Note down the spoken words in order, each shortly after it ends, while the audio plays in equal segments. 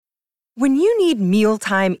When you need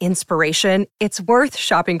mealtime inspiration, it's worth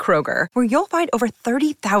shopping Kroger, where you'll find over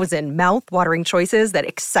 30,000 mouth-watering choices that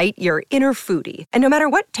excite your inner foodie. And no matter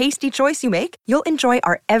what tasty choice you make, you'll enjoy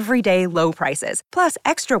our everyday low prices, plus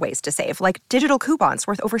extra ways to save, like digital coupons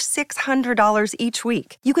worth over $600 each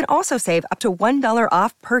week. You can also save up to $1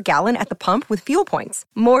 off per gallon at the pump with fuel points.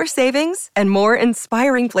 More savings and more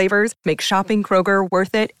inspiring flavors make shopping Kroger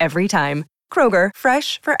worth it every time. Kroger,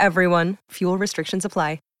 fresh for everyone. Fuel restrictions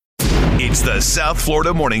apply. It's the South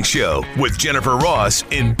Florida Morning Show with Jennifer Ross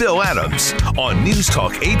and Bill Adams on News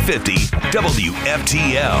Talk 850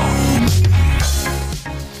 WFTL.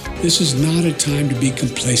 This is not a time to be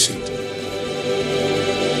complacent.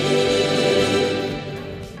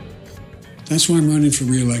 That's why I'm running for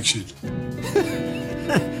re-election.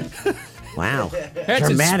 Wow. That's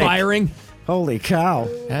dramatic. inspiring. Holy cow.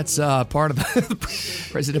 That's part of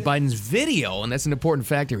President Biden's video, and that's an important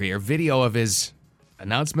factor here. Video of his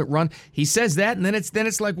announcement run. He says that, and then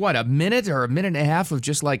it's like, what, a minute or a minute and a half of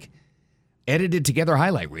just like edited together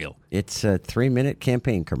highlight reel. It's a 3-minute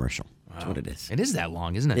campaign commercial. That's what it is. It is that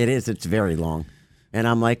long, isn't it? It is. It's very long. And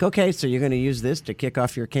I'm like, okay, so you're going to use this to kick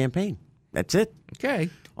off your campaign. That's it. Okay.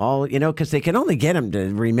 All, because they can only get them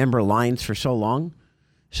to remember lines for so long.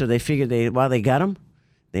 So they figured while they got them,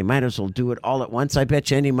 they might as well do it all at once. I bet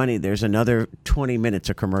you any money there's another 20 minutes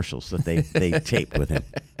of commercials that they tape with him.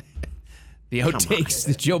 The outtakes,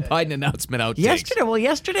 the Joe Biden announcement outtakes.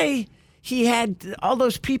 Yesterday he had all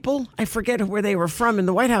those people, I forget where they were from in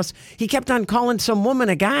the White House. He kept on calling some woman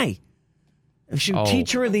a guy.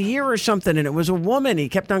 Teacher of the year or something, and it was a woman. He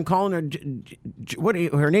kept on calling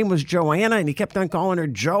her, her name was Joanna, and he kept on calling her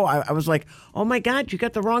Joe. I was like, oh my God, you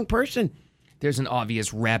got the wrong person. There's an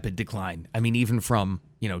obvious rapid decline. I mean, even from,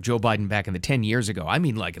 Joe Biden back in the 10 years ago. I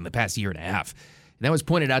mean, like in the past year and a half. And that was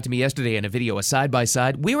pointed out to me yesterday in a video, a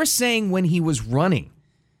side-by-side. We were saying when he was running,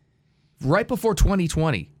 right before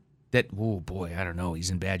 2020, that, oh boy, I don't know,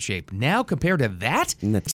 he's in bad shape. Now, compared to that,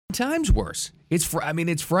 it's 10 times worse. It's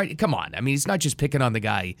frightening. Come on. I mean, it's not just picking on the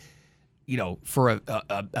guy, for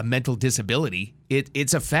a mental disability.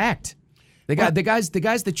 It's a fact. The guy's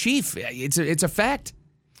the chief. It's a fact.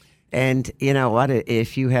 And you know what?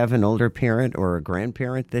 If you have an older parent or a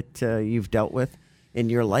grandparent that you've dealt with in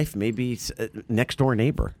your life, maybe next door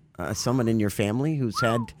neighbor, someone in your family who's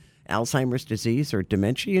had Alzheimer's disease or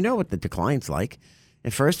dementia, you know what the decline's like.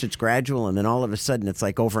 At first it's gradual, and then all of a sudden it's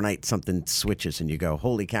like overnight something switches and you go,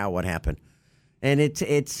 holy cow, what happened? And it's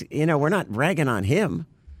we're not ragging on him.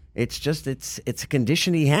 It's just it's a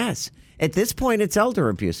condition he has. At this point it's elder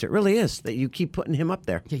abuse. It really is, that you keep putting him up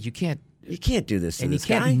there. Yeah, you can't do this to and this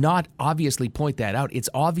you can't guy. not obviously point that out. It's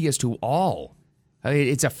obvious to all. I mean,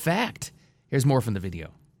 it's a fact. Here's more from the video.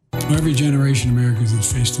 Every generation of Americans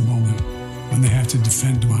has faced a moment when they have to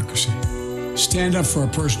defend democracy. Stand up for our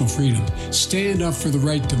personal freedom. Stand up for the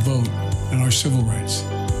right to vote and our civil rights.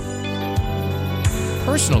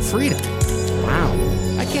 Personal freedom. Wow.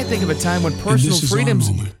 I can't think of a time when personal freedoms.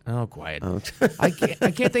 Oh, quiet. I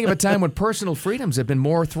can't think of a time when personal freedoms have been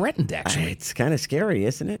more threatened. Actually, it's kind of scary,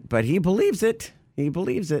 isn't it? But he believes it. He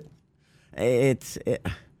believes it.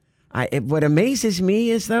 What amazes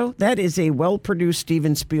me is, though, that is a well-produced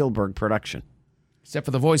Steven Spielberg production. Except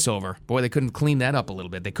for the voiceover. Boy, they couldn't clean that up a little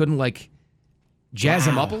bit. They couldn't, jazz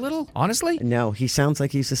him up a little, honestly? No, he sounds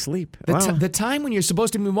like he's asleep. The time when you're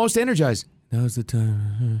supposed to be most energized. Now's the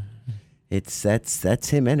time. That's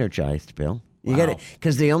him energized, Bill. You Wow. got it,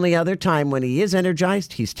 because the only other time when he is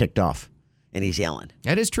energized, he's ticked off and he's yelling.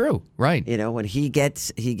 That is true, right? When he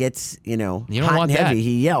gets You don't hot want and heavy, that.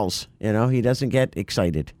 he yells. He doesn't get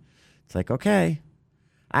excited. It's like, okay.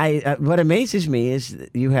 What amazes me is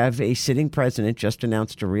that you have a sitting president just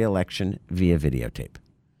announced a re-election via videotape.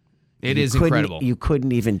 It is incredible. You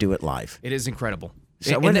couldn't even do it live. It is incredible.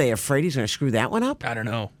 So are they afraid he's going to screw that one up? I don't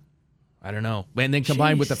know. And then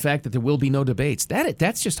combined with the fact that there will be no debates.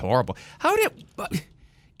 That's just horrible.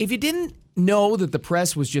 If you didn't know that the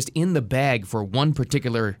press was just in the bag for one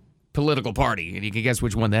particular political party, and you can guess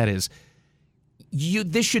which one that is,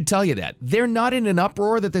 this should tell you that. They're not in an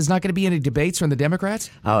uproar that there's not going to be any debates from the Democrats.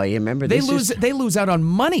 Oh, you remember They lose out on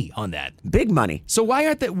money on that. Big money. So why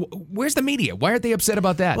aren't they? Where's the media? Why aren't they upset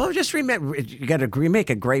about that? Well, just remember, you got to make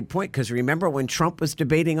a great point, because remember when Trump was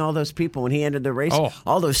debating all those people when he entered the race? Oh.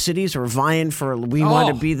 All those cities were vying for, we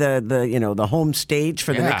want to be the home stage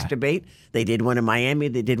for the next debate. They did one in Miami.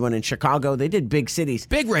 They did one in Chicago. They did big cities.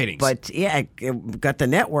 Big ratings. But, yeah, it got the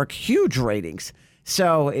network huge ratings.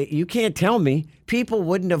 So you can't tell me people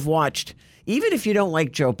wouldn't have watched. Even if you don't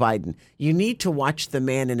like Joe Biden, you need to watch the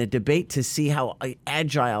man in a debate to see how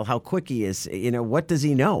agile, how quick he is. What does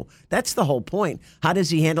he know? That's the whole point. How does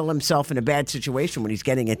he handle himself in a bad situation when he's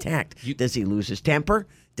getting attacked? Does he lose his temper?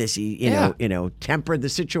 Does he, temper the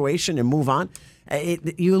situation and move on?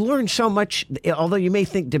 You learn so much. Although you may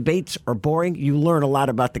think debates are boring, you learn a lot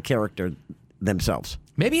about the character themselves.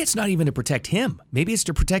 Maybe it's not even to protect him. Maybe it's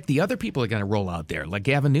to protect the other people that are going to roll out there, like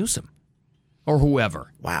Gavin Newsom or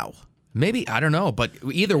whoever. Wow. Maybe, I don't know, but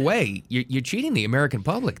either way, you're cheating the American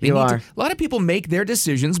public. You are. A lot of people make their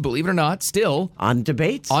decisions, believe it or not, still on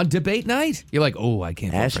debates. On debate night. You're like, oh, I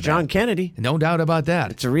can't vote Ask for John that. Kennedy. No doubt about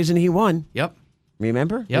that. It's the reason he won. Yep.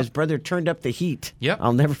 Remember? Yep. His brother turned up the heat. Yep.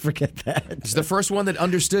 I'll never forget that. He's the first one that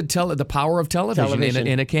understood the power of television.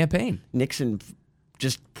 In a campaign. Nixon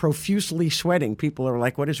just profusely sweating. People are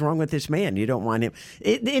like, what is wrong with this man? You don't want him.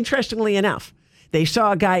 Interestingly enough, they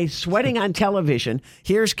saw a guy sweating on television.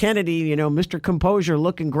 Here's Kennedy, Mr. Composure,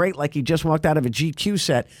 looking great like he just walked out of a GQ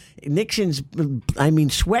set. Nixon's,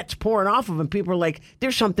 sweat's pouring off of him. People are like,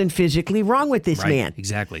 there's something physically wrong with this man.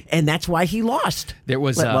 Exactly. And that's why he lost. There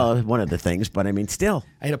was one of the things, but still.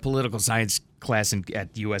 I had a political science class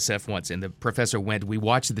at USF once, and the professor we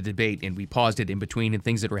watched the debate, and we paused it in between and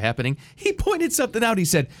things that were happening. He pointed something out. He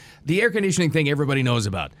said, the air conditioning thing everybody knows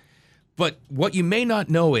about. But what you may not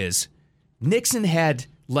know is Nixon had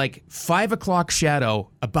like 5 o'clock shadow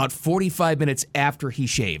about 45 minutes after he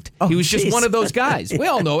shaved. He was just one of those guys. We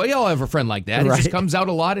all know. We all have a friend like that. Right. It just comes out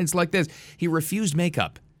a lot, and it's like this. He refused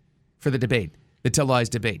makeup for the debate, the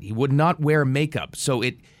televised debate. He would not wear makeup. So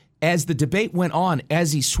as the debate went on,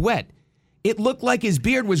 as he sweat, it looked like his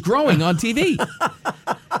beard was growing on TV.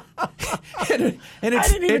 and I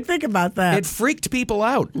didn't even think about that. It freaked people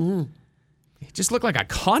out. Mm. It just looked like a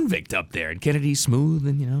convict up there. And Kennedy smooth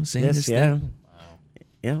and, saying this thing. Wow.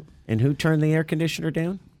 Yeah. And who turned the air conditioner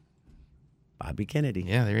down? Bobby Kennedy.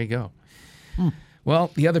 Yeah, there you go. Well,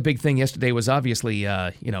 the other big thing yesterday was obviously,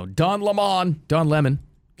 Don Lemon,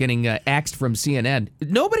 getting axed from CNN.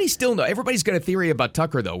 Nobody still knows. Everybody's got a theory about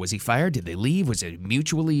Tucker, though. Was he fired? Did they leave? Was it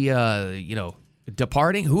mutually,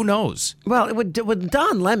 departing? Who knows? Well, with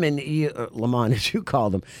Don Lemon, Lemon as you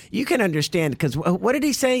called him, you can understand because what did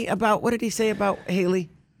he say about Haley?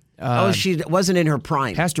 She wasn't in her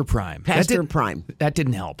prime. Past her prime. Prime. That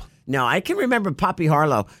didn't help. No, I can remember Poppy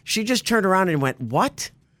Harlow. She just turned around and went,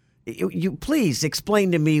 "What? You please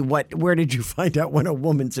explain to me where did you find out when a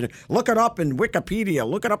woman's in it? Look it up in Wikipedia.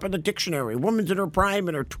 Look it up in the dictionary. Woman's in her prime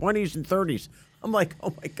in her 20s and 30s. I'm like,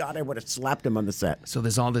 oh my God, I would have slapped him on the set. So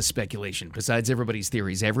there's all this speculation. Besides everybody's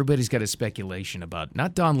theories, everybody's got a speculation about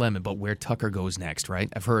not Don Lemon, but where Tucker goes next,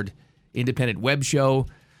 right? I've heard independent web show.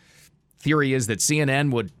 Theory is that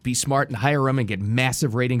CNN would be smart and hire him and get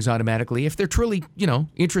massive ratings automatically if they're truly,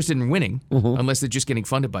 interested in winning, unless they're just getting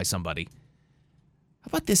funded by somebody. How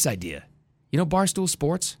about this idea? Barstool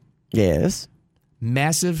Sports? Yes.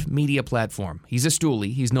 Massive media platform. He's a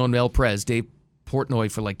stoolie. He's known El Prez, Dave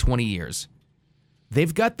Portnoy, for like 20 years.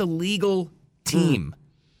 They've got the legal team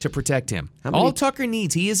to protect him. All Tucker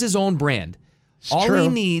needs, he is his own brand. He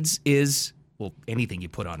needs is, anything you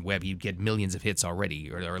put on web, you get millions of hits already,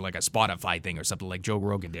 or like a Spotify thing or something like Joe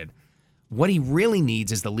Rogan did. What he really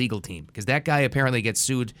needs is the legal team, because that guy apparently gets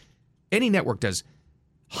sued. Any network does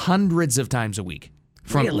hundreds of times a week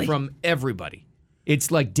from everybody.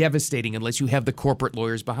 It's like devastating unless you have the corporate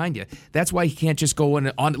lawyers behind you. That's why he can't just go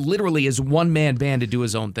on literally as one-man band to do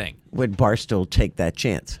his own thing. Would Barstool take that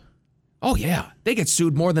chance? Oh, yeah. They get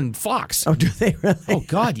sued more than Fox. Oh, do they really? Oh,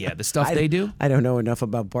 God, yeah. The stuff they do. I don't know enough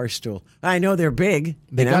about Barstool. I know they're big.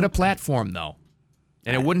 They got a platform, though.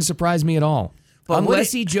 And it wouldn't surprise me at all. But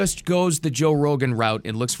unless he just goes the Joe Rogan route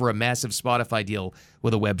and looks for a massive Spotify deal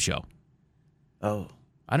with a web show. Oh.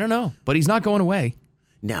 I don't know. But he's not going away.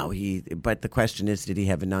 No, but the question is, did he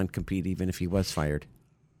have a non-compete even if he was fired?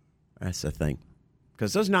 That's the thing.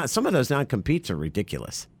 Because some of those non-competes are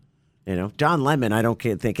ridiculous. Don Lemon, I don't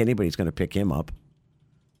think anybody's going to pick him up.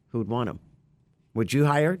 Who'd want him? Would you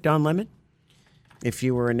hire Don Lemon if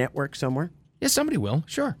you were a network somewhere? Yeah, somebody will.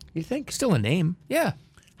 Sure. You think? Still a name. Yeah.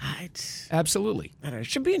 Absolutely. It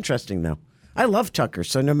should be interesting, though. I love Tucker,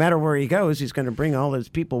 so no matter where he goes, he's going to bring all his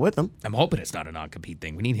people with him. I'm hoping it's not a non-compete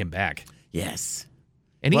thing. We need him back. Yes.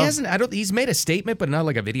 And he hasn't, he's made a statement, but not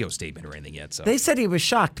like a video statement or anything yet. So they said he was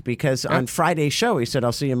shocked because on Friday's show, he said,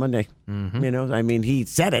 I'll see you Monday. Mm-hmm. He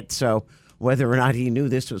said it, so whether or not he knew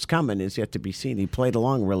this was coming is yet to be seen. He played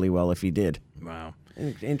along really well if he did. Wow.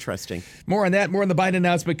 Interesting. More on that, more on the Biden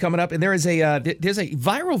announcement coming up. And there's a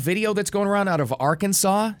viral video that's going around out of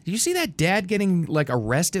Arkansas. Did you see that dad getting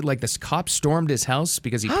arrested? Like this cop stormed his house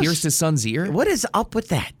because he pierced his son's ear? What is up with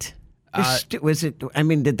that?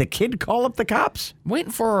 Did the kid call up the cops?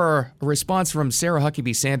 Waiting for a response from Sarah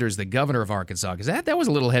Huckabee Sanders, the governor of Arkansas, because that was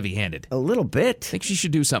a little heavy-handed. A little bit. I think she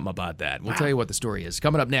should do something about that. We'll tell you what the story is.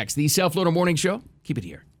 Coming up next, the South Florida Morning Show. Keep it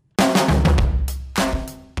here.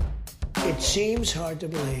 It seems hard to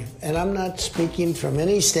believe, and I'm not speaking from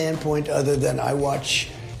any standpoint other than I watch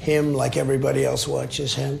him like everybody else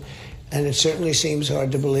watches him, and it certainly seems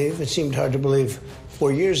hard to believe. It seemed hard to believe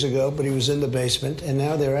 4 years ago, but he was in the basement, and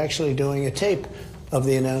now they're actually doing a tape of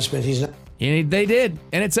the announcement. He's not. And they did,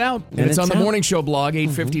 and it's out. And it's on the Morning Show blog,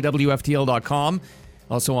 850WFTL.com.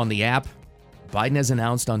 Also on the app. Biden has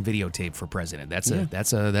announced on videotape for president. That's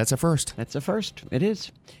a first. That's a first. It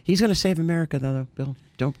is. He's going to save America, though, Bill.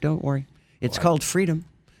 Don't worry. It's called Freedom.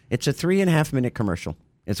 It's a 3.5-minute commercial.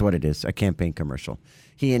 It's what it is, a campaign commercial.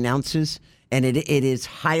 He announces, and it is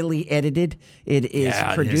highly edited. It is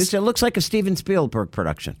produced. It looks like a Steven Spielberg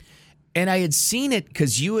production. And I had seen it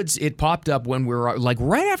because it popped up when we were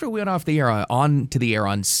right after we went off the air onto the air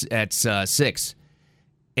at 6.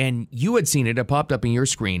 And you had seen it. It popped up in your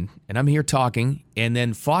screen, and I'm here talking, and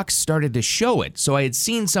then Fox started to show it. So I had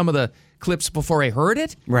seen some of the clips before I heard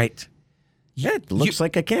it. Right. Yeah, it looks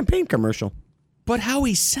like a campaign commercial. But how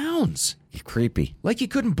he sounds. Creepy. Like you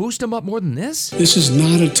couldn't boost him up more than this? This is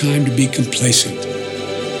not a time to be complacent.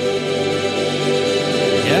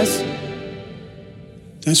 Yes?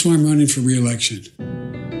 That's why I'm running for re-election.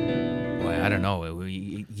 Boy, I don't know.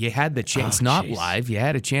 You had the chance, live. You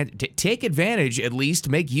had a chance to take advantage, at least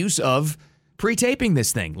make use of pre-taping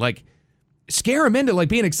this thing. Scare him into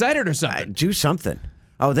being excited or something. Do something.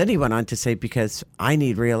 Oh, then he went on to say, because I'm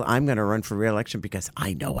going to run for re-election because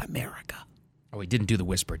I know America. Oh, he didn't do the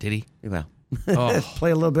whisper, did he? Well,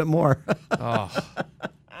 play a little bit more.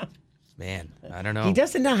 Man, I don't know. He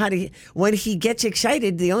doesn't know how to. When he gets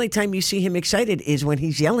excited, the only time you see him excited is when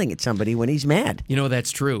he's yelling at somebody when he's mad. You know,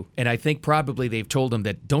 that's true. And I think probably they've told him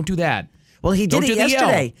that don't do that. Well, he did it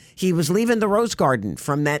yesterday. He was leaving the Rose Garden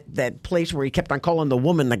from that place where he kept on calling the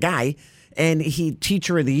woman the guy. And he,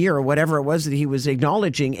 Teacher of the Year or whatever it was that he was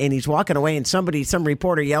acknowledging, and he's walking away, and some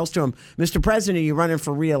reporter yells to him, "Mr. President, you're running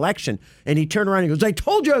for re-election." And he turned around and goes, "I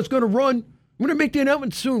told you I was going to run. I'm going to make the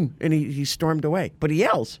announcement soon." And he stormed away. But he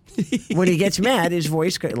yells. When he gets mad, his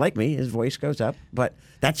voice, like me, his voice goes up. But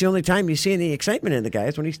that's the only time you see any excitement in the guy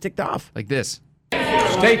is when he's ticked off. Like this.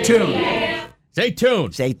 Stay tuned. Stay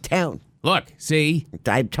tuned. Stay tuned. Look, see?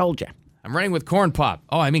 I told you. I'm running with Corn Pop.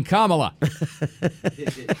 Oh, I mean Kamala.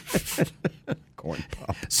 Corn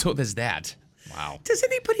Pop. So there's that. Wow. Does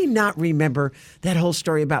anybody not remember that whole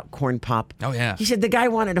story about Corn Pop? Oh, yeah. He said the guy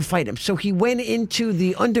wanted to fight him. So he went into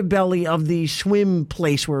the underbelly of the swim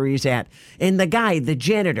place where he's at. And the guy, the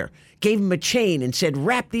janitor, gave him a chain and said,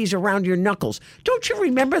 "Wrap these around your knuckles." Don't you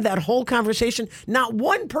remember that whole conversation? Not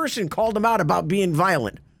one person called him out about being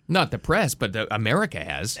violent. Not the press, but America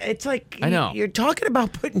has. It's like, I know. You're talking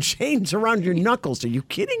about putting chains around your knuckles. Are you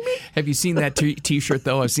kidding me? Have you seen that T-shirt,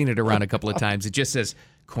 though? I've seen it around a couple of times. It just says,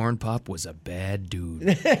 "Corn Pop was a bad dude."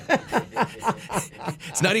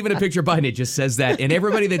 It's not even a picture of Biden. It just says that. And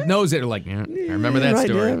everybody that knows it are like, yeah, I remember that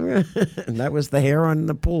story. Yeah. And that was the hair on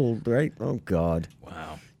the pool, right? Oh, God.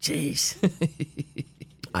 Wow. Jeez.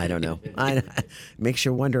 I don't know. Makes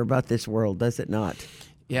you wonder about this world, does it not?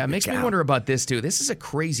 Yeah, it makes me wonder about this, too. This is a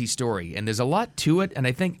crazy story, and there's a lot to it, and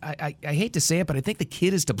I think, I hate to say it, but I think the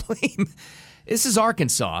kid is to blame. This is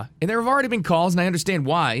Arkansas, and there have already been calls, and I understand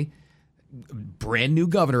why. Brand new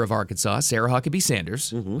governor of Arkansas, Sarah Huckabee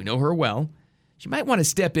Sanders. Mm-hmm. We know her well. She might want to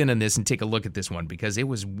step in on this and take a look at this one, because it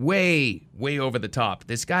was way, way over the top.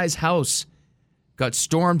 This guy's house got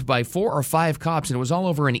stormed by 4 or 5 cops, and it was all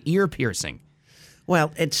over an ear piercing.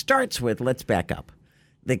 Well, it starts with, let's back up.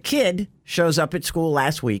 The kid shows up at school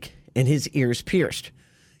last week and his ear's pierced.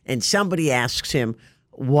 And somebody asks him,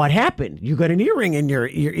 "What happened? You got an earring in your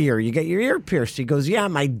ear. You got your ear pierced." He goes, "Yeah,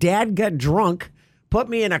 my dad got drunk, put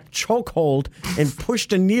me in a chokehold, and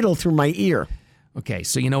pushed a needle through my ear." Okay,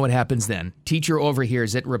 so you know what happens then. Teacher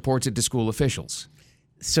overhears it, reports it to school officials.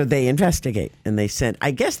 So they investigate, and they sent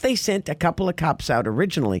a couple of cops out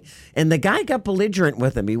originally, and the guy got belligerent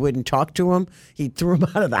with him. He wouldn't talk to him. He threw him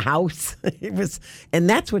out of the house.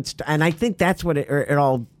 And I think that's what it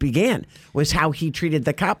all began, was how he treated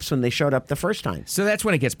the cops when they showed up the first time. So that's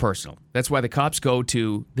when it gets personal. That's why the cops go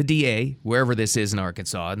to the DA, wherever this is in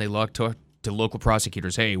Arkansas, and they talk to local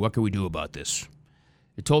prosecutors. "Hey, what can we do about this?"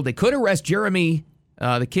 They're told they could arrest Jeremy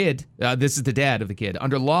The kid, this is the dad of the kid,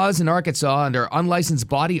 under laws in Arkansas, under unlicensed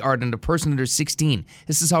body art and a person under 16.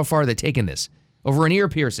 This is how far they're taking this. Over an ear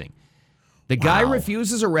piercing. The guy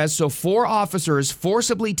refuses arrest, so 4 officers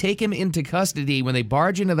forcibly take him into custody when they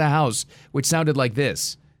barge into the house, which sounded like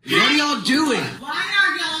this. What are y'all doing? Why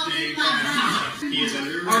are y'all in my house? He is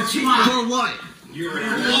under arrest. For what? You're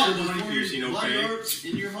body piercing, okay?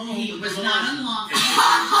 in your home. He was not unlawful.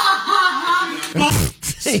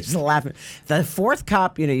 He's laughing. The 4th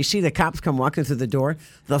cop, you see the cops come walking through the door.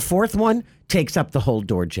 The 4th one takes up the whole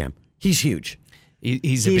door jam. He's huge.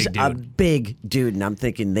 He's a big dude. a big dude, and I'm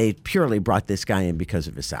thinking they purely brought this guy in because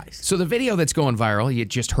of his size. So the video that's going viral, you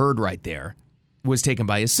just heard right there, was taken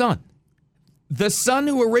by his son. The son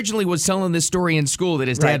who originally was telling this story in school that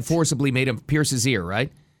his dad forcibly made him pierce his ear,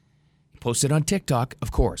 right? Posted on TikTok,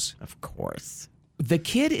 of course. Of course. The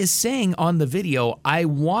kid is saying on the video, I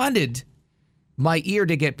wanted my ear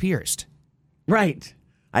to get pierced. Right.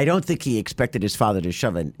 I don't think he expected his father to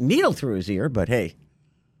shove a needle through his ear, but hey,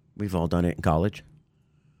 we've all done it in college.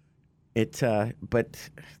 But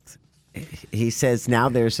he says now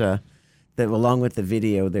there's that along with the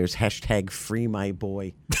video, there's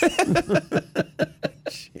 #FreeMyBoy.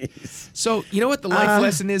 Jeez. So you know what the life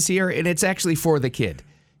lesson is here, and it's actually for the kid.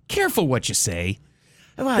 Careful what you say.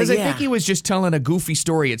 Because I think he was just telling a goofy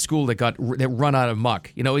story at school that run out of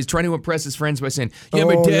muck. He's trying to impress his friends by saying, "Yeah,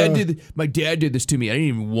 my dad did this to me. I didn't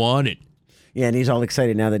even want it." Yeah, and he's all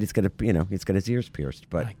excited now that he's got his ears pierced.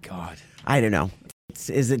 But my God, I don't know.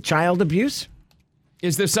 Is it child abuse?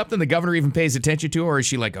 Is there something the governor even pays attention to, or is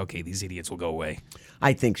she like, okay, these idiots will go away?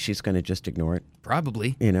 I think she's going to just ignore it.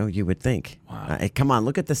 Probably. You would think. Wow. Come on,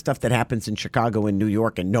 look at the stuff that happens in Chicago and New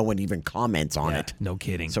York, and no one even comments on it. No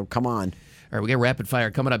kidding. So come on. All right, we got rapid fire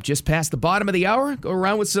coming up just past the bottom of the hour. Go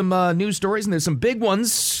around with some news stories, and there's some big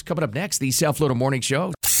ones coming up next. The South Florida Morning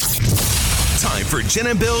Show. Time for Jen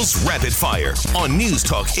and Bill's Rapid Fire on News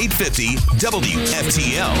Talk 850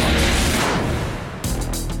 WFTL.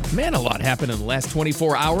 Man, a lot happened in the last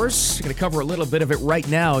 24 hours. Going to cover a little bit of it right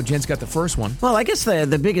now. Jen's got the first one. Well, I guess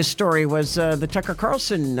the biggest story was the Tucker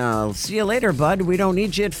Carlson, see you later, bud. We don't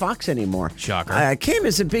need you at Fox anymore. Shocker. Came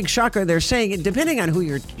as a big shocker. They're saying, depending on who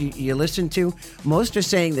you listen to, most are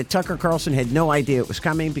saying that Tucker Carlson had no idea it was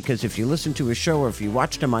coming because if you listened to his show or if you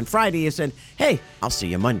watched him on Friday, he said, hey, I'll see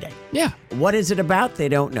you Monday. Yeah. What is it about? They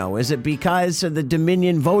don't know. Is it because of the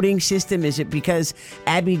Dominion voting system? Is it because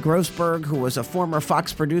Abby Grossberg, who was a former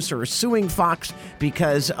Fox producer, is suing Fox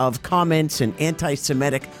because of comments and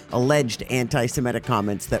alleged anti-Semitic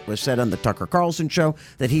comments that was said on the Tucker Carlson show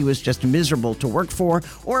that he was just miserable to work for,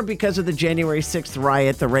 or because of the January 6th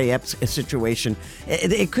riot, the Ray Epps situation?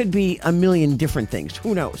 It could be a million different things.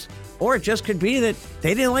 Who knows? Or it just could be that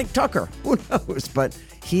they didn't like Tucker. Who knows? But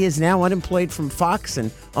he is now unemployed from Fox, and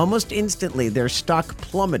almost instantly their stock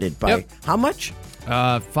plummeted by how much?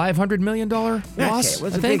 $500 million loss. Okay, it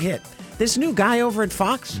was a big hit. This new guy over at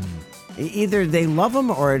Fox, either they love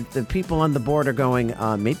him or the people on the board are going,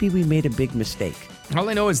 maybe we made a big mistake. All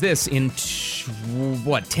I know is this. In,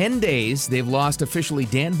 10 days, they've lost officially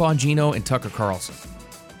Dan Bongino and Tucker Carlson.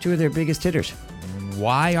 2 of their biggest hitters.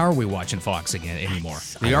 Why are we watching Fox again anymore?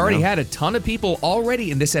 We already had a ton of people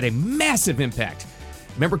already, and this had a massive impact.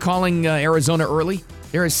 Remember calling Arizona early?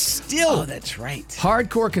 There is still that's right.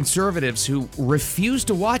 hardcore conservatives who refuse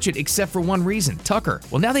to watch it except for one reason, Tucker.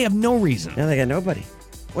 Well, now they have no reason. Now they got nobody.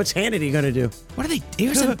 What's Hannity going to do? What are they?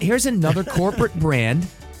 Here's another corporate brand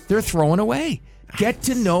they're throwing away. Get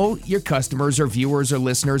to know your customers or viewers or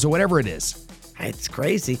listeners or whatever it is. It's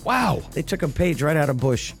crazy. Wow. They took a page right out of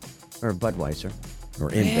Bush or Budweiser. Or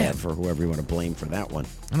InBev, for whoever you want to blame for that one.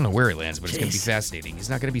 I don't know where he lands, but it's going to be fascinating. He's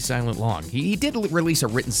not going to be silent long. He did release a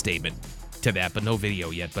written statement to that, but no video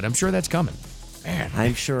yet. But I'm sure that's coming. Man.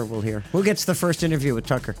 I'm sure we'll hear. Who gets the first interview with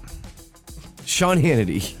Tucker? Sean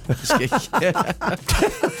Hannity.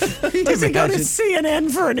 He doesn't go to CNN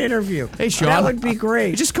for an interview. Hey, Sean. That would be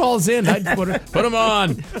great. He just calls in. I'd put him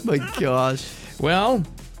on. My gosh. Well,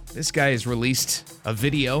 this guy has released a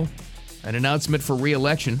video. An announcement for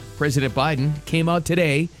re-election. President Biden came out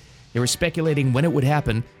today. They were speculating when it would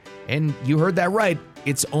happen. And you heard that right.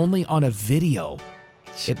 It's only on a video.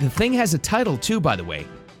 The thing has a title, too, by the way.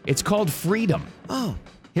 It's called Freedom. Oh.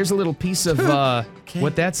 Here's a little piece of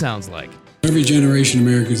what that sounds like. Every generation of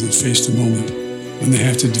Americans has faced a moment when they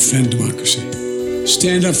have to defend democracy.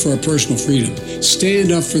 Stand up for our personal freedom.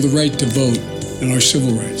 Stand up for the right to vote and our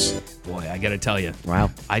civil rights. Boy, I got to tell you.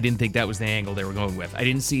 Wow. I didn't think that was the angle they were going with. I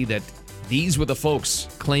didn't see that these were the folks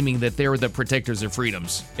claiming that they were the protectors of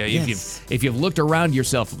freedoms. Yes. If you've looked around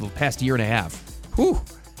yourself for the past year and a half, whew,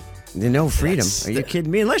 No freedom. Are you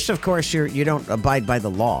kidding me? Unless, of course, you don't abide by the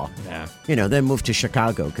law. Yeah. Then move to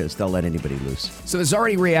Chicago because they'll let anybody loose. So there's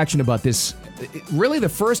already reaction about this. Really the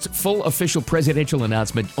first full official presidential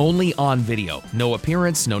announcement only on video. No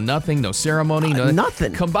appearance, no nothing, no ceremony.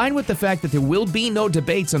 Nothing. Combined with the fact that there will be no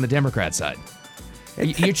debates on the Democrat side.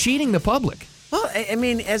 You're cheating the public. Well, I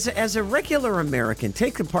mean, as a regular American,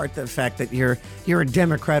 take apart the fact that you're a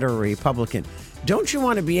Democrat or a Republican. Don't you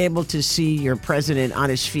want to be able to see your president on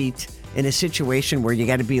his feet in a situation where you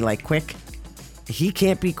got to be like quick? He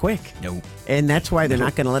can't be quick. No. And that's why they're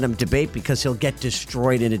not going to let him debate, because he'll get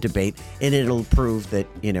destroyed in a debate, and it'll prove that,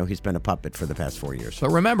 he's been a puppet for the past 4 years. But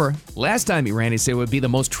remember, last time he ran, he said it would be the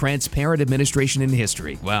most transparent administration in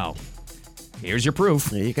history. Wow. Here's your proof.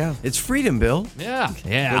 There you go. It's freedom, Bill. Yeah.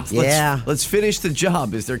 Let's finish the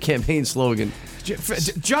job is their campaign slogan.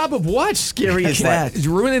 Job of what? Scary is that?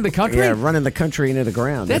 Ruining the country? Yeah, running the country into the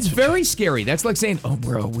ground. That's very scary. That's like saying, "Oh,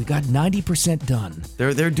 bro, we got 90% done."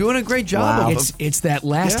 They're doing a great job. Wow. It's that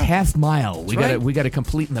last half mile. We right. got to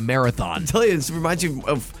complete in the marathon. I tell you, it reminds you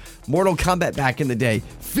of Mortal Kombat back in the day.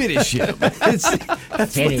 Finish him. That's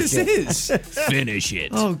what this is. Finish it.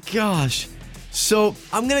 Oh gosh. So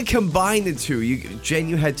I'm gonna combine the two. Jen,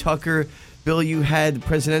 you had Tucker. Bill, you had the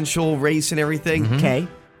presidential race and everything. Okay.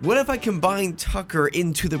 What if I combine Tucker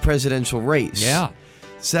into the presidential race? Yeah.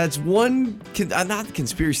 So that's one, not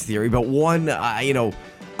conspiracy theory, but one,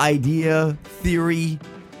 idea, theory,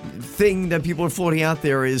 thing that people are floating out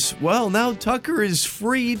there is, well, now Tucker is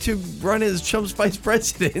free to run as Trump's vice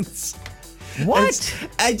president. What?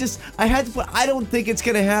 I had to put, I don't think it's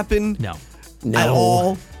going to happen. No. At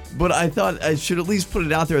all. But I thought I should at least put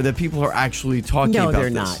it out there that people are actually talking about this. No, they're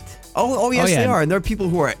not. Oh, yes, yeah. they are. And there are people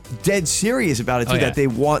who are dead serious about it, too, Oh, yeah. that they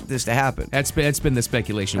want this to happen. That's been the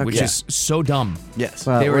speculation, which Okay. is so dumb. Yes.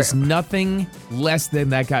 Well, There is nothing less than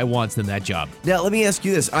that guy wants than that job. Now, let me ask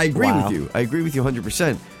you this. I agree Wow. with you. I agree with you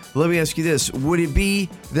 100%. But let me ask you this. Would it be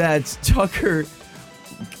that Tucker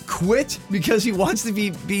quit because he wants to be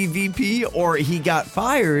VP, or he got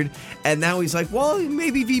fired and now he's like, well,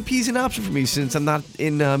 maybe VP is an option for me since I'm not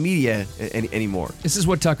in media anymore? This is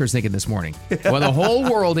what Tucker's thinking this morning. Well, the whole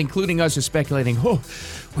world, including us, is speculating,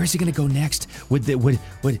 where's he going to go next? Would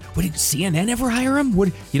CNN ever hire him?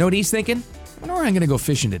 You know what he's thinking? I wonder where I'm going to go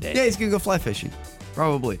fishing today. Yeah, he's going to go fly fishing.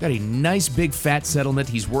 Probably. Got a nice big fat settlement.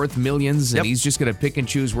 He's worth millions, and Yep. he's just going to pick and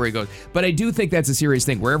choose where he goes. But I do think that's a serious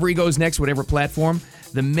thing. Wherever he goes next, whatever platform,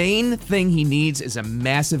 the main thing he needs is a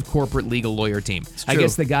massive corporate legal lawyer team. I true.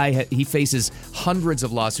 guess the guy, he faces hundreds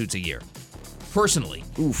of lawsuits a year. Personally.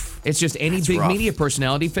 Oof. It's just any That's big rough. media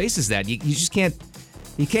personality faces that. You just can't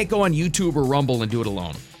go on YouTube or Rumble and do it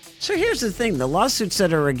alone. So here's the thing. The lawsuits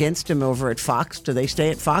that are against him over at Fox, do they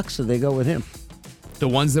stay at Fox or do they go with him? The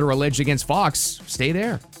ones that are alleged against Fox, stay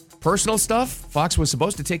there. Personal stuff, Fox was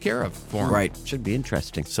supposed to take care of for him. Right. Should be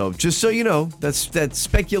interesting. So just so you know, that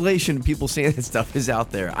speculation, people saying that stuff is out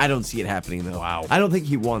there. I don't see it happening, though. Wow. I don't think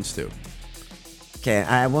he wants to. Okay,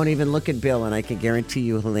 I won't even look at Bill, and I can guarantee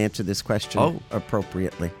you he'll answer this question Oh.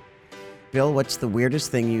 appropriately. Bill, what's the weirdest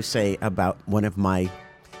thing you say about one of my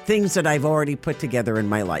things that I've already put together in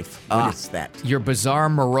my life? What is that? Your bizarre,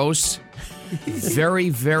 morose, very,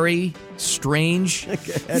 very strange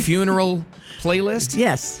funeral playlist?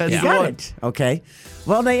 Yes, you Yeah. got it. Okay.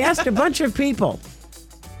 Well, they asked a bunch of people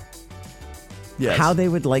Yes. how they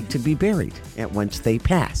would like to be buried once they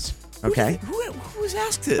pass. Okay. Who was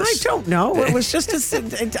asked this? I don't know. It was just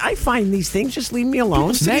I find these things. Just leave me alone.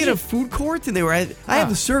 People sitting in a food court and they were at, I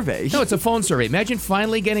have a survey. No, it's a phone survey. Imagine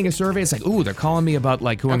finally getting a survey. It's like, ooh, they're calling me about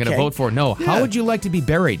like who I'm going to Okay. vote for. No, Yeah. how would you like to be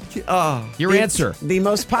buried? Your answer. The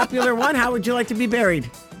most popular one. How would you like to be buried?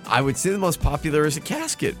 I would say the most popular is a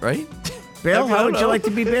casket, right? Bill, I how don't would you know. like to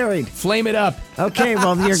be buried? Flame it up. Okay,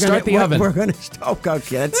 well, you're Start the gonna oven. We're gonna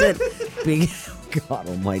okay, that's it. Be, God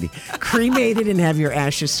Almighty, cremated and have your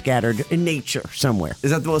ashes scattered in nature somewhere. Is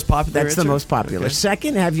that the most popular That's the answer? most popular. Okay.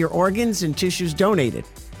 Second, have your organs and tissues donated,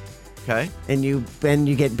 Okay. and you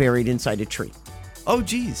get buried inside a tree. Oh,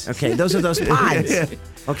 geez. Okay, those are those pods. Yeah.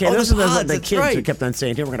 Okay, Oh, those the are the pods, the that's kids who right. kept on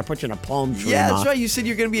saying, "Here, we're gonna put you in a palm tree." Yeah, Ma." that's right. You said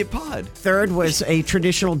you're going to be a pod. Third was a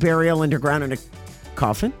traditional burial underground in a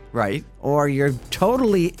coffin, Right. or you're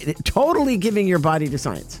totally giving your body to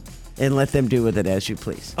science and let them do with it as you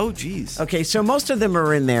please. Oh, geez. Okay, so most of them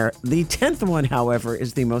are in there. The 10th one, however,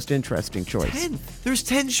 is the most interesting choice. 10. There's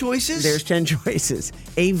 10 choices? There's 10 choices.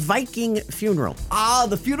 A Viking funeral.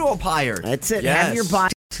 the funeral pyre. That's it. Yes. Have your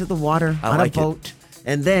body to the water I on like a it. boat,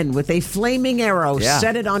 and then with a flaming arrow, Yeah.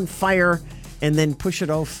 set it on fire, and then push it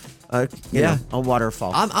off Yeah. a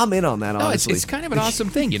waterfall. I'm in on that, No, honestly. it's kind of an awesome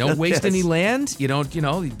thing. You don't waste Yes. any land. You don't,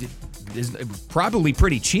 is probably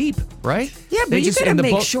pretty cheap, right? Yeah, but They you just- got to and the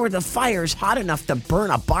make bo- sure the fire's hot enough to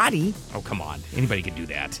burn a body. Oh, come on. Anybody can do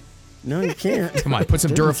that. No, you can't. Come on, put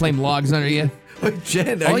some Duraflame logs under you.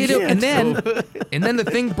 Jen, All are you do, and then so- the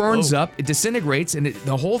thing burns up, it disintegrates, and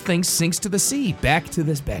the whole thing sinks to the sea, back to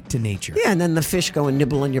nature. Yeah, and then the fish go and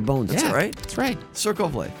nibble on your bones. Yeah, right. That's right. Circle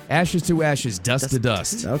of life. Ashes to ashes, dust to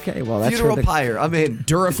dust. Okay, well, that's Funeral where the, pyre. I'm in.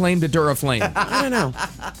 Duraflame to Duraflame. I don't know.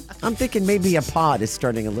 I'm thinking maybe a pod is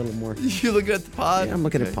starting a little more. You looking at the pod? Yeah, I'm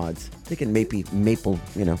looking at pods. Thinking maybe maple,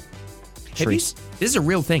 Have you, tree. this is a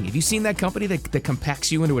real thing. Have you seen that company that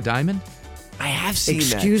compacts you into a diamond? I have seen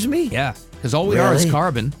Excuse me? Yeah, because all we are is Really?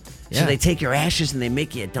 carbon. So they take your ashes and they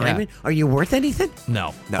make you a diamond? Are you worth anything?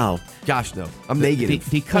 No. that. No. Oh. Gosh, no. I'm negative.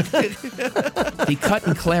 The cut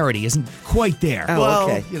and clarity isn't quite there. Oh, well,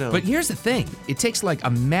 okay. you know. But here's the thing. It takes like a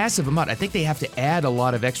massive amount. I think they have to add a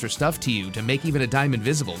lot of extra stuff to you to make even a diamond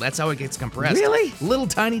visible. That's how it gets compressed. Really? Little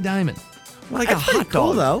tiny diamond. like That's a pretty hot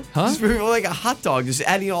cool, dog. though. Huh? Just like a hot dog, just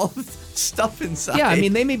adding all the stuff inside. Yeah, I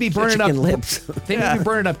mean, they may be burning up Chicken lips. They may be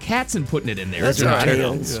burning up cats and putting it in there. That's You know, right. I don't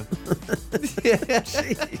know. Tails.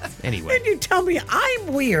 Anyway. And you tell me I'm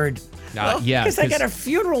weird. Yeah, Because I got a 'cause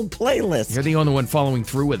funeral playlist. you're the only one following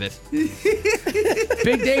through with it.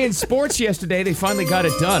 Big day in sports yesterday. They finally got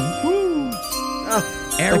it done.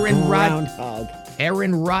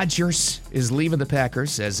 Aaron Rodgers is leaving the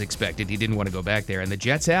Packers as expected. He didn't want to go back there, and the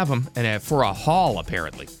Jets have him, and for a haul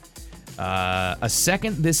apparently. A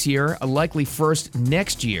second this year, a likely first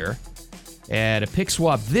next year, and a pick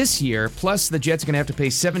swap this year. Plus, the Jets are going to have to pay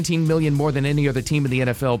 $17 million more than any other team in the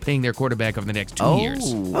NFL, paying their quarterback over the next 2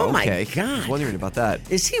 years. Oh, my okay. God. I was wondering about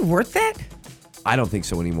that. Is he worth that? I don't think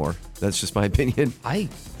so anymore. That's just my opinion.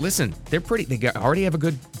 Listen, they're pretty. Already have a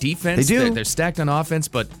good defense. They do. They're stacked on offense,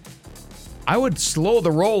 but I would slow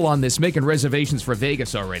the roll on this. Making reservations for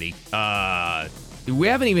Vegas already. We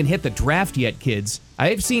haven't even hit the draft yet, kids. I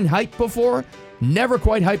have seen hype before. Never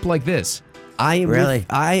quite hype like this. I am Really?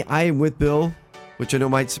 I am with Bill, which I know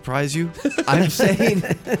might surprise you. I'm saying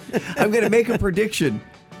I'm going to make a prediction.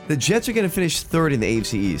 The Jets are going to finish third in the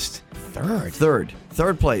AFC East.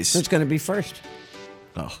 Third place. Who's going to be first?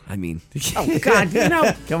 Oh, I mean. Oh, God.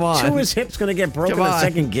 Come on. Tua's hip's going to get broken Come in the on.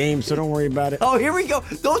 second game, so don't worry about it. Oh, here we go.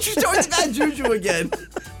 Don't you start that juju again.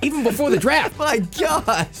 Even before the draft. My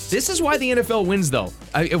gosh. This is why the NFL wins, though.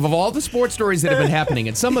 Of all the sports stories that have been happening,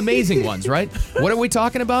 and some amazing ones, right? What are we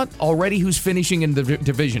talking about? Already who's finishing in the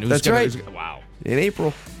division? That's right. Wow. In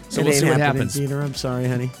April. So It we'll ain't see what happening, happens. Peter. I'm sorry,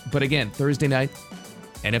 honey. But again, Thursday night,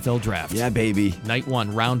 NFL draft. Yeah, baby. Night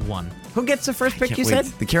one, round one. Who gets the first pick, Can't you wait.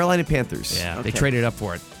 said? The Carolina Panthers. Yeah, Okay. they traded up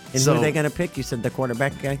for it. And So- who are they going to pick? You said the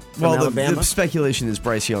quarterback guy from Well, Alabama? the speculation is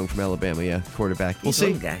Bryce Young from Alabama, yeah, quarterback. We'll He's a see.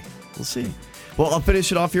 little guy. We'll see. Well, I'll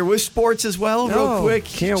finish it off here with sports as well, real Oh, quick.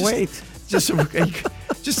 can't wait. Just a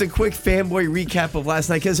quick fanboy recap of last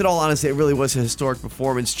night, because in all honesty, it really was a historic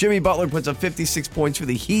performance. Jimmy Butler puts up 56 points for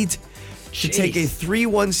the Heat to take a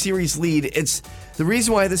 3-1 series lead. It's the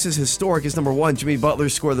reason why this is historic is, number one, Jimmy Butler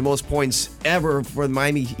scored the most points ever for the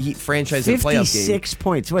Miami Heat franchise in a playoff game. 56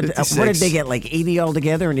 points. What did 56. they get, like 80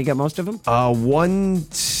 altogether, and he got most of them?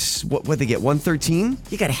 What'd they get, 113?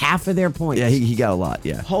 You got half of their points. Yeah, he got a lot,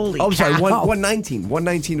 yeah. Holy Oh, I'm sorry, cow. 119.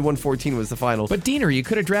 119 to 114 was the final. But Diener, you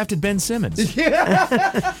could have drafted Ben Simmons.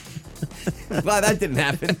 Wow, that didn't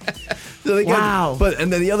happen. So they Wow.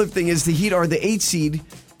 And then the other thing is the Heat are the 8 seed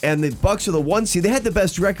and the Bucks are the 1 seed. They had the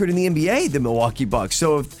best record in the NBA, the Milwaukee Bucks.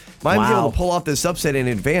 So if Miami's Wow. able to pull off this upset in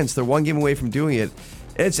advance, they're 1 game away from doing it.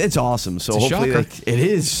 It's awesome. So It's a hopefully shocker. it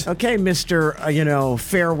is. Okay, Mr.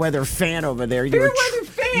 Fair weather fan over there. You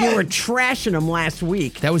were trashing them last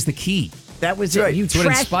week. That was the key. That was That's it. right. You That's what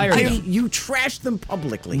inspired them. You trashed them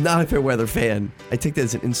publicly. Not a fair weather fan. I take that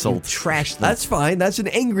as an insult. Trashed them. That's fine. That's an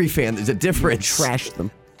angry fan. There's a difference. Trashed them.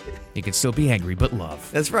 You can still be angry, but love.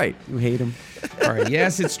 That's right. You hate them. All right,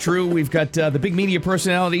 yes, it's true. We've got the big media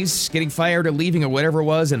personalities getting fired or leaving or whatever it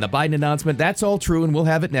was, and the Biden announcement. That's all true, and we'll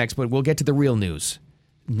have it next, but we'll get to the real news.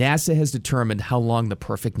 NASA has determined how long the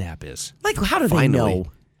perfect nap is. Like, how do they Finally. know?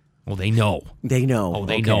 Well, they know. They know. Oh,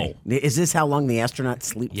 they Okay. know. Is this how long the astronauts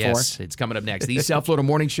sleep Yes, for? it's coming up next. The South Florida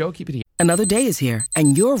Morning Show. Keep it here. Another day is here,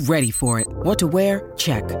 and you're ready for it. What to wear?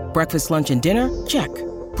 Check. Breakfast, lunch, and dinner? Check.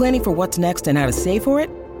 Planning for what's next and how to save for it?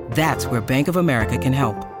 That's where Bank of America can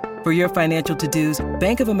help. For your financial to-dos,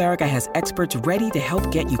 Bank of America has experts ready to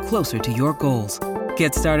help get you closer to your goals.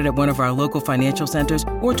 Get started at one of our local financial centers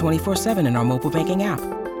or 24/7 in our mobile banking app.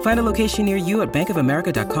 Find a location near you at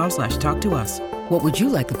bankofamerica.com/talktous. What would you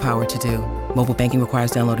like the power to do? Mobile banking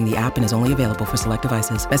requires downloading the app and is only available for select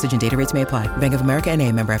devices. Message and data rates may apply. Bank of America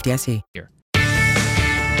NA, member FDIC.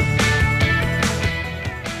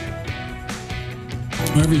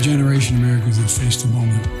 To every generation of Americans that faced a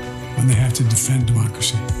moment when they have to defend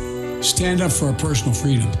democracy. Stand up for our personal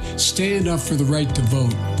freedom. Stand up for the right to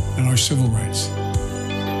vote and our civil rights.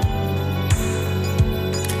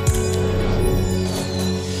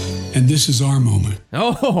 And this is our moment.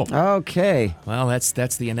 Oh, Okay. well,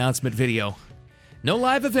 that's the announcement video. No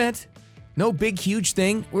live event, no big, huge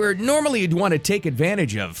thing where normally you'd want to take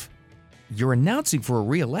advantage of. You're announcing for a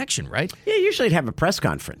re-election, right? Yeah, usually you'd have a press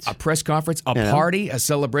conference. A press conference, a Yeah. party, a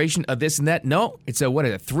celebration of this and that. No, it's a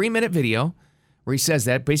 3-minute video where he says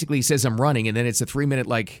that. Basically, he says, I'm running, and then it's a 3-minute,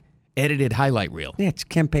 edited highlight reel. Yeah, it's a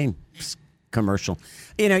campaign commercial.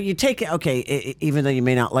 You take it, okay, even though you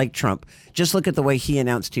may not like Trump, just look at the way he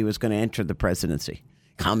announced he was going to enter the presidency.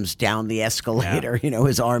 Comes down the escalator,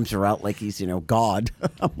 his arms are out like he's, God.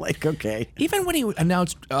 I'm like, okay. Even when he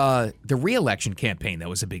announced the re-election campaign, that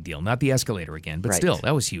was a big deal. Not the escalator again, but Right. still,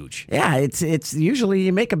 that was huge. Yeah, it's usually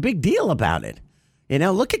you make a big deal about it.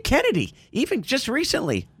 Look at Kennedy. Even just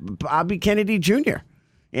recently, Bobby Kennedy Jr.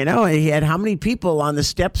 He had how many people on the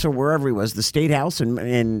steps or wherever he was, the State House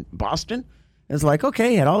in Boston? It's like,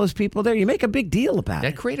 okay, he had all those people there. You make a big deal about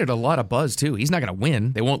That it. created a lot of buzz, too. He's not going to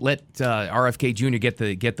win. They won't let RFK Jr. get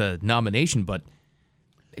the nomination, but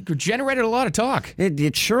it generated a lot of talk.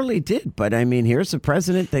 It surely did, but I mean, here's a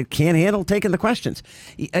president that can't handle taking the questions.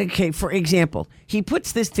 Okay, for example, he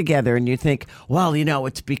puts this together and you think, well,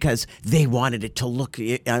 it's because they wanted it to look.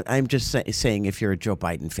 I'm just saying, if you're a Joe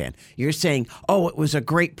Biden fan, you're saying, oh, it was a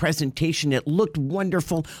great presentation. It looked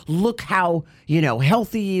wonderful. Look how,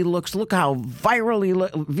 healthy he looks. Look how virile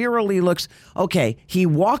he looks. Okay, he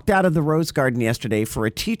walked out of the Rose Garden yesterday for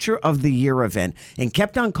a Teacher of the Year event and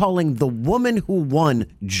kept on calling the woman who won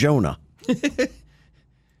Jonah.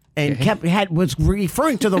 And was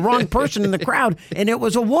referring to the wrong person in the crowd, and it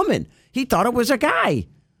was a woman. He thought it was a guy.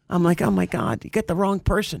 I'm like, oh my God, you got the wrong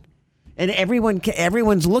person. And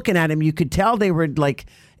everyone's looking at him. You could tell they were like,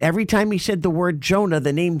 every time he said the word Jonah,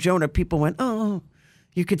 the name Jonah, people went, oh.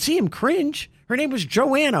 You could see him cringe. Her name was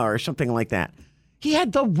Joanna or something like that. He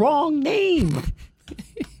had the wrong name.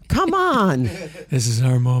 Come on. This is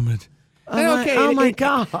our moment. Oh my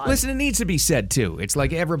God. Listen, it needs to be said, too. It's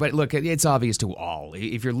like everybody, look, it's obvious to all.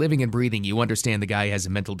 If you're living and breathing, you understand the guy has a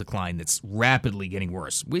mental decline that's rapidly getting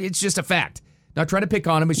worse. It's just a fact. Not trying to pick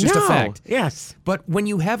on him, it's just a fact. Yes. But when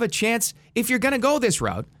you have a chance, if you're going to go this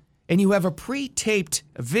route, and you have a pre-taped,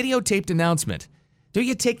 videotaped announcement, do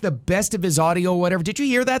you take the best of his audio or whatever? Did you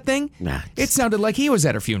hear that thing? Nah. It sounded like he was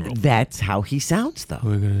at her funeral. That's how he sounds, though.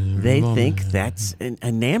 They think that's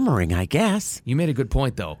enamoring, I guess. You made a good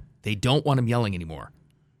point, though. They don't want him yelling anymore.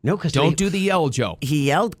 No, because Don't do the yell, Joe. He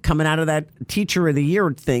yelled coming out of that Teacher of the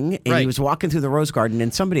Year thing, and Right. he was walking through the Rose Garden,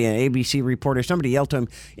 and somebody, an ABC reporter, somebody yelled to him,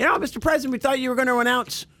 Mr. President, we thought you were going to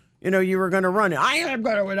announce, you were going to run it. I am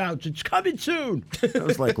going to announce. It's coming soon. I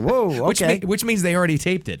was like, whoa, okay. Which means they already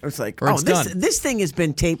taped it. It's like, or it's done. this thing has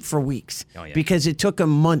been taped for weeks yeah. because it took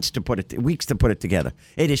them weeks to put it together.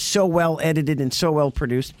 It is so well edited and so well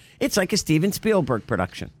produced. It's like a Steven Spielberg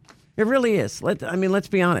production. It really is. Let's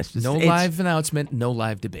be honest. No live announcement, no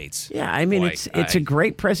live debates. Yeah, I mean, Boy, it's a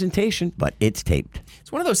great presentation, but it's taped.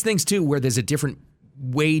 It's one of those things, too, where there's a different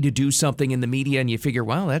way to do something in the media, and you figure,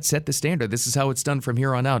 well, that set the standard. This is how it's done from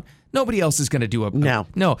here on out. Nobody else is going to do it. No,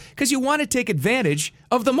 because you want to take advantage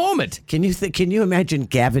of the moment. Can you imagine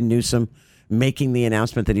Gavin Newsom making the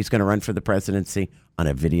announcement that he's going to run for the presidency on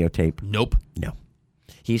a videotape? Nope. No.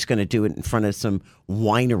 He's going to do it in front of some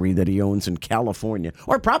winery that he owns in California,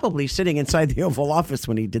 or probably sitting inside the Oval Office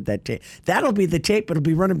when he did that tape. That'll be the tape. It'll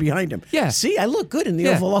be running behind him. Yeah. See, I look good in the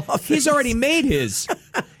Oval Office. He's already made his.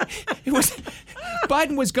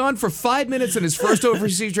 Biden was gone for 5 minutes in his first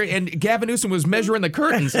overseas trip, and Gavin Newsom was measuring the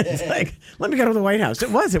curtains. It's like, let me go to the White House.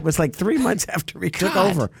 It was like 3 months after he took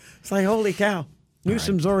over. It's like, holy cow.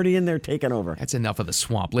 Newsom's already in there taking over. That's enough of the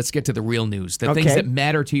swamp. Let's get to the real news. The Okay. things that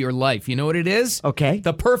matter to your life. You know what it is? Okay.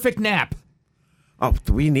 The perfect nap. Oh,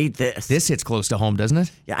 we need this. This hits close to home, doesn't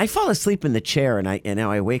it? Yeah, I fall asleep in the chair, and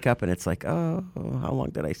now I wake up, and it's like, oh, how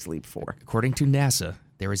long did I sleep for? According to NASA,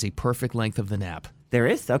 there is a perfect length of the nap. There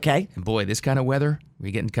is? Okay. And boy, this kind of weather,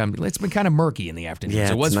 it's been kind of murky in the afternoons.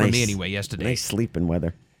 Yeah, it was it's for me nice. anyway yesterday. Nice sleeping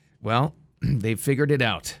weather. Well, they figured it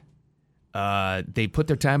out. They put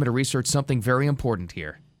their time into research something very important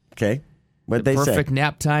here. Okay. What'd they say? Perfect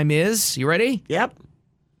nap time is, you ready? Yep.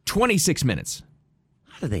 26 minutes.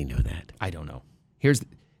 How do they know that? I don't know.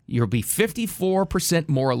 You'll be 54%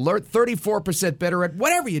 more alert, 34% better at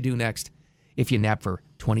whatever you do next if you nap for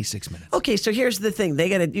 26 minutes. Okay, so here's the thing.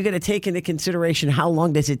 You got to take into consideration how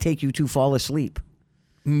long does it take you to fall asleep.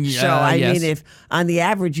 So, I mean, if on the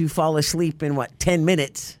average you fall asleep in, 10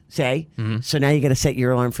 minutes, say, so now you got to set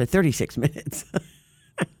your alarm for 36 minutes.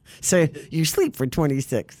 So you sleep for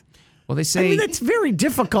 26. Well, they I say mean, that's very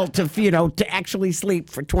difficult to actually sleep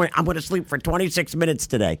for 20. I'm going to sleep for 26 minutes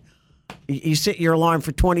today. You set your alarm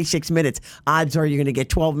for 26 minutes. Odds are you're going to get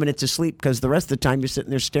 12 minutes of sleep because the rest of the time you're sitting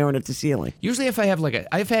there staring at the ceiling. usually if I have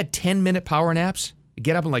I've had 10-minute power naps. I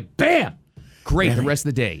get up and bam, great the rest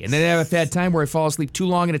of the day. And then I've had time where I fall asleep too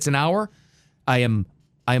long and it's an hour. I am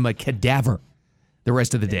a cadaver the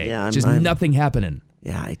rest of the day. Yeah, just nothing happening.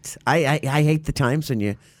 Yeah, I hate the times when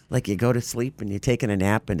you go to sleep and you're taking a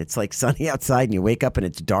nap and it's sunny outside and you wake up and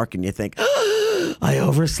it's dark and you think, I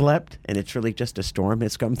overslept, and it's really just a storm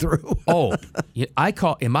has come through.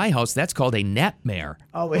 In my house, that's called a napmare.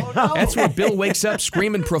 Oh, no. That's where Bill wakes up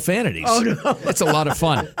screaming profanities. Oh, no. That's a lot of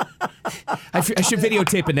fun. I should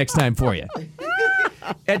videotape it next time for you.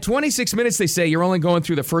 At 26 minutes, they say you're only going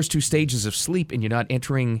through the first 2 stages of sleep and you're not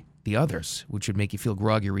entering the others, which would make you feel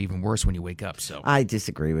groggy or even worse when you wake up. So I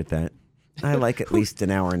disagree with that. I like at least an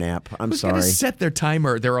hour nap. Who's sorry. going to set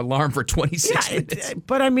their alarm for 26 minutes?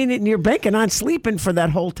 But I mean, you're banking on sleeping for that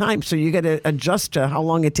whole time, so you got to adjust to how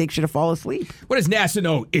long it takes you to fall asleep. What does NASA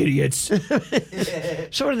know, idiots?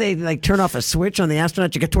 So do they turn off a switch on the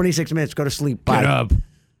astronaut? You got 26 minutes, go to sleep. Bye. Get up.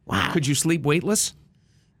 Wow. Could you sleep weightless?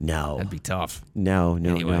 No. That'd be tough. No.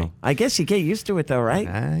 Anyway. I guess you get used to it, though, right?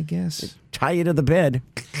 I guess. Tie you to the bed.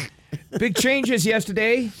 Big changes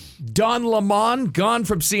yesterday. Don Lemon gone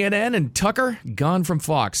from CNN and Tucker gone from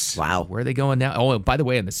Fox. Wow. Where are they going now? Oh, by the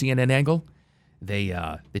way, on the CNN angle, they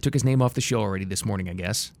took his name off the show already this morning, I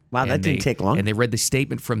guess. Wow, that didn't take long. And they read the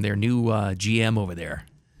statement from their new GM over there.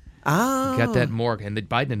 Oh. Got that more, and the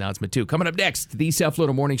Biden announcement, too. Coming up next, the South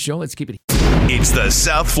Florida Morning Show. Let's keep it. It's the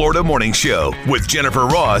South Florida Morning Show with Jennifer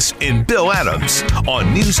Ross and Bill Adams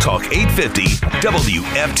on News Talk 850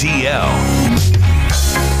 WFTL.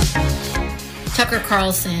 Tucker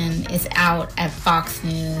Carlson is out at Fox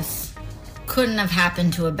News. Couldn't have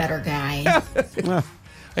happened to a better guy. It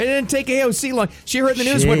didn't take AOC long. She heard the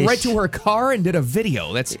news, went right to her car, and did a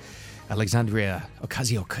video. That's Alexandria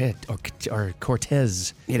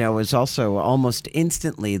Ocasio-Cortez. It was also almost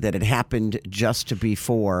instantly that it happened just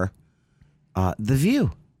before The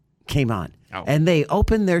View came on. Oh. And they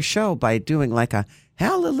opened their show by doing a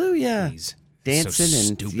hallelujah. Jeez. Dancing So and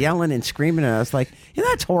stupid. yelling and screaming. And I was like,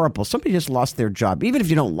 that's horrible. Somebody just lost their job, even if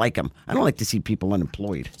you don't like them. I don't like to see people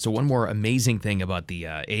unemployed. So one more amazing thing about the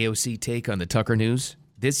AOC take on the Tucker News.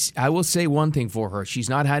 I will say one thing for her. She's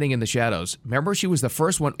not hiding in the shadows. Remember, she was the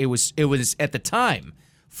first one. It was at the time,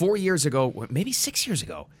 4 years ago, maybe 6 years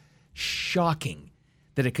ago, shocking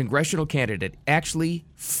that a congressional candidate actually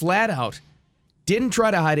flat out didn't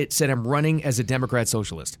try to hide it, said, I'm running as a Democrat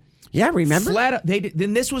socialist. Yeah, remember? Flat out,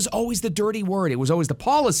 then this was always the dirty word. It was always the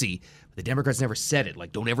policy. The Democrats never said it.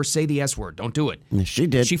 Don't ever say the S word. Don't do it. She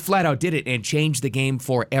did. She flat out did it and changed the game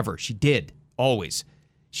forever. She did. Always.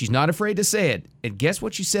 She's not afraid to say it. And guess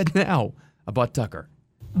what she said now about Tucker?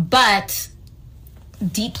 But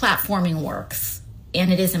deplatforming works, and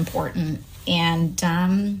it is important. And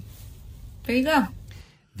there you go.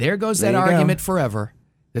 There goes that argument forever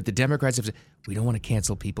that the Democrats have said, we don't want to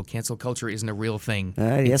cancel people. Cancel culture isn't a real thing.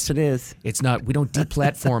 Yes, it is. It's not. We don't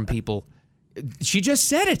deplatform people. She just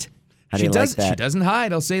said it. How do you like that? She doesn't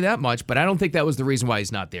hide, I'll say that much. But I don't think that was the reason why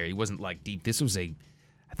he's not there. He wasn't deep.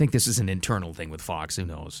 I think this is an internal thing with Fox. Who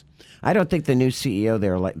knows? I don't think the new CEO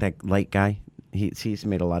there, that light guy, he's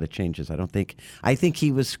made a lot of changes. I think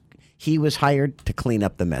he was hired to clean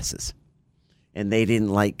up the messes, and they didn't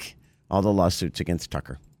like all the lawsuits against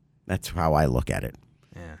Tucker. That's how I look at it.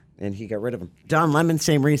 Yeah. And he got rid of him. Don Lemon,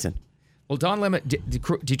 same reason. Well, Don Lemon,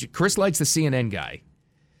 Chris Light's the CNN guy.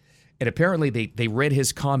 And apparently they read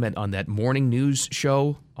his comment on that morning news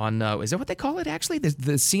show on, is that what they call it actually? The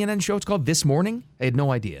CNN show, it's called This Morning? I had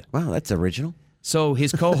no idea. Wow, that's original. So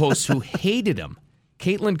his co-hosts who hated him,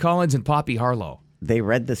 Caitlin Collins and Poppy Harlow. They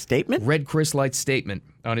read the statement? Read Chris Light's statement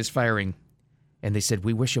on his firing. And they said,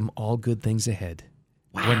 we wish him all good things ahead.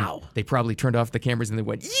 Wow. When they probably turned off the cameras and they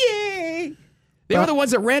went, yay! They were the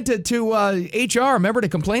ones that ranted to HR, remember, to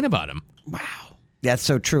complain about him. Wow. That's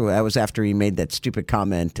so true. That was after he made that stupid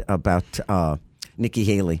comment about Nikki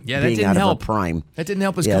Haley being out of her prime. That didn't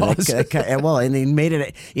help his cause. Well, and he made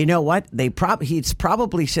it. You know what? He's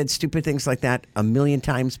probably said stupid things like that a million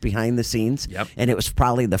times behind the scenes. Yep. And it was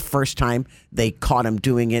probably the first time they caught him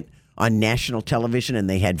doing it on national television, and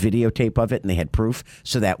they had videotape of it, and they had proof.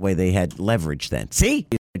 So that way they had leverage then. See?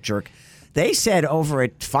 Jerk. They said over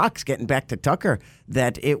at Fox, getting back to Tucker,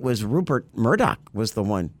 that it was Rupert Murdoch was the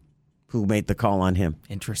one who made the call on him.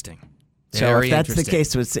 Interesting. So if that's the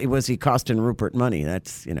case, was he costing Rupert money?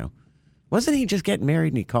 That's, wasn't he just getting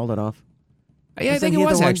married and he called it off? Yeah, I think he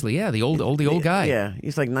was actually. Yeah, the old guy. Yeah,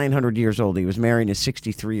 he's like 900 years old. He was marrying a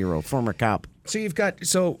 63-year-old former cop. So you've got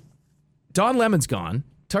Don Lemon's gone.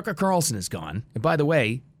 Tucker Carlson is gone. And by the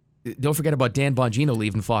way, don't forget about Dan Bongino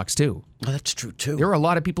leaving Fox too. Oh, that's true too. There are a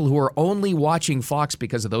lot of people who are only watching Fox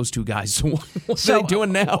because of those two guys. So what are they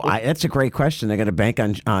doing now? That's a great question. They're going to bank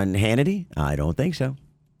on Hannity? I don't think so.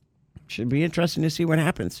 Should be interesting to see what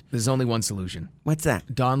happens. There's only one solution. What's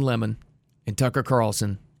that? Don Lemon and Tucker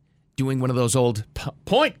Carlson doing one of those old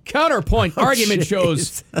counterpoint argument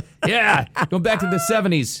shows. Yeah, going back to the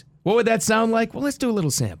 70s. What would that sound like? Well, let's do a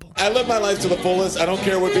little sample. I live my life to the fullest. I don't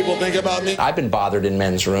care what people think about me. I've been bothered in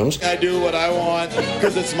men's rooms. I do what I want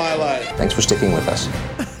because it's my life. Thanks for sticking with us.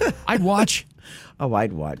 I'd watch. Oh,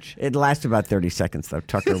 I'd watch. It'd last about 30 seconds, though.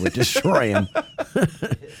 Tucker would destroy him.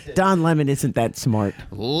 Don Lemon isn't that smart.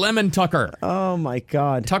 Lemon Tucker. Oh, my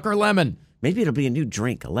God. Tucker Lemon. Maybe it'll be a new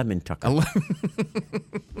drink, a lemon Tucker.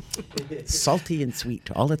 Salty and sweet,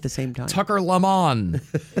 all at the same time. Tucker Lemon on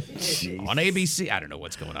ABC. I don't know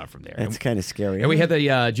what's going on from there. That's kind of scary. And we had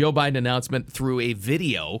the Joe Biden announcement through a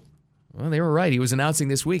video. Well, they were right. He was announcing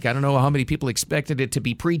this week. I don't know how many people expected it to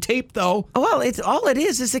be pre-taped, though. Well, it's all it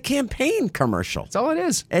is a campaign commercial. That's all it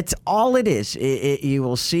is. It's all it is. You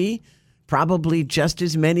will see probably just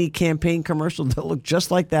as many campaign commercials that look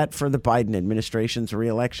just like that for the Biden administration's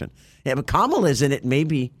reelection. Yeah, but Kamala's in it.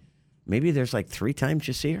 Maybe there's like 3 times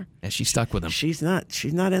you see her. And she's stuck with him. She's not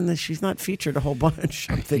featured a whole bunch.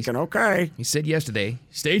 I'm thinking, okay. He said yesterday,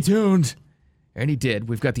 stay tuned. And he did.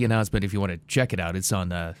 We've got the announcement if you want to check it out. It's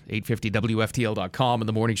on 850WFTL.com and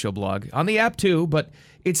the Morning Show blog. On the app, too, but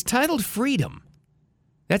it's titled Freedom.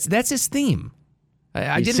 That's his theme.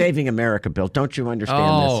 He's saving America, Bill. Don't you understand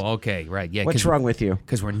this? Oh, okay, right. Yeah. What's wrong with you?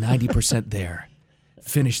 Because we're 90% there.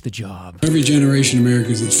 Finish the job. Every generation of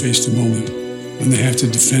Americans has faced a moment when they have to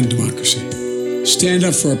defend democracy. Stand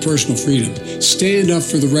up for our personal freedom. Stand up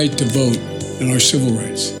for the right to vote and our civil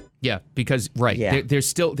rights. Yeah, because they're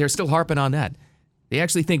still harping on that. They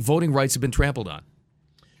actually think voting rights have been trampled on.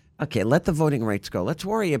 Okay, let the voting rights go. Let's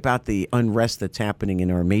worry about the unrest that's happening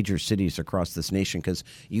in our major cities across this nation because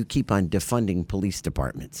you keep on defunding police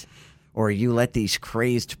departments. Or you let these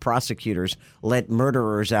crazed prosecutors let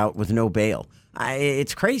murderers out with no bail.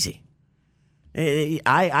 It's crazy.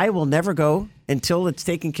 I will never go until it's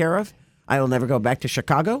taken care of. I will never go back to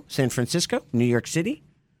Chicago, San Francisco, New York City.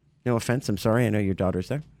 No offense, I'm sorry. I know your daughter's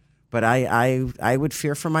there. But I would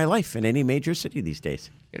fear for my life in any major city these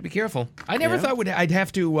days. Got to be careful. I never thought I'd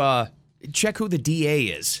have to check who the DA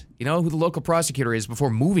is, who the local prosecutor is before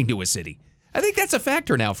moving to a city. I think that's a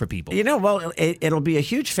factor now for people. Well, it'll be a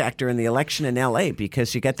huge factor in the election in L.A.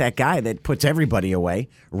 because you got that guy that puts everybody away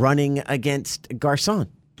running against Garcon.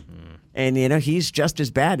 And, he's just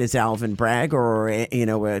as bad as Alvin Bragg or,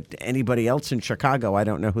 anybody else in Chicago. I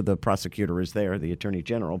don't know who the prosecutor is there, the attorney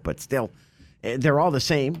general, but still, they're all the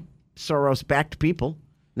same. Soros-backed people.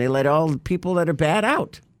 They let all the people that are bad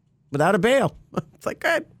out without a bail. It's like,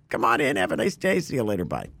 good, come on in, have a nice day, see you later,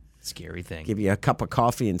 bye. Scary thing. Give you a cup of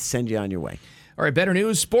coffee and send you on your way. All right, better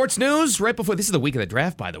news, sports news. Right before, this is the week of the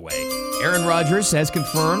draft, by the way. Aaron Rodgers has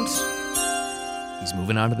confirmed he's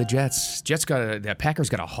moving on to the Jets. The Packers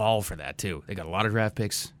got a haul for that, too. They got a lot of draft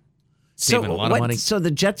picks, saving a lot of money. So the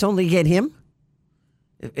Jets only get him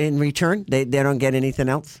in return? They don't get anything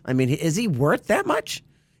else? I mean, is he worth that much?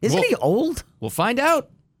 Isn't he old? We'll find out.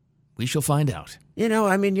 We shall find out. You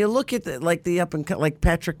look at the up and like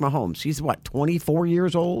Patrick Mahomes. He's 24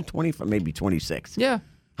 years old, 25, maybe 26. Yeah.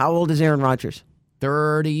 How old is Aaron Rodgers?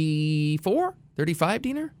 34, 35,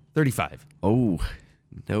 Diener? 35. Oh,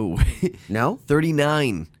 no. No?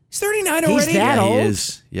 39. He's 39 already? He's that old? He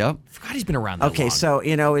is. Yep. Forgot he's been around that long. Okay, so,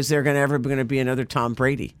 is there ever going to be another Tom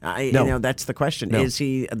Brady? No. That's the question. No. Is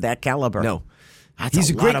he that caliber? No. He's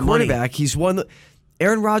a great quarterback. He's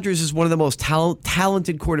Aaron Rodgers is one of the most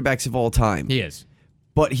talented quarterbacks of all time. He is.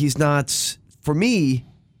 But he's not, for me,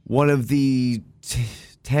 one of the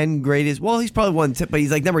 10 greatest. Well, he's probably but he's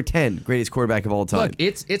like number 10 greatest quarterback of all time. Look,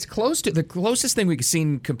 it's close to the closest thing we've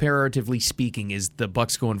seen comparatively speaking is the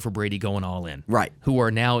Bucs going for Brady going all in. Right. Who are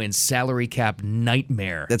now in salary cap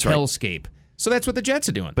nightmare. That's right. Hellscape. So that's what the Jets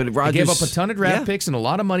are doing. But Rodgers, they gave up a ton of draft picks and a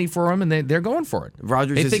lot of money for him, and they're going for it.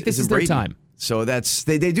 They think this is their time. So they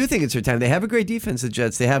do think it's their time. They have a great defense, the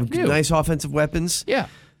Jets. They have nice offensive weapons. Yeah.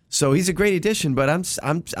 So he's a great addition, but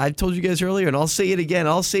I've told you guys earlier, and I'll say it again.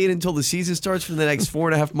 I'll say it until the season starts for the next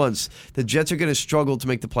 4.5 months. The Jets are going to struggle to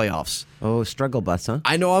make the playoffs. Oh, struggle bus, huh?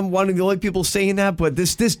 I know I'm one of the only people saying that, but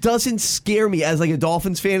this doesn't scare me as like a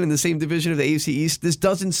Dolphins fan in the same division of the AFC East. This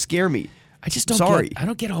doesn't scare me. I just don't. I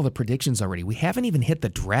don't get all the predictions already. We haven't even hit the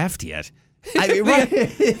draft yet. I mean, right.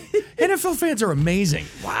 NFL fans are amazing.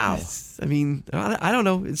 Wow. I mean, I don't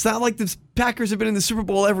know. It's not like the Packers have been in the Super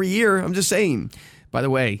Bowl every year. I'm just saying. By the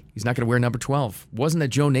way, he's not going to wear number 12. Wasn't a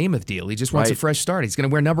Joe Namath deal. He just wants a fresh start. He's going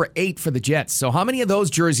to wear number 8 for the Jets. So how many of those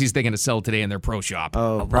jerseys are they going to sell today in their pro shop?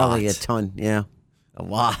 Oh, probably a ton. Yeah, a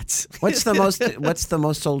lot. What's the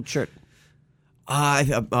most sold shirt?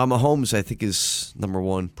 Mahomes, I think, is number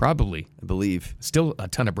 1. Probably. I believe. Still a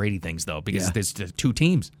ton of Brady things, though, because there's 2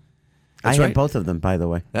 teams. I have both of them, by the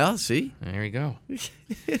way. Yeah, see? There you go.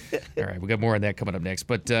 All right, we got more on that coming up next.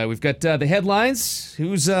 But we've got the headlines.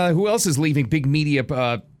 Who else is leaving big media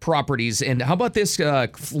properties? And how about this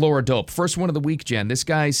Flora Dope? First one of the week, Jen. This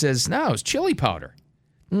guy says, no, it's chili powder.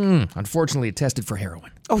 Unfortunately, it tested for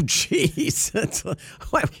heroin. Oh, jeez.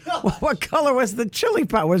 What color was the chili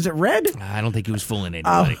powder? Was it red? I don't think he was fooling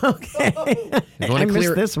anybody. Oh, okay. I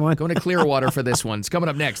missed this one. Going to Clearwater for this one. It's coming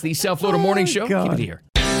up next. The South Florida Morning Show. God. Keep it here.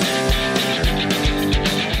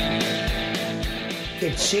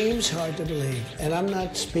 It seems hard to believe, and I'm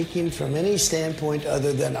not speaking from any standpoint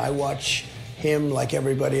other than I watch him like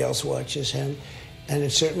everybody else watches him, and it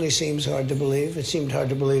certainly seems hard to believe. It seemed hard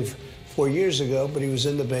to believe 4 years ago, but he was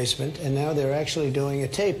in the basement, and now they're actually doing a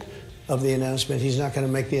tape of the announcement. He's not going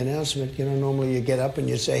to make the announcement. You know, normally you get up and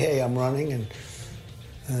you say, hey, I'm running,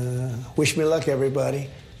 and wish me luck, everybody.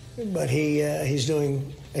 But he's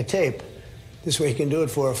doing a tape. This way he can do it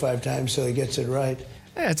 4 or 5 times so he gets it right.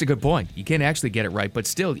 Yeah, that's a good point. You can't actually get it right, but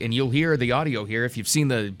still, and you'll hear the audio here if you've seen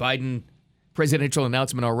the Biden presidential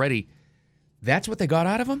announcement already. That's what they got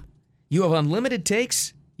out of him? You have unlimited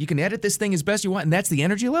takes. You can edit this thing as best you want, and that's the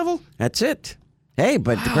energy level? That's it. Hey,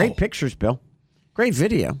 but great pictures, Bill. Great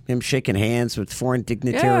video. Him shaking hands with foreign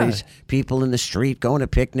dignitaries, people in the street, going to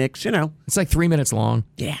picnics, you know. It's like 3 minutes long.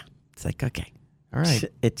 Yeah. It's like, okay. All right.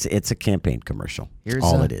 It's a campaign commercial. Here's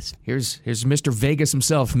all it is. Here's Mr. Vegas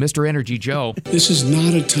himself, Mr. Energy Joe. This is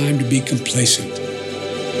not a time to be complacent.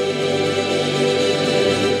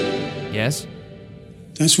 Yes?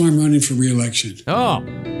 That's why I'm running for re-election. Oh.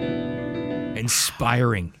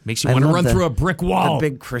 Inspiring. Makes you want to run through a brick wall. The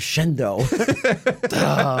big crescendo.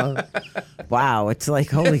 Wow. It's like,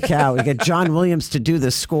 holy cow. We got John Williams to do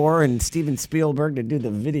the score and Steven Spielberg to do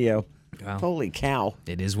the video. Wow. Holy cow.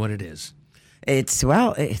 It is what it is.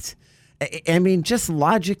 I mean, just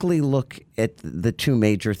logically look at the 2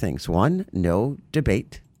 major things. 1, no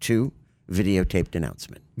debate. 2, videotaped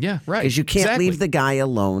announcement. Yeah, right. Because you can't leave the guy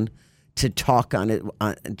alone to talk on it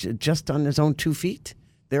just on his own 2 feet.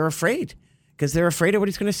 They're afraid because they're afraid of what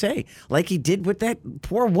he's going to say. Like he did with that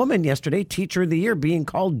poor woman yesterday, Teacher of the Year, being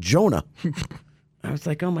called Jonah. I was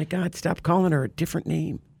like, oh, my God, stop calling her a different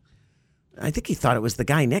name. I think he thought it was the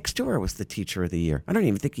guy next to her was the Teacher of the Year. I don't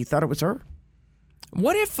even think he thought it was her.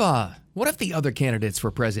 What if the other candidates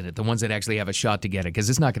for president, the ones that actually have a shot to get it, because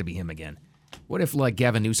it's not going to be him again. What if, like,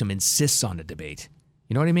 Gavin Newsom insists on a debate?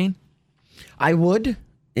 You know what I mean? I would.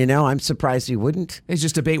 You know, I'm surprised he wouldn't. It's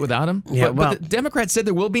just debate without him? Yeah, but the Democrats said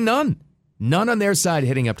there will be none. None on their side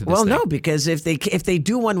heading up to this thing. No, because if they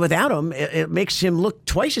do one without him, it makes him look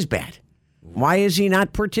twice as bad. Why is he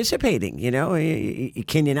not participating? You know,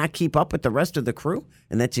 can you not keep up with the rest of the crew?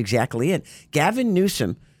 And that's exactly it. Gavin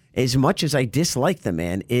Newsom, as much as I dislike the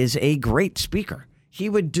man, is a great speaker. He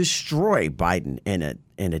would destroy Biden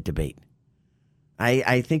in a debate.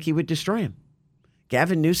 I think he would destroy him.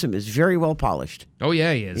 Gavin Newsom is very well polished. Oh,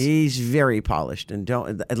 yeah, he is. He's very polished, and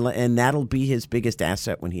that'll be his biggest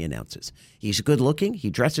asset when he announces. He's good looking, he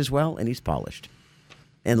dresses well, and he's polished.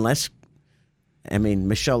 Unless,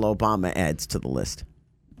 Michelle Obama adds to the list.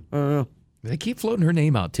 They keep floating her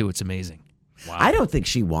name out, too. It's amazing. Wow. I don't think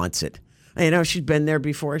she wants it. You know, she's been there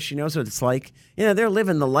before. She knows what it's like. You know, they're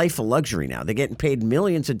living the life of luxury now. They're getting paid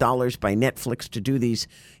millions of dollars by Netflix to do these,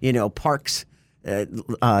 parks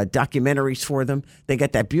documentaries for them. They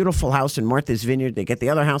got that beautiful house in Martha's Vineyard. They get the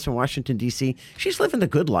other house in Washington, D.C. She's living the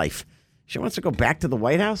good life. She wants to go back to the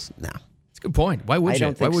White House? No. It's a good point. Why would you?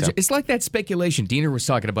 Don't think so. It's like that speculation. Dina was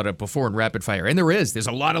talking about it before in Rapid Fire. And there's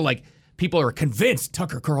a lot of people are convinced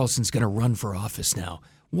Tucker Carlson's going to run for office now.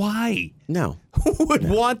 Why? No. Who would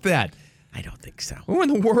want that? I don't think so. Who in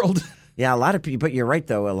the world? Yeah, a lot of people, but you're right,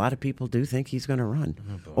 though. A lot of people do think he's going to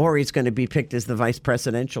run. Or he's going to be picked as the vice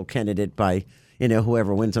presidential candidate by,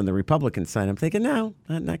 whoever wins on the Republican side. I'm thinking, no,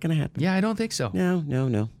 not going to happen. Yeah, I don't think so. No.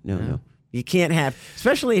 You can't have,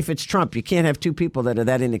 especially if it's Trump, you can't have 2 people that are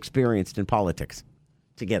that inexperienced in politics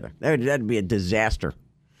together. That'd be a disaster.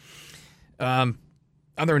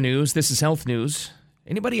 Other news, this is health news.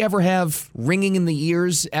 Anybody ever have ringing in the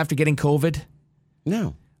ears after getting COVID?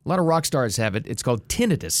 No. A lot of rock stars have it. It's called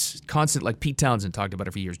tinnitus. Constant, like Pete Townsend talked about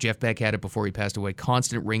it for years. Jeff Beck had it before he passed away.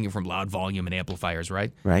 Constant ringing from loud volume and amplifiers,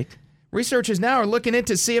 right? Right. Researchers now are looking in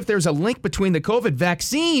to see if there's a link between the COVID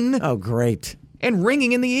vaccine Oh, great. and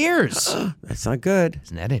ringing in the ears. That's not good.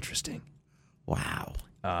 Isn't that interesting? Wow.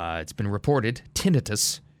 It's been reported,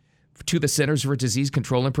 tinnitus, to the Centers for Disease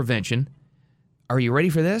Control and Prevention. Are you ready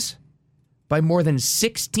for this? By more than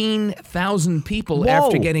 16,000 people Whoa.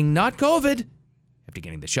 after getting not COVID, after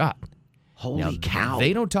getting the shot. Holy cow.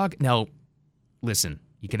 They don't talk. Now, listen,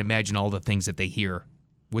 you can imagine all the things that they hear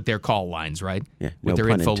with their call lines, right? Yeah, with no their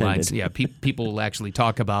pun info intended. lines. Yeah, people will actually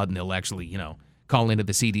talk about and they'll actually, call into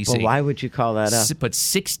the CDC. Well, why would you call that up? But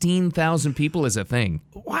 16,000 people is a thing.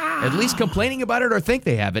 Wow. At least complaining about it or think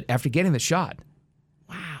they have it after getting the shot.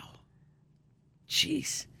 Wow.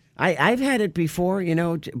 Jeez. I've had it before,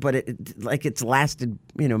 but it's lasted,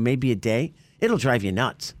 maybe a day. It'll drive you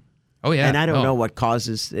nuts. Oh, yeah. And I don't know what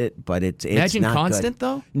causes it, but it's Imagine not constant, good.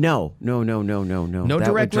 though? No. No That direct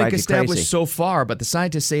would drive link you established crazy. so far, but the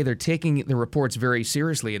scientists say they're taking the reports very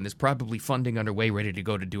seriously, and there's probably funding underway ready to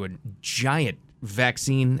go to do a giant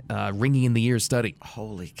vaccine ringing in the ears study.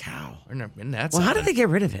 Holy cow. And that's Well, how did they get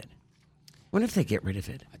rid of it? What if they get rid of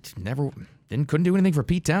it? Couldn't do anything for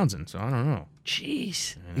Pete Townsend, so I don't know.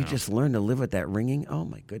 Jeez. You just learn to live with that ringing? Oh,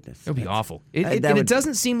 my goodness. It would be awful. that It would-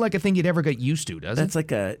 doesn't seem like a thing you'd ever get used to, does That's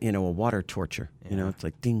it? like a water torture. It's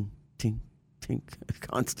like ding, ting, ting,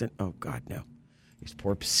 constant. Oh, God, no. These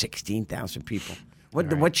poor 16,000 people.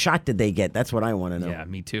 What shot did they get? That's what I want to know. Yeah,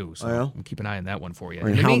 me too. So Oh, yeah? we'll keep an eye on that one for you.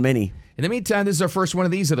 And how many? In the meantime, this is our first one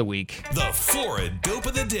of these of the week. The Florida Dope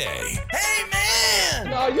of the Day.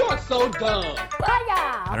 No, you're so dumb.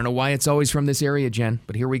 I don't know why it's always from this area, Jen,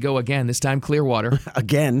 but here we go again, this time Clearwater.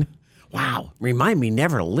 Again? Wow. Remind me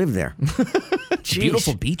never to live there. Jeez.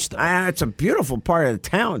 Beautiful beach, though. It's a beautiful part of the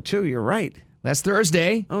town, too. You're right. Last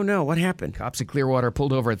Thursday, Oh, no. What happened? cops in Clearwater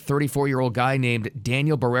pulled over a 34-year-old guy named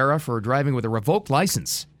Daniel Barrera for driving with a revoked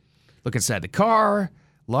license. Look inside the car,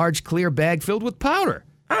 large clear bag filled with powder.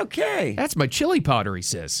 Okay. That's my chili powder, he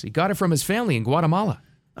says. He got it from his family in Guatemala.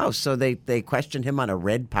 Oh, so they questioned him on a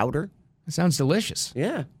red powder? That sounds delicious.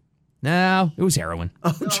 Yeah. No, it was heroin.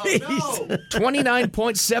 Oh, jeez.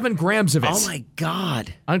 29.7 grams of it. Oh, my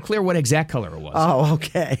God. Unclear what exact color it was. Oh,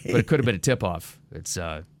 okay. But it could have been a tip-off. It's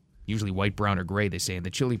usually white, brown, or gray, they say. And the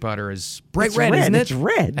chili powder is bright It's red, red. isn't it? It's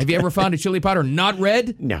red. Have you ever found a chili powder not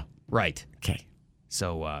red? No. Right. Okay.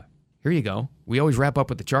 So here you go. We always wrap up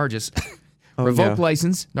with the charges. Oh, Revoked no.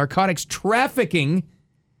 license, narcotics trafficking,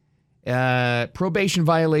 probation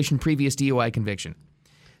violation, previous DUI conviction.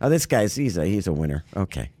 Oh, this guy's, he's a winner.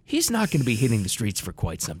 Okay. He's not going to be hitting the streets for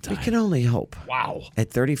quite some time. We can only hope. Wow. At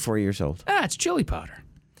 34 years old. It's chili powder.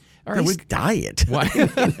 All At right, least dye it. Why?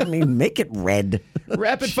 I mean, make it red.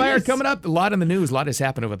 Rapid fire coming up. A lot in the news. A lot has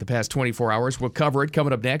happened over the past 24 hours. We'll cover it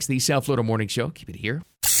coming up next. The South Florida Morning Show. Keep it here.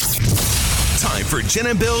 Time for Jen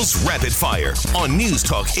and Bill's Rapid Fire on News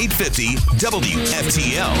Talk 850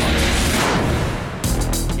 WFTL.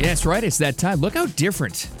 Yeah, that's right. It's that time. Look how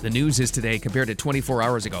different the news is today compared to 24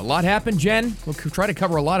 hours ago. A lot happened, Jen. We'll try to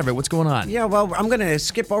cover a lot of it. What's going on? Yeah, well, I'm going to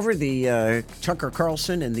skip over the Tucker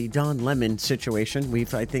Carlson and the Don Lemon situation.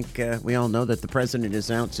 I think we all know that the president has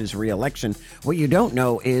announced his reelection. What you don't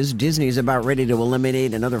know is Disney's about ready to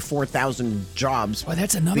eliminate another 4,000 jobs. Well,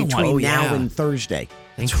 that's another between one. now and Thursday.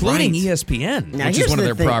 Including right. ESPN, Now, which here's is one of the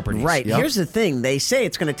their thing. properties. Right. Yep. Here's the thing. They say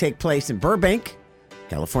it's going to take place in Burbank,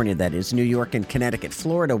 California, that is. New York and Connecticut.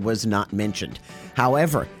 Florida was not mentioned.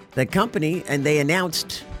 However, the company, and they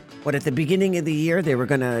announced, at the beginning of the year, they were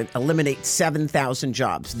going to eliminate 7,000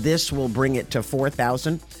 jobs. This will bring it to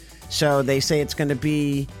 4,000. So they say it's going to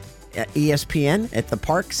be ESPN at the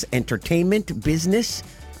parks, entertainment, business,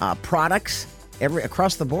 products,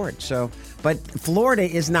 across the board. So, but Florida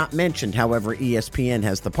is not mentioned. However, ESPN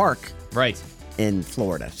has the park right in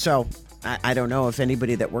Florida. So I don't know if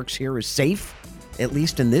anybody that works here is safe, at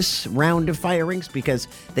least in this round of firings, because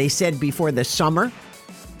they said before the summer,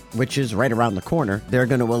 which is right around the corner, they're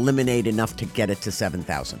going to eliminate enough to get it to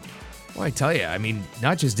 7,000. Well, I tell you, I mean,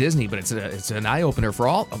 not just Disney, but it's an eye-opener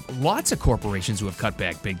for lots of corporations who have cut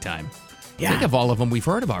back big time. Yeah. Think of all of them we've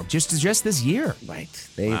heard about just this year. Right.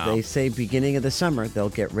 They say beginning of the summer, they'll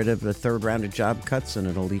get rid of the third round of job cuts, and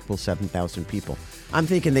it'll equal 7,000 people. I'm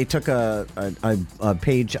thinking they took a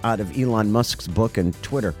page out of Elon Musk's book and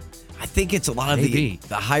Twitter. I think it's a lot of the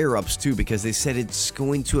higher-ups, too, because they said it's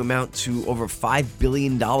going to amount to over $5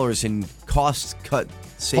 billion in cost cut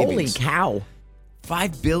savings. Holy cow.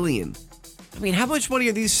 $5 billion. I mean, how much money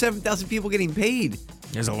are these 7,000 people getting paid?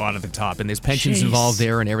 There's a lot at the top, and there's pensions involved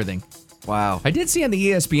there and everything. Wow. I did see on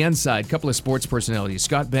the ESPN side a couple of sports personalities,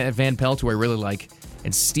 Scott Van Pelt, who I really like,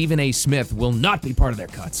 and Stephen A. Smith will not be part of their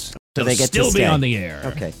cuts. So they get still to be stay. on the air.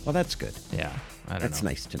 Okay, well, that's good. Yeah. I don't That's know.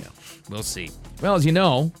 nice to know. We'll see. Well, as you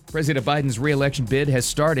know, President Biden's re-election bid has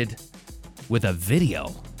started with a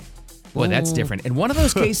video. Boy, that's different. And one of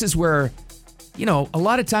those cases where, you know, a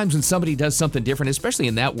lot of times when somebody does something different, especially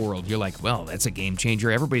in that world, you're like, well, that's a game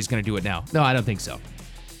changer. Everybody's going to do it now. No, I don't think so.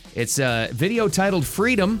 It's a video titled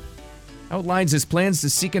Freedom. Outlines his plans to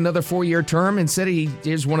seek another 4-year term and said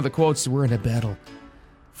here's one of the quotes, we're in a battle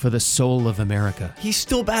for the soul of America. He's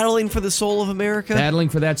still battling for the soul of America? Battling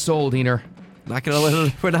for that soul, Diener.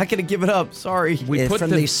 We're not gonna give it up. Sorry. We put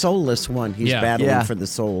the soulless one. He's battling for the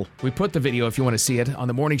soul. We put the video, if you want to see it, on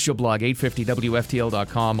the Morning Show blog,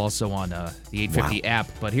 850WFTL.com, also on the 850 app.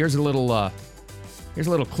 But here's a little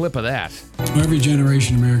clip of that. Every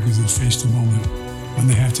generation of Americans has faced a moment when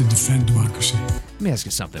they have to defend democracy. Let me ask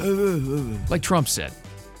you something. Like Trump said,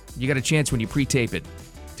 you got a chance when you pre-tape it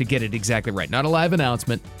to get it exactly right. Not a live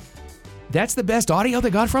announcement. That's the best audio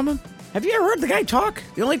they got from him? Have you ever heard the guy talk?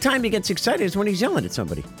 The only time he gets excited is when he's yelling at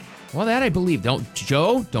somebody. Well, that I believe. Don't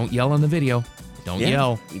yell on the video. Don't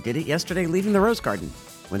yell. He did it yesterday leaving the Rose Garden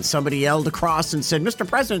when somebody yelled across and said, Mr.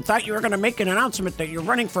 President, thought you were going to make an announcement that you're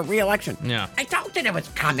running for re-election. Yeah. I told you it was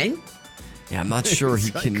coming. Yeah, I'm not sure he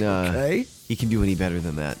It's can like, okay. he can do any better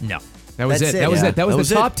than that. No. That was That's it. it. That was Yeah. it. That was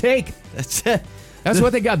the top take. That's it. That's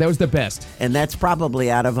what they got. That was the best. And that's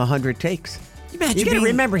probably out of 100 takes. You got to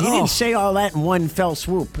remember, he didn't say all that in one fell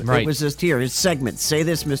swoop. Right. It was just here, his segment. Say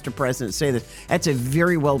this, Mr. President, say this. That's a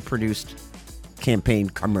very well-produced campaign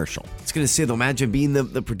commercial. It's going to say, though, imagine being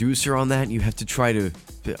the producer on that, and you have to try to,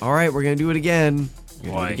 all right, we're going to do it again.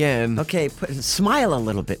 We're gonna do it again. Okay, smile a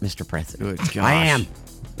little bit, Mr. President. Good gosh. I am.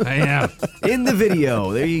 In the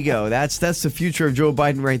video. There you go. That's the future of Joe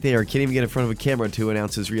Biden right there. Can't even get in front of a camera to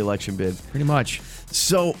announce his re-election bid. Pretty much.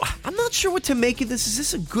 So, I'm not sure what to make of this. Is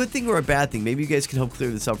this a good thing or a bad thing? Maybe you guys can help clear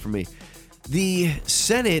this up for me. The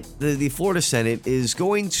Senate, the Florida Senate, is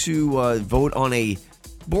going to vote on a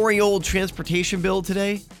boring old transportation bill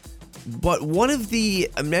today. But one of the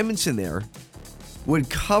amendments in there would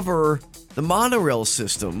cover the monorail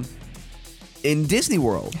system in Disney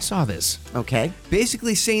World. I saw this. Okay.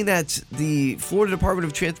 Basically saying that the Florida Department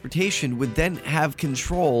of Transportation would then have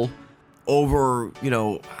control over,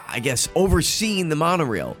 I guess, overseeing the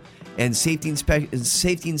monorail and safety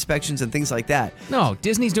inspections and things like that. No,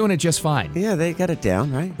 Disney's doing it just fine. Yeah, they got it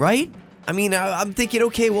down, right? Right? I mean, I'm thinking,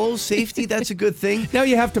 okay, well, safety, that's a good thing. Now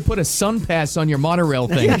you have to put a sun pass on your monorail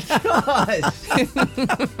thing. I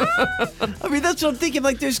mean, that's what I'm thinking.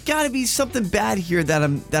 Like, there's got to be something bad here that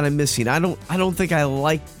I'm missing. I don't think I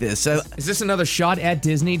like this. Is this another shot at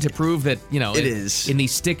Disney to prove that, it is in the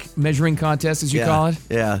stick measuring contest, as you call it?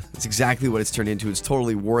 Yeah, it's exactly what it's turned into. It's a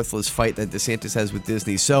totally worthless fight that DeSantis has with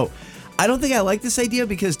Disney. So I don't think I like this idea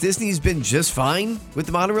because Disney's been just fine with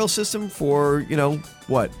the monorail system for,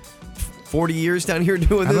 40 years down here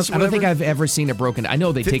doing this. I don't think I've ever seen it broken. I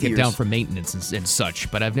know they take it down years. for maintenance and such,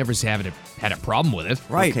 but I've never had a problem with it.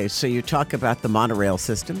 Right. Okay, so you talk about the monorail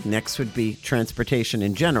system. Next would be transportation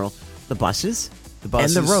in general. The buses. And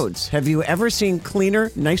the roads. Have you ever seen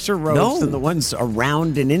cleaner, nicer roads than the ones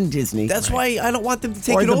around and in Disney? That's why I don't want them to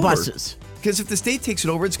take or it the over. buses. Because if the state takes it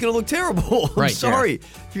over, it's going to look terrible. I'm Right, sorry.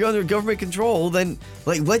 If you're under government control, then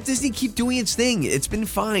let Disney keep doing its thing. It's been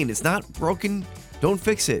fine. It's not broken. Don't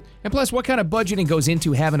fix it. And plus, what kind of budgeting goes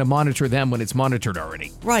into having to monitor them when it's monitored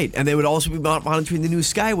already? Right. And they would also be monitoring the new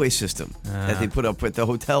Skyway system that they put up with the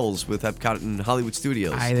hotels with Epcot and Hollywood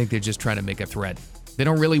Studios. I think they're just trying to make a threat. They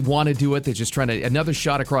don't really want to do it. They're just trying to another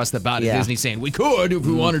shot across the bow to Disney saying, we could if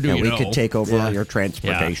we wanted to, we could take over all your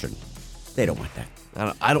transportation. Yeah. They don't want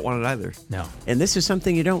that. I don't want it either. No. And this is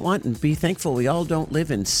something you don't want, and be thankful we all don't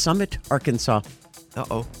live in Summit, Arkansas.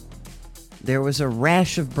 Uh-oh. There was a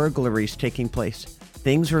rash of burglaries taking place.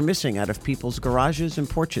 Things were missing out of people's garages and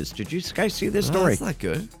porches. Did you guys see this story? That's not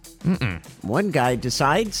good. One guy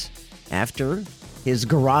decides, after his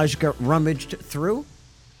garage got rummaged through,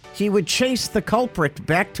 he would chase the culprit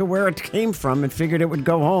back to where it came from and figured it would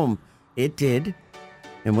go home. It did.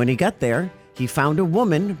 And when he got there, he found a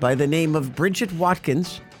woman by the name of Bridget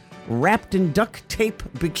Watkins, wrapped in duct tape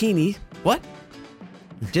bikini. What?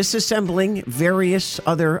 Disassembling various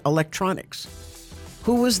other electronics.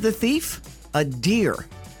 Who was the thief? A deer.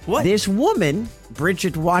 What? This woman,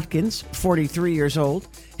 Bridget Watkins, 43 years old,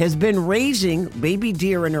 has been raising baby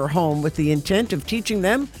deer in her home with the intent of teaching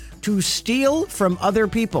them to steal from other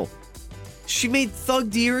people. She made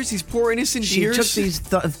thug deers, these poor innocent She deers.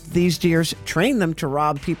 took these deers, trained them to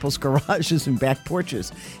rob people's garages and back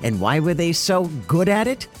porches. And why were they so good at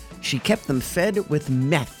it? She kept them fed with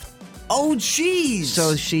meth. Oh, jeez.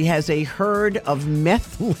 So she has a herd of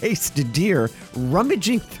meth-laced deer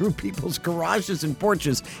rummaging through people's garages and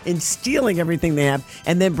porches and stealing everything they have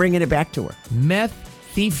and then bringing it back to her. Meth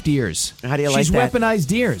thief deers. How do you like She's that? weaponized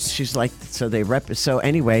deers. She's like, so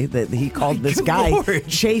anyway, he called this good guy, Lord.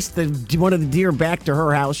 chased one of the deer back to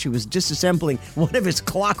her house. She was disassembling one of his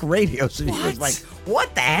clock radios, and he was like,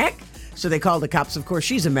 what the heck? So they called the cops. Of course,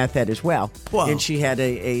 she's a meth head as well. Whoa. And she had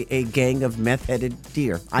a gang of meth-headed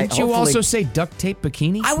deer. Didn't you also say duct tape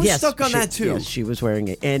bikini? I was stuck on that, too. Yes, she was wearing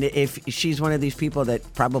it. And if she's one of these people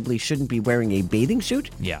that probably shouldn't be wearing a bathing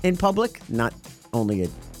suit in public, not only a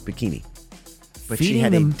bikini. But she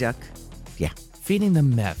had a duck. Yeah. Feeding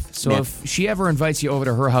them meth. So Meth. if she ever invites you over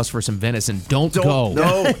to her house for some venison, don't go.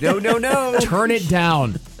 No. Turn it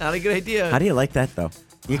down. Not a good idea. How do you like that, though?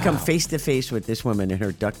 You come face to face with this woman in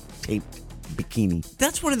her duct taped bikini.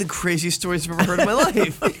 That's one of the craziest stories I've ever heard in my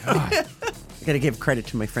life. I got to give credit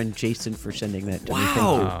to my friend Jason for sending that to me. Thank you.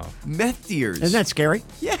 Wow. Meth deers. Isn't that scary?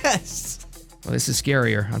 Yes. Well, this is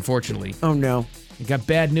scarier, unfortunately. Oh, no. You got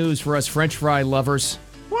bad news for us French fry lovers.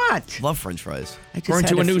 What? Love French fries. According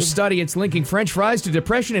to a new study, it's linking French fries to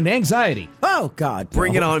depression and anxiety. Oh, God.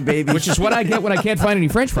 Bring it on, baby. Which is what I get when I can't find any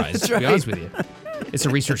French fries, That's to be right. honest with you. It's a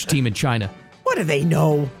research team in China. What do they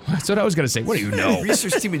know? That's what I was going to say. What do you know?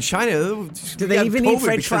 Research team in China. Do they even eat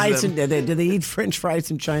French fries? Do they eat French fries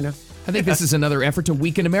in China? I think this is another effort to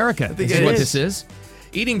weaken America. This is what this is.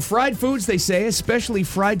 Eating fried foods, they say, especially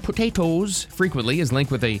fried potatoes, frequently is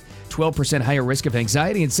linked with a 12% higher risk of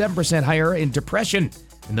anxiety and 7% higher in depression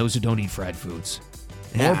than those who don't eat fried foods.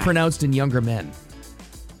 More pronounced in younger men.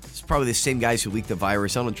 It's probably the same guys who leaked the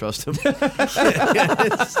virus. I don't trust them.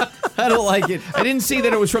 I don't like it. I didn't see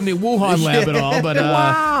that it was from the Wuhan lab at all, but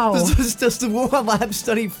wow. Does the Wuhan lab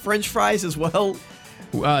study French fries as well?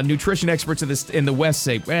 Nutrition experts in the West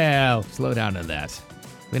say, well, slow down on that.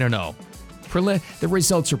 We don't know. The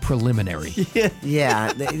results are preliminary.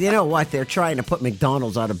 Yeah. You know what? They're trying to put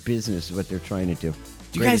McDonald's out of business is what they're trying to do.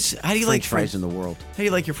 Do you guys, how do you like French fries in the world? How do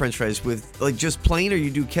you like your French fries? With like just plain, or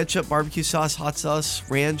you do ketchup, barbecue sauce, hot sauce,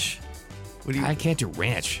 ranch? What do you? I can't do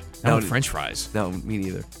ranch. Not with French fries. No, me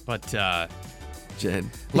neither. But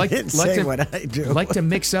Jen, what I do. Like to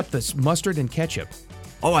mix up this mustard and ketchup.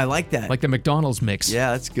 Oh, I like that. Like the McDonald's mix.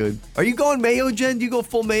 Yeah, that's good. Are you going mayo, Jen? Do you go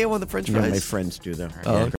full mayo on the French fries? No, my friends do though.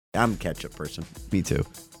 Oh, okay. I'm a ketchup person. Me too.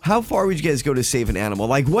 How far would you guys go to save an animal?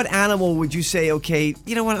 Like, what animal would you say, okay,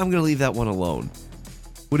 you know what, I'm going to leave that one alone?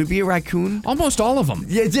 Would it be a raccoon? Almost all of them.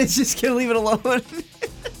 Yeah, just going to leave it alone?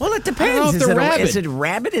 Well, it depends. I don't know if Is they're it rabid. Is it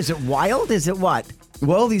rabid? Is it wild? Is it what?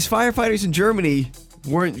 Well, these firefighters in Germany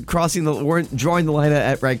weren't drawing the line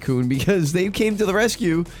at raccoon because they came to the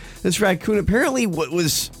rescue. This raccoon apparently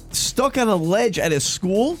was stuck on a ledge at a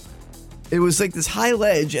school. It was like this high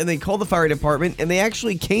ledge, and they called the fire department, and they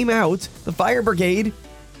actually came out, the fire brigade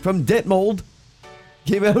from Detmold,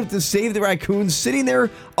 came out to save the raccoon sitting there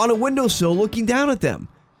on a windowsill looking down at them.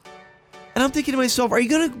 And I'm thinking to myself, are you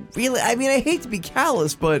going to really, I mean, I hate to be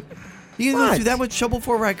callous, but you going to do that much trouble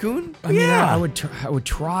for a raccoon? I mean, I would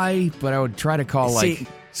try, but I would try to call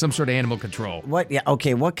some sort of animal control. What? Yeah.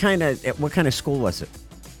 Okay. What kind of school was it?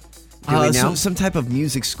 Do we know? Some type of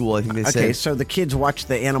music school, I think they said. Okay, so the kids watched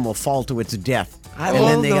the animal fall to its death, and well,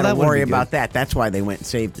 then they no, got that to wouldn't worry be good. about that. That's why they went and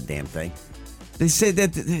saved the damn thing. They said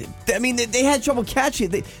that, I mean, they had trouble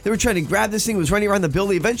catching it. They were trying to grab this thing. It was running around the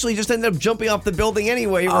building. Eventually, just ended up jumping off the building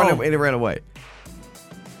anyway, and it ran away.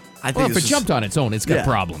 Well, if it jumped on its own, it's got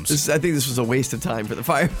problems. I think this was a waste of time for the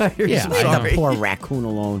firefighters. Yeah, I'm sorry. Poor raccoon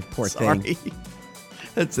alone. Poor thing.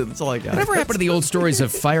 That's it. That's all I got. Whatever happened to the old stories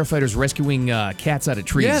of firefighters rescuing cats out of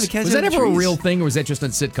trees? Yeah, the cats was out that of ever a trees. real thing, or was that just on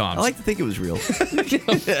sitcoms? I like to think it was real.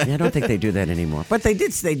 Yeah, I don't think they do that anymore. But they do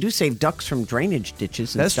save ducks from drainage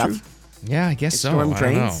ditches and That's stuff. true. Yeah, I guess so. Storm I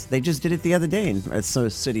don't know. drains. They just did it the other day in a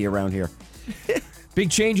city around here.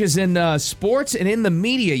 Big changes in sports and in the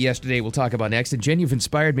media yesterday we'll talk about next. And Jen, you've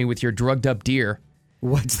inspired me with your drugged up deer.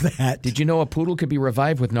 What's that? Did you know a poodle could be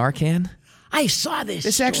revived with Narcan? I saw this.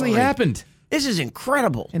 This actually story. happened. This is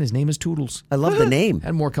incredible. And his name is Toodles. I love the name.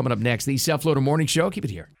 And more coming up next. The South Florida Morning Show. Keep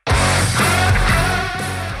it here.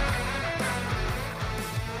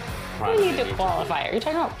 What do you need to qualify? Are you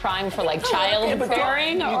talking about prime for like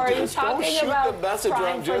childbearing, or are you talking about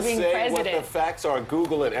prime for being president? What the facts are.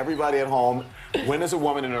 Google it. Everybody at home. When is a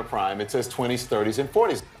woman in her prime? It says 20s, 30s, and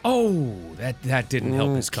 40s. Oh, that didn't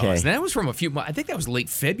help his cause. And that was from I think that was late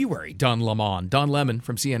February. Don Lemon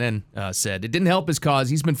from CNN said it didn't help his cause.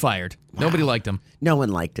 He's been fired. Wow. Nobody liked him. No one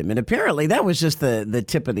liked him. And apparently that was just the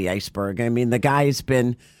tip of the iceberg. I mean, the guy's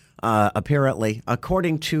been apparently,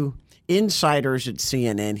 according to insiders at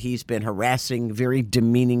CNN, he's been harassing, very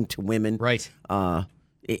demeaning to women. Right.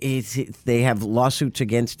 They have lawsuits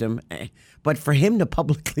against him. But for him to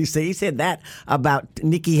publicly say, he said that about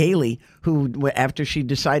Nikki Haley, who, after she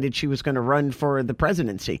decided she was going to run for the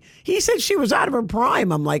presidency, he said she was out of her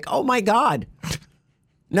prime. I'm like, oh, my God.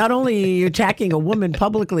 Not only are you attacking a woman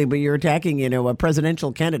publicly, but you're attacking, a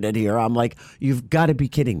presidential candidate here. I'm like, you've got to be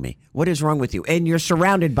kidding me. What is wrong with you? And you're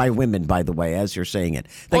surrounded by women, by the way, as you're saying it.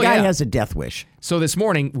 The guy has a death wish. So this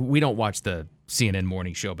morning, we don't watch the CNN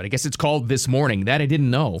morning show, but I guess it's called This Morning. That I didn't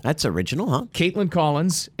know. That's original, huh? Caitlin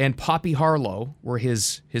Collins and Poppy Harlow were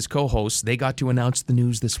his co-hosts. They got to announce the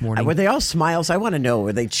news this morning. Were they all smiles? I want to know.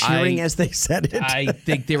 Were they cheering as they said it? I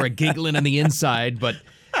think they were giggling on the inside, but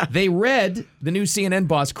they read the new CNN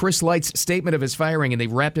boss, Chris Light's statement of his firing, and they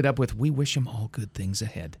wrapped it up with, "We wish him all good things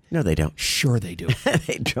ahead." No, they don't. Sure they do.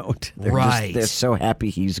 They don't. They're so happy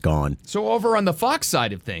he's gone. So over on the Fox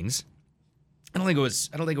side of things, I don't think it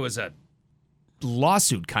was a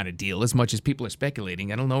lawsuit kind of deal as much as people are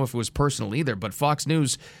speculating. I don't know if it was personal either, but Fox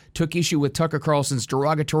News took issue with Tucker Carlson's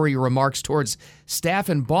derogatory remarks towards staff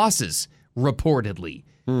and bosses, reportedly.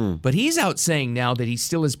 But he's out saying now that he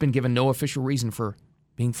still has been given no official reason for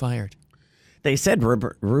being fired. They said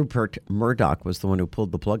Rupert Murdoch was the one who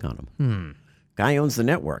pulled the plug on him. Guy owns the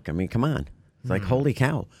network. I mean, come on. It's like, holy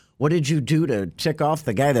cow. What did you do to tick off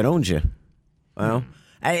the guy that owns you? Well,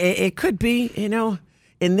 it could be,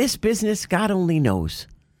 in this business, God only knows.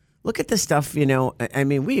 Look at the stuff, I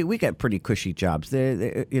mean, we got pretty cushy jobs.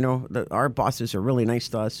 Our bosses are really nice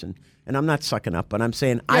to us, and I'm not sucking up, but I'm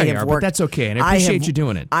saying I have worked. But that's okay, and I appreciate you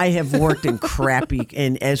doing it. I have worked in crappy,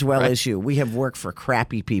 and as well as you, we have worked for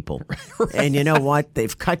crappy people. And you know what?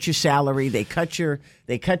 They've cut your salary, they cut your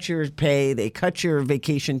pay, they cut your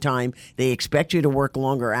vacation time, they expect you to work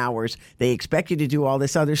longer hours, they expect you to do all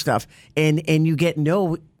this other stuff, and you get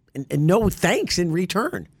no thanks in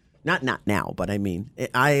return. Not now, but I mean,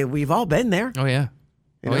 we've all been there. Oh yeah.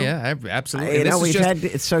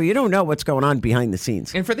 Absolutely. So you don't know what's going on behind the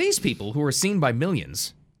scenes. And for these people who are seen by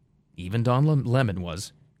millions, even Don Lemon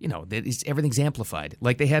was, everything's amplified.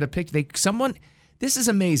 Like they had a picture. This is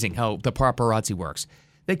amazing how the paparazzi works.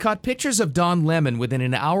 They caught pictures of Don Lemon within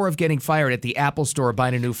an hour of getting fired at the Apple store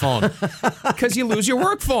buying a new phone because you lose your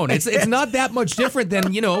work phone. It's not that much different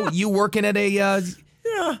than you working at a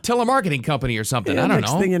telemarketing company or something. I don't know.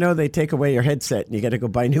 Next thing you know, they take away your headset and you got to go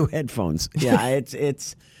buy new headphones. Yeah,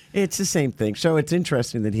 it's the same thing. So it's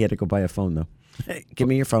interesting that he had to go buy a phone, though. Hey, give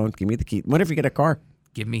me your phone. Give me the key. What if you get a car?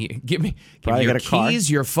 Give me your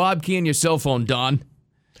keys, your fob key, and your cell phone, Don.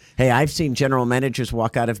 Hey, I've seen general managers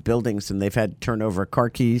walk out of buildings and they've had to turn over car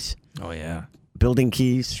keys. Oh, yeah. Building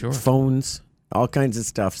keys, phones, all kinds of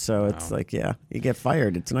stuff. So it's like, you get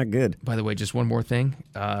fired. It's not good. By the way, just one more thing.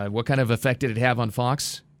 What kind of effect did it have on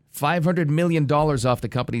Fox? $500 million off the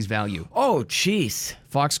company's value. Oh, jeez.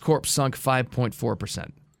 Fox Corp sunk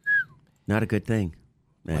 5.4%. Not a good thing.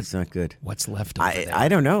 That's not good. What's left over there? I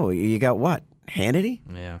don't know. You got what? Hannity?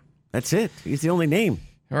 Yeah. That's it. He's the only name.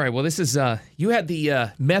 All right, well, this is, you had the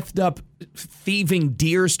methed up thieving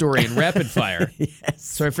deer story in Rapid Fire. Yes.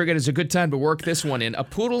 So I figured it's a good time to work this one in. A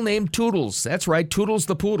poodle named Toodles, that's right, Toodles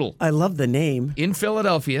the poodle. I love the name. In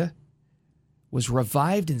Philadelphia, was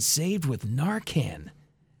revived and saved with Narcan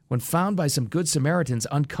when found by some good Samaritans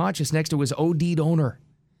unconscious next to his OD'd owner.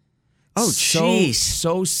 Oh, jeez.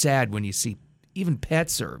 So sad when you see even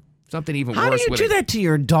pets or something even worse. How do you do that to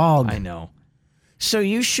your dog? I know. So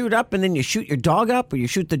you shoot up and then you shoot your dog up, or you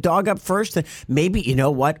shoot the dog up first? And maybe, you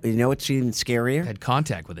know what? You know what's even scarier? Had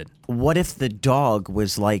contact with it. What if the dog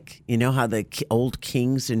was like, you know how the old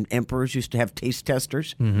kings and emperors used to have taste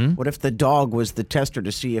testers? Mm-hmm. What if the dog was the tester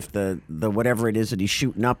to see if the whatever it is that he's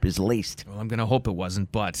shooting up is laced? Well, I'm going to hope it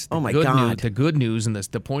wasn't, but God. The good news and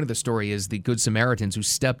the point of the story is the good Samaritans who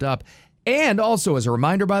stepped up. And also, as a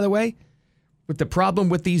reminder, by the way, with the problem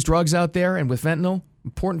with these drugs out there and with fentanyl,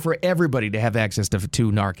 important for everybody to have access to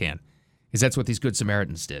Narcan, because that's what these good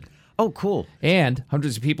Samaritans did. Oh, cool. And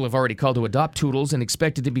hundreds of people have already called to adopt Toodles and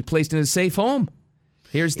expected to be placed in a safe home.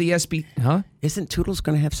 Here's the Isn't Toodles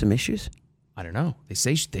going to have some issues? I don't know. They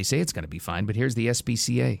say it's going to be fine, but here's the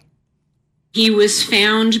SPCA. He was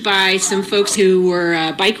found by some folks who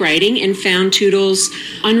were bike riding and found Toodles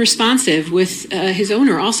unresponsive with his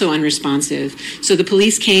owner also unresponsive. So the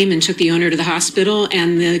police came and took the owner to the hospital,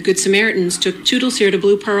 and the Good Samaritans took Toodles here to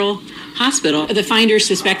Blue Pearl Hospital. The finders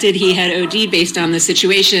suspected he had OD'd based on the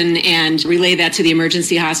situation and relayed that to the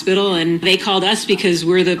emergency hospital, and they called us because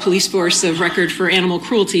we're the police force of record for animal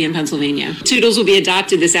cruelty in Pennsylvania. Toodles will be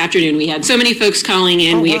adopted this afternoon. We had so many folks calling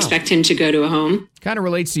in. We expect him to go to a home. Kind of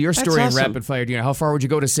relates to your story in Rapid Fire. Do you know how far would you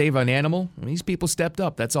go to save an animal? I mean, these people stepped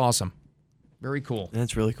up. That's awesome. Very cool.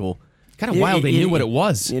 That's really cool. Kind of wild they knew what it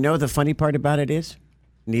was. You know the funny part about it is?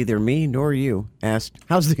 Neither me nor you asked,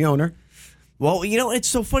 how's the owner? Well, it's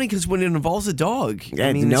so funny because when it involves a dog,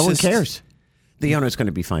 no one cares. The owner's going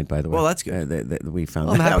to be fine, by the way. Well, that's good. We found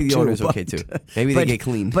I'm that happy out the too, owner's okay too. Maybe they get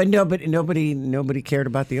clean. But nobody cared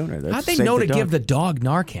about the owner. How'd they know to give the dog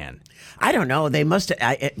Narcan? I don't know. They must.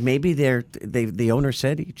 Maybe the owner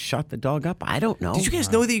said he shot the dog up. I don't know. Did you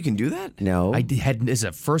guys know that you can do that? No. It's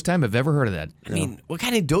the first time I've ever heard of that. I mean, what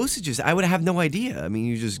kind of dosages? I would have no idea. I mean,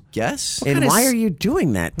 you just guess. And why are you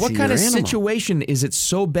doing that to What kind of your animal? situation is it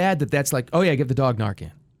so bad that's like, oh yeah, give the dog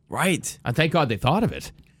Narcan? Right. And thank God they thought of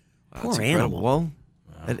it. Poor animal. Well,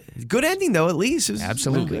 good ending though. At least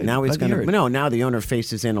Absolutely. Okay. Now he's going to. No, now the owner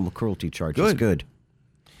faces animal cruelty charges. Good.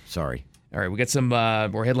 Sorry. All right, we got some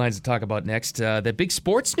more headlines to talk about next. The big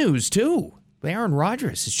sports news, too. Aaron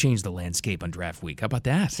Rodgers has changed the landscape on draft week. How about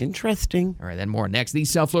that? Interesting. All right, then more next. The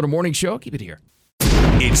South Florida Morning Show. Keep it here.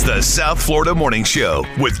 It's the South Florida Morning Show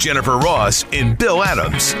with Jennifer Ross and Bill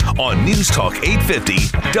Adams on News Talk 850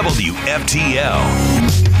 WFTL.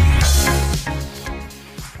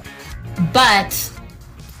 But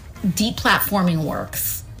deplatforming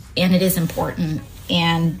works, and it is important.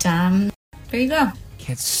 And there you go.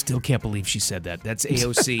 Still can't believe she said that. That's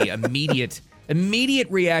AOC.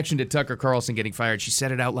 Immediate reaction to Tucker Carlson getting fired. She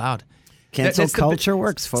said it out loud. Cancel culture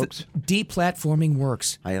works, folks. Deplatforming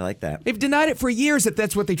works. I like that. They've denied it for years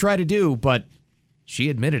that's what they try to do, but she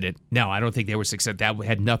admitted it. No, I don't think they were successful. That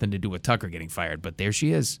had nothing to do with Tucker getting fired, but there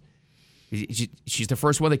she is. She's the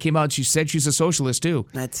first one that came out and she said she's a socialist, too.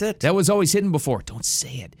 That's it. That was always hidden before. Don't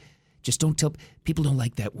say it. Just don't tell. People don't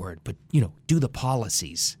like that word, but, do the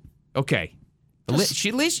policies. Okay.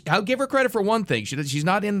 I'll give her credit for one thing. She's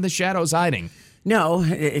not in the shadows hiding. No,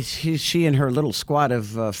 she and her little squad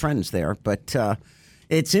of friends there. But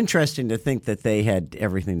it's interesting to think that they had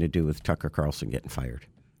everything to do with Tucker Carlson getting fired.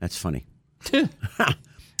 That's funny.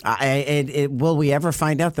 Will we ever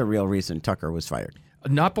find out the real reason Tucker was fired?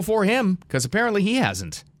 Not before him, because apparently he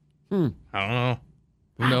hasn't. I don't know.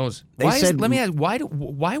 Who knows? Let me ask,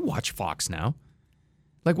 why watch Fox now?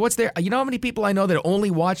 Like, what's there? You know how many people I know that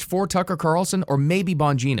only watch for Tucker Carlson or maybe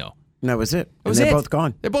Bongino? That was it. They're both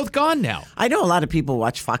gone. They're both gone now. I know a lot of people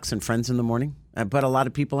watch Fox and Friends in the morning, but a lot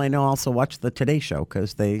of people I know also watch the Today Show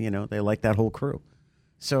because they like that whole crew.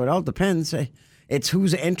 So it all depends. It's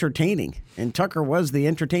who's entertaining, and Tucker was the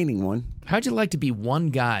entertaining one. How'd you like to be one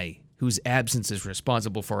guy whose absence is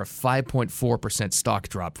responsible for a 5.4% stock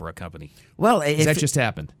drop for a company? Well, that just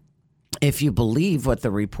happened. If you believe what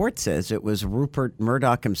the report says, it was Rupert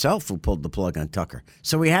Murdoch himself who pulled the plug on Tucker.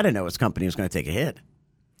 So we had to know his company was going to take a hit.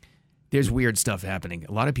 There's weird stuff happening.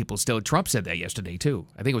 A lot of people still. Trump said that yesterday, too.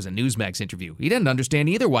 I think it was a Newsmax interview. He didn't understand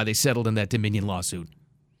either why they settled in that Dominion lawsuit.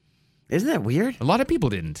 Isn't that weird? A lot of people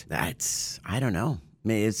didn't. I don't know.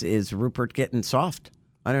 Is Rupert getting soft?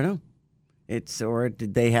 I don't know. Or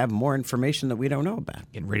did they have more information that we don't know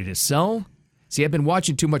about? Getting ready to sell? See, I've been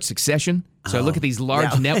watching too much Succession, so I look at these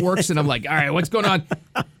large networks and I'm like, all right, what's going on?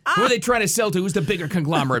 Who are they trying to sell to? Who's the bigger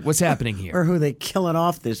conglomerate? What's happening here? Or who are they killing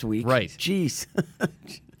off this week? Right. Jeez.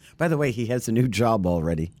 By the way, he has a new job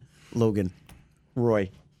already, Logan Roy.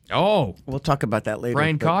 Oh. We'll talk about that later.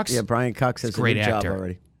 Brian Cox? Yeah, Brian Cox has a new job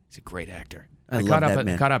already. He's a great actor. I love that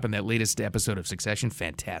man. Caught up in that latest episode of Succession.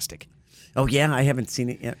 Fantastic. Oh, yeah? I haven't seen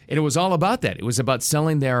it yet. And it was all about that. It was about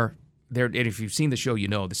selling their and if you've seen the show,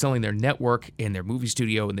 they're selling their network and their movie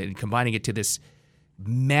studio and then combining it to this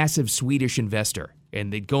massive Swedish investor.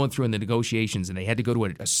 And they'd going through in the negotiations and they had to go to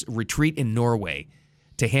a retreat in Norway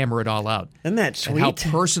to hammer it all out. Isn't that sweet? And how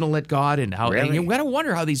personal it got and how really? And you got to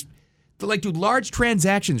wonder how these do large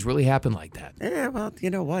transactions really happen like that? Yeah, well, you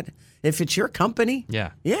know what? If it's your company,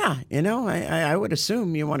 yeah, I would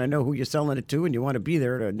assume you want to know who you're selling it to and you want to be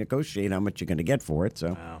there to negotiate how much you're going to get for it.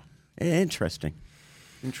 So,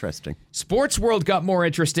 Interesting. Sports world got more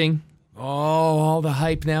interesting. Oh, all the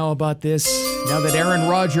hype now about this. Now that Aaron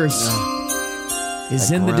Rodgers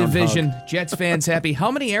is in the division. Jets fans happy.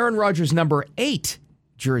 How many Aaron Rodgers number 8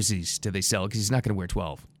 jerseys do they sell? Because he's not going to wear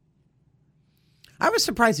 12. I was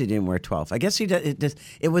surprised he didn't wear 12. I guess he did.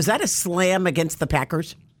 Was that a slam against the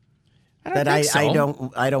Packers? I don't think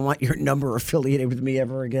so. I don't want your number affiliated with me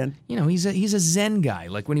ever again. He's a Zen guy.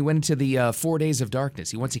 Like when he went into the 4 Days of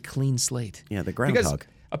Darkness, he wants a clean slate. Yeah, the groundhog. Because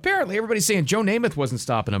apparently everybody's saying Joe Namath wasn't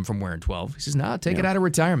stopping him from wearing 12. He says, "No, take it out of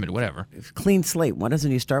retirement, whatever." Clean slate. Why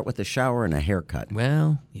doesn't he start with a shower and a haircut?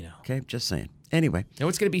 Well, Okay, just saying. Anyway, you know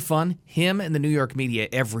what's going to be fun? Him and the New York media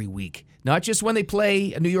every week, not just when they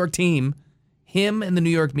play a New York team. Him and the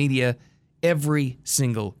New York media every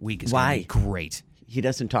single week is going to be great. He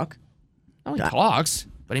doesn't talk? Oh, he talks,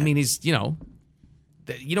 but I mean, he's, you know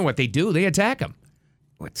what they do? They attack him.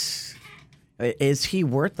 Is he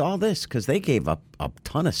worth all this? Because they gave up a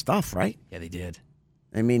ton of stuff, right? Yeah, they did.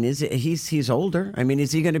 I mean, he's older. I mean,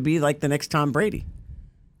 is he going to be like the next Tom Brady?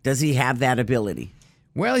 Does he have that ability?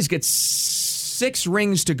 Well, he's got 6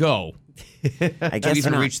 rings to go. I guess to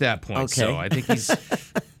even not. reach that point. Okay. So I think he's.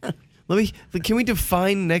 Can we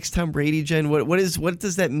define next Tom Brady, Jen? What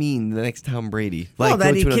does that mean? The next Tom Brady, Well, that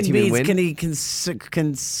go he to another can team and be. win?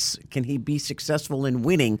 Can he be successful in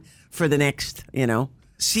winning for the next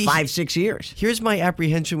 5-6 years? Here's my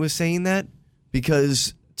apprehension with saying that,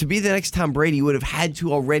 because to be the next Tom Brady, you would have had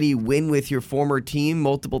to already win with your former team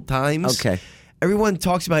multiple times. Okay. Everyone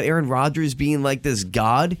talks about Aaron Rodgers being like this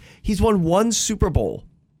god. He's won 1 Super Bowl.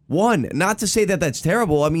 1. Not to say that that's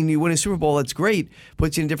terrible. I mean, you win a Super Bowl, that's great.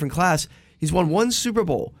 Puts you in a different class. He's won 1 Super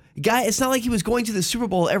Bowl. Guy, it's not like he was going to the Super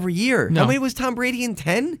Bowl every year. No. How many was Tom Brady in?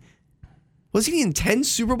 10? Was he in 10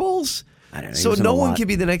 Super Bowls? I don't know. So no one can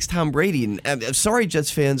be the next Tom Brady. And I'm sorry, Jets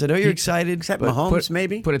fans. I know you're excited. Except but Mahomes,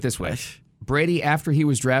 maybe? Put it this way. Brady, after he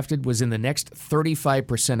was drafted, was in the next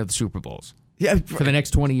 35% of the Super Bowls. Yeah, for the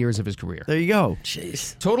next 20 years of his career. There you go.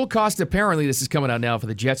 Jeez. Total cost, apparently, this is coming out now for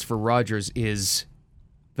the Jets for Rodgers, is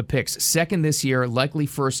the picks. Second this year, likely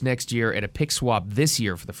first next year, at a pick swap this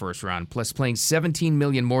year for the first round, plus playing $17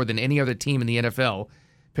 million more than any other team in the NFL,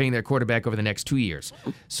 paying their quarterback over the next 2 years.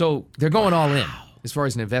 So they're going all in as far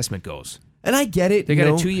as an investment goes. And I get it. They got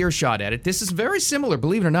a 2-year shot at it. This is very similar,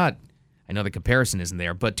 believe it or not. I know the comparison isn't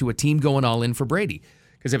there, but to a team going all in for Brady.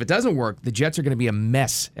 Because if it doesn't work, the Jets are going to be a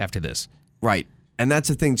mess after this. Right. And that's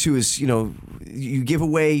the thing, too, is, you give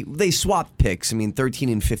away, they swapped picks. I mean, 13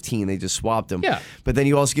 and 15, they just swapped them. Yeah. But then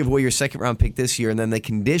you also give away your second-round pick this year, and then the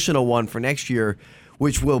conditional one for next year,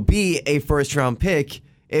 which will be a first-round pick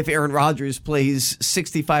if Aaron Rodgers plays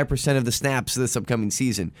 65% of the snaps this upcoming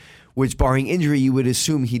season, which, barring injury, you would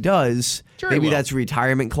assume he does. Sure Maybe he will. that's a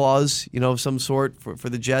retirement clause, of some sort for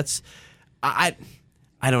the Jets.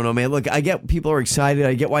 I don't know, man. Look, I get people are excited.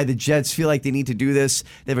 I get why the Jets feel like they need to do this.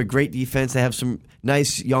 They have a great defense. They have some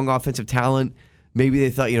nice young offensive talent. Maybe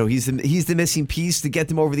they thought, he's the missing piece to get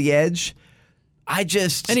them over the edge. And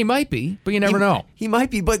he might be, but you never know. He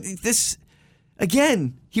might be, but this,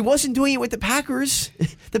 again, he wasn't doing it with the Packers.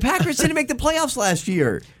 The Packers didn't make the playoffs last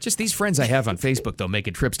year. Just these friends I have on Facebook, though,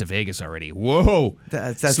 making trips to Vegas already. Whoa.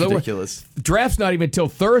 That's ridiculous. Draft's not even till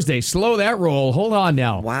Thursday. Slow that roll. Hold on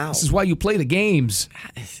now. Wow. This is why you play the games.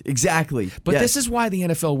 Exactly. But Yes. this is why the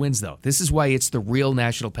NFL wins, though. This is why it's the real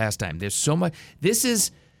national pastime. There's so much. There's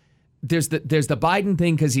the Biden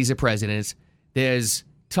thing because he's a president. There's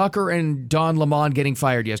Tucker and Don Lemon getting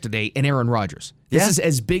fired yesterday, and Aaron Rodgers. This is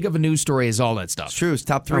as big of a news story as all that stuff. It's true. It's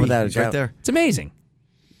top 3. without a It's right doubt. there. It's amazing.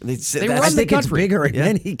 They run I the think it's country. bigger in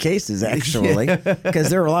many cases, actually, because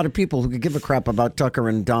there are a lot of people who could give a crap about Tucker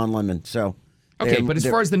and Don Lemon. So, Okay, but as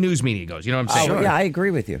far as the news media goes, you know what I'm saying? yeah, I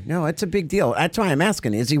agree with you. No, it's a big deal. That's why I'm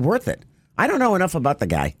asking: is he worth it? I don't know enough about the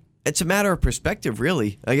guy. It's a matter of perspective,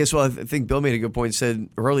 really. I guess, I think Bill made a good point, said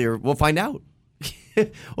earlier, we'll find out.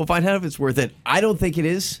 We'll find out if it's worth it. I don't think it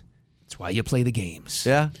is. That's why you play the games.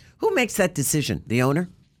 Yeah. Who makes that decision? The owner?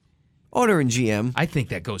 Owner and GM. I think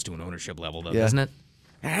that goes to an ownership level, though, Yeah. doesn't it?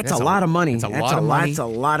 That's a lot of money. It's a That's lot of money. That's a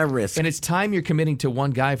lot of risk. And it's time you're committing to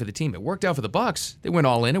one guy for the team. It worked out for the Bucks. They went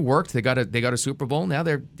all in. It worked. They got a Super Bowl. Now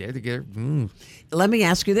they're together. Let me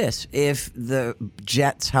ask you this: if the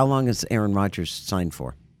Jets, how long is Aaron Rodgers signed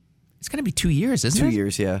for? It's going to be 2 years, isn't 2 it?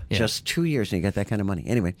 years, yeah. Just 2 years, and you get that kind of money.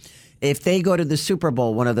 Anyway, if they go to the Super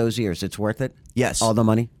Bowl one of those years, it's worth it. Yes. All the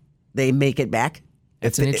money, they make it back.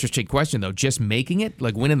 It's an interesting question, though. Just making it,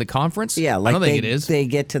 like winning the conference? Yeah, I like don't think it is. They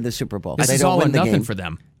get to the Super Bowl. This they is don't all win or the nothing game. for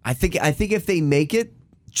them. I think if they make it,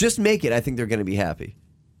 just make it, I think they're going to be happy.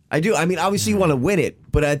 I do. I mean, obviously you want to win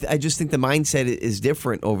it, but I just think the mindset is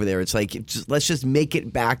different over there. It's like, let's just make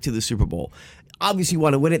it back to the Super Bowl. Obviously you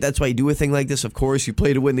want to win it. That's why you do a thing like this. Of course, you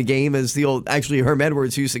play to win the game, as the old, actually Herm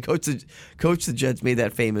Edwards, who used to coach the Jets, made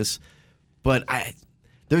that famous. But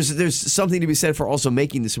there's something to be said for also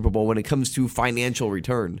making the Super Bowl when it comes to financial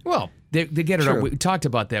return. Well, they get it. True. We talked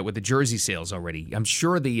about that with the jersey sales already. I'm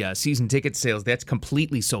sure the season ticket sales, that's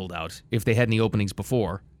completely sold out if they had any openings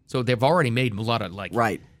before. So they've already made a lot of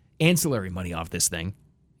ancillary money off this thing.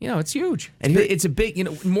 It's huge. And it's a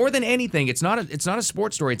big, more than anything, it's not a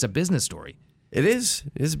sports story, it's a business story. It is.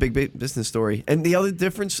 It is a big business story. And the other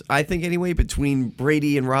difference, I think anyway, between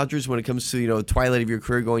Brady and Rodgers when it comes to, twilight of your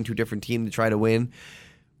career, going to a different team to try to win.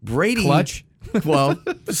 Brady. Clutch. Well,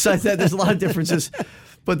 besides that, there's a lot of differences.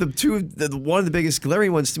 But one of the biggest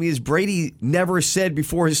glaring ones to me is Brady never said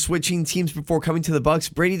before his switching teams before coming to the Bucks.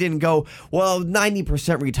 Brady didn't go, well,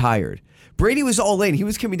 90% retired. Brady was all in. He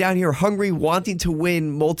was coming down here hungry, wanting to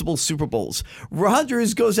win multiple Super Bowls.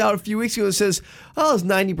 Rodgers goes out a few weeks ago and says, "Oh, I was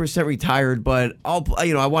 90% retired, but I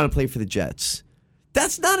want to play for the Jets."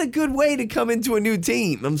 That's not a good way to come into a new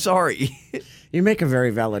team. I'm sorry. You make a very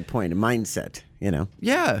valid point. A mindset.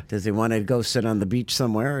 Yeah. Does he want to go sit on the beach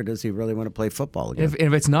somewhere, or does he really want to play football again?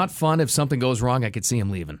 If it's not fun, if something goes wrong, I could see him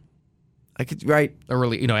leaving. Right.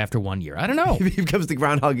 Early, after 1 year. I don't know. He becomes the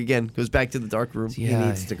groundhog again, goes back to the dark room. He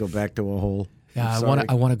needs to go back to a hole. Yeah,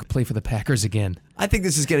 I want to play for the Packers again. I think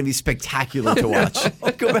this is going to be spectacular to watch.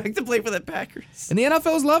 Go back to play for the Packers. And the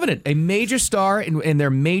NFL's loving it. A major star in their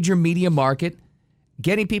major media market,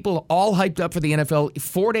 getting people all hyped up for the NFL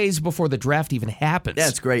 4 days before the draft even happens. Yeah,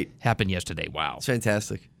 it's great. Happened yesterday. Wow. It's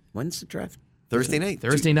fantastic. When's the draft? Thursday night.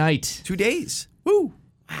 Thursday night. 2 days. Woo.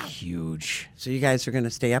 Wow. Huge. So you guys are going to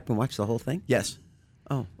stay up and watch the whole thing? Yes.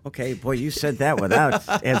 Oh, okay. Boy, you said that without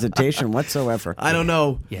hesitation whatsoever. I don't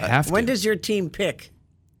know. You have to. When does your team pick?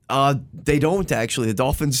 They don't actually. The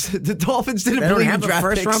Dolphins didn't They don't believe have in draft a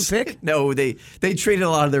first-round picks. pick? No, they traded a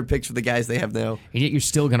lot of their picks for the guys they have now. And yet you're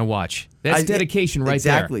still going to watch. That's dedication right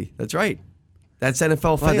there. Exactly. That's right. That's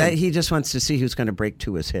NFL fan. Well, he just wants to see who's going to break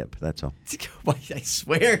to his hip. That's all. I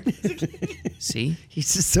swear. See?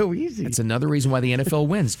 He's just so easy. That's another reason why the NFL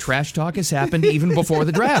wins. Trash talk has happened even before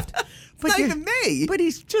the draft. But not even me. But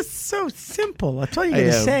he's just so simple. That's all you got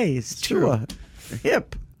to say. It's to a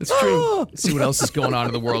hip. It's true. Let's see what else is going on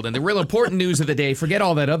in the world. And the real important news of the day, forget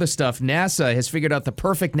all that other stuff. NASA has figured out the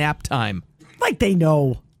perfect nap time. Like they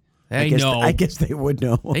know. They know. I guess they would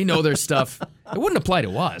know. They know their stuff. It wouldn't apply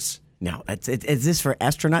to us. No. Is this for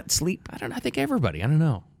astronaut sleep? I don't know. I think everybody. I don't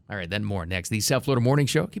know. All right, then more next. The South Florida Morning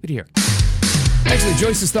Show. Keep it here. Actually,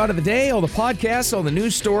 Joyce's thought of the day, all the podcasts, all the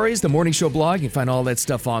news stories, the morning show blog. You can find all that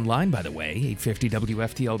stuff online, by the way,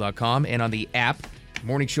 850WFTL.com, and on the app.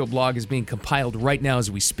 Morning show blog is being compiled right now as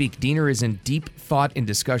we speak. Diener is in deep thought and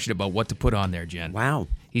discussion about what to put on there, Jen. Wow.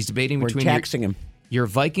 He's debating We're between taxing him. Your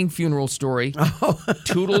Viking funeral story,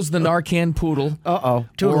 Toodles the Narcan Poodle,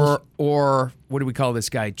 Toodles. or what do we call this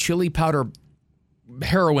guy? Chili powder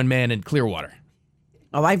heroin man in Clearwater.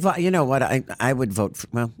 Oh, you know what? I would vote for,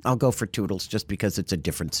 well, I'll go for Toodles just because it's a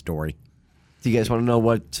different story. Do you guys want to know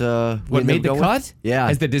what made the cut? Yeah.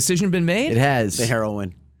 Has the decision been made? It has. The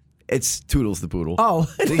heroin. It's Toodles the Poodle. Oh.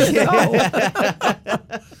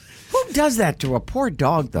 Who does that to a poor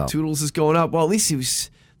dog, though? Toodles is going up. Well, at least he was...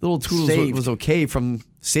 Little Toodles was okay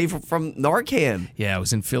safe from Narcan. Yeah, it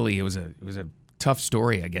was in Philly. It was a tough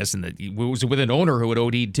story, I guess, and it was with an owner who had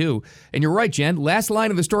OD'd too. And you're right, Jen. Last line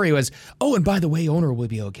of the story was, "Oh, and by the way, owner will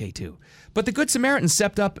be okay too." But the Good Samaritan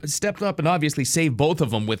stepped up and obviously saved both of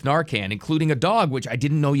them with Narcan, including a dog, which I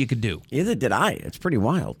didn't know you could do. Either did I. It's pretty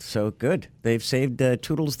wild. So good. They've saved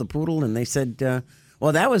Toodles the Poodle, and they said.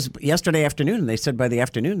 Well, that was yesterday afternoon, and they said by the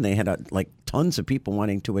afternoon they had tons of people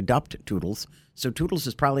wanting to adopt Toodles. So Toodles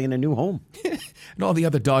is probably in a new home. And all the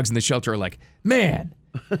other dogs in the shelter are like, man,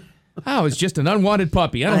 I was just an unwanted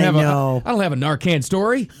puppy. I don't have a Narcan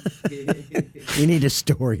story. You need a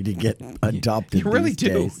story to get adopted. You really these do.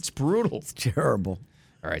 days. It's brutal. It's terrible.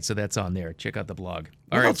 All right, so that's on there. Check out the blog.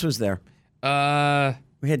 What else was there?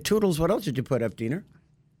 We had Toodles. What else did you put up, Diener?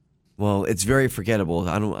 Well, it's very forgettable.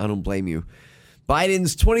 I don't blame you.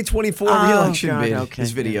 Biden's 2024 re-election bid. Okay.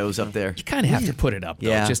 His video's up there. You kind of have to put it up, though,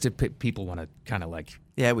 Yeah. just if people want to kind of like...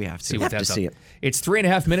 Yeah, we have to. See what that's see up. it. It's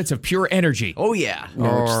 3.5 minutes of pure energy. Oh, yeah.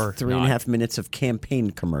 No, it's 3.5 not. minutes of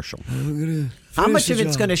campaign commercial. How much of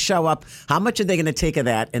it's going to show up? How much are they going to take of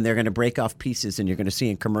that, and they're going to break off pieces, and you're going to see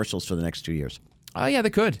in commercials for the next 2 years? Oh, yeah, they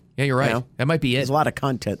could. Yeah, you're right. You know? That might be it. There's a lot of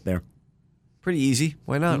content there. Pretty easy.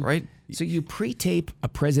 Why not, right? So you pre-tape a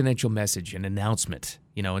presidential message, an announcement,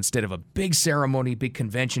 instead of a big ceremony, big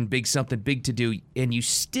convention, big something, big to do, and you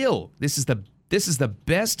still, this is the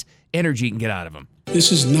best energy you can get out of them.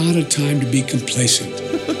 This is not a time to be complacent.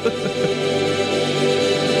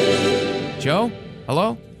 Joe,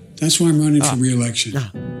 hello? That's why I'm running for re-election.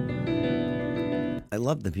 I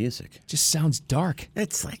love the music. It just sounds dark.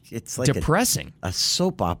 It's like depressing. A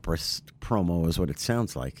soap opera promo is what it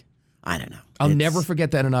sounds like. I don't know. I'll never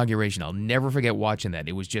forget that inauguration. I'll never forget watching that.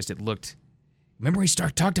 It looked... Remember he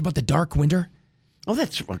talked about the dark winter? Oh,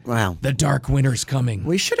 that's... Wow. The dark winter's coming.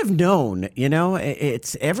 We should have known,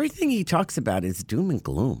 it's everything he talks about is doom and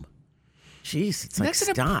gloom. Jeez, it's like,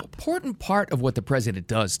 stop. An important part of what the president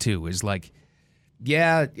does, too, is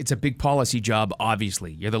yeah, it's a big policy job,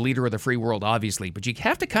 obviously. You're the leader of the free world, obviously. But you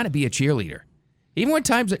have to kind of be a cheerleader.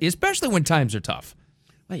 Especially when times are tough.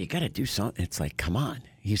 Well, you got to do something. It's like, come on.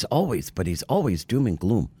 He's always doom and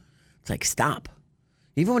gloom. It's like, stop.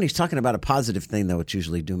 Even when he's talking about a positive thing, though, it's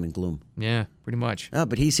usually doom and gloom. Yeah, pretty much. Oh,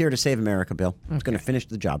 but he's here to save America, Bill. He's going to finish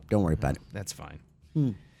the job. Don't worry about it. That's fine.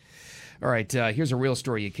 All right, here's a real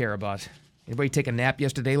story you care about. Anybody take a nap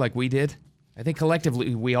yesterday like we did? I think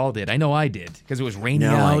collectively we all did. I know I did because it was raining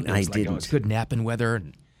out. I didn't. Oh, it's good napping weather.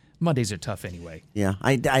 And Mondays are tough anyway. Yeah,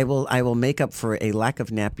 I will make up for a lack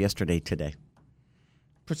of nap yesterday today.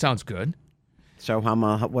 Sounds good. So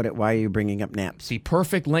why are you bringing up naps? The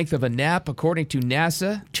perfect length of a nap, according to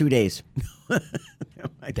NASA, 2 days.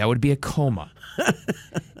 That would be a coma.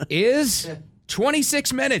 Is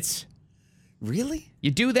 26 minutes. Really?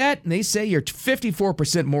 You do that, and they say you're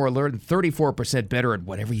 54% more alert and 34% better at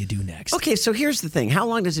whatever you do next. Okay, so here's the thing. How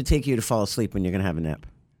long does it take you to fall asleep when you're going to have a nap?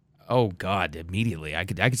 Oh, God, immediately. I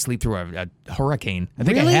could sleep through a hurricane. I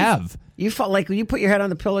think Really? I have. You fall like when you put your head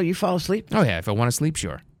on the pillow, you fall asleep? Oh, yeah, if I want to sleep,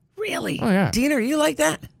 sure. Really? Oh, yeah. Dean, are you like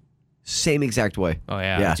that? Same exact way. Oh,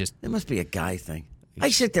 yeah. Yeah. It must be a guy thing.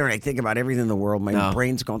 I sit there and I think about everything in the world. My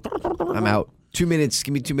brain's going. I'm out. 2 minutes.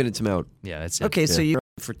 Give me 2 minutes. I'm out. Yeah, that's it. Okay, so you're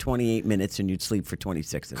for 28 minutes and you'd sleep for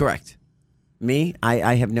 26. Correct. Me,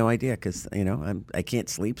 I have no idea because I can't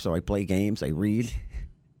sleep, so I play games, I read,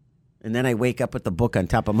 and then I wake up with the book on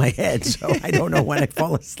top of my head, so I don't know when I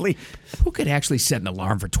fall asleep. Who could actually set an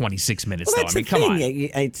alarm for 26 minutes, Well, though? that's I mean, the come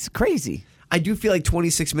thing. on. It's crazy. I do feel like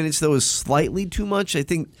 26 minutes, though, is slightly too much. I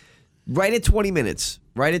think right at 20 minutes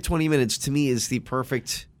to me is the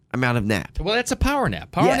perfect amount of nap. Well, that's a power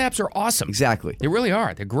nap. Power naps are awesome. Exactly. They really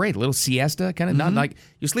are. They're great. A little siesta, kind of not like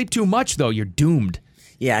you sleep too much, though, you're doomed.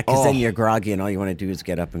 Yeah, because then you're groggy and all you want to do is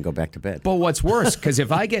get up and go back to bed. But what's worse, because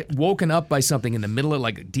if I get woken up by something in the middle of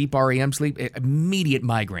like deep REM sleep, immediate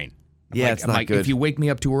migraine. Yeah, it's not good. If you wake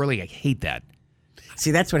me up too early, I hate that.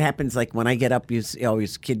 See, that's what happens. Like when I get up, you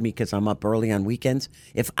always kid me because I'm up early on weekends.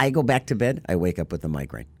 If I go back to bed, I wake up with a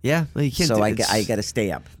migraine. Yeah, well, you can't. So I got to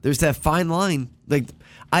stay up. There's that fine line. Like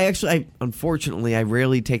unfortunately, I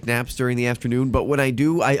rarely take naps during the afternoon. But when I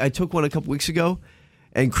do, I took one a couple weeks ago.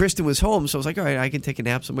 And Kristen was home, so I was like, all right, I can take a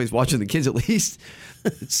nap. Somebody's watching the kids at least.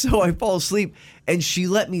 So I fall asleep, and she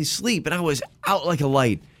let me sleep, and I was out like a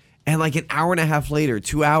light. And like an hour and a half later,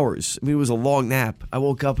 2 hours, I mean, it was a long nap. I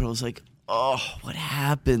woke up, and I was like, oh, what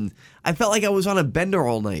happened? I felt like I was on a bender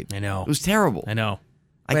all night. I know. It was terrible. I know.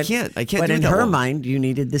 I can't But do it in that her long. mind, you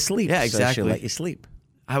needed the sleep. Yeah, So exactly. she'll let you sleep.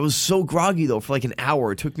 I was so groggy, though, for like an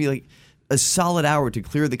hour. It took me like a solid hour to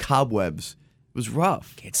clear the cobwebs. It was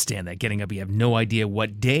rough. Can't stand that. Getting up, you have no idea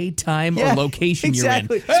what day, time, or location you're in.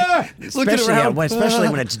 Especially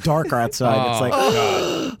when it's dark outside. It's like,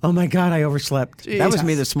 oh my God, I overslept. Jeez. That was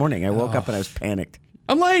me this morning. I woke up and I was panicked.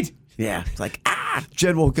 I'm late. Yeah, it's like,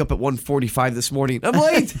 Jen woke up at 1:45 this morning. I'm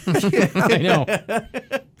late. I know.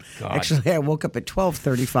 God. Actually, I woke up at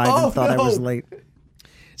 12:35 and thought I was late.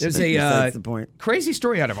 There's That's the point. crazy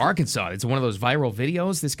story out of Arkansas. It's one of those viral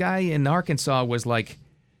videos. This guy in Arkansas was like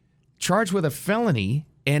charged with a felony,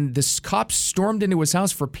 and the cops stormed into his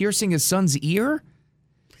house for piercing his son's ear.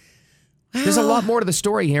 There's a lot more to the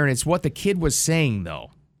story here, and it's what the kid was saying, though.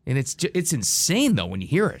 And it's insane, though, when you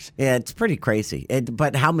hear it. Yeah, it's pretty crazy.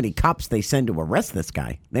 But how many cops they send to arrest this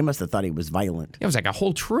guy? They must have thought he was violent. It was like a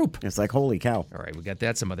whole troop. It's like, holy cow. All right, we got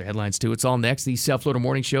that. Some other headlines, too. It's all next. The South Florida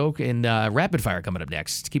Morning Show and Rapid Fire coming up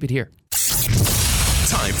next. Keep it here.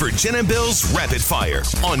 Time for Jen and Bill's Rapid Fire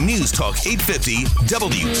on News Talk 850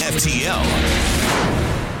 WFTL.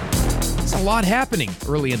 There's a lot happening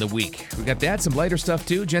early in the week. We got that, some lighter stuff,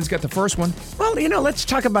 too. Jen's got the first one. Well, let's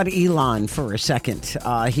talk about Elon for a second.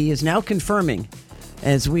 He is now confirming,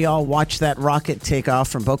 as we all watched that rocket take off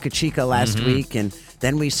from Boca Chica last week, and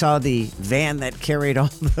then we saw the van that carried all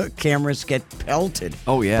the cameras get pelted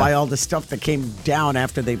by all the stuff that came down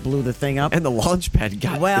after they blew the thing up. And the launch pad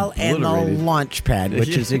got and the launch pad,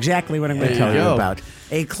 which is exactly what I'm going to tell you about.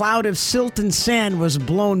 A cloud of silt and sand was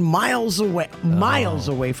blown miles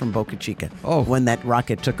away from Boca Chica when that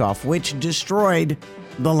rocket took off, which destroyed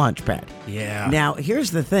the launch pad. Yeah. Now, here's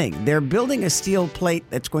the thing. They're building a steel plate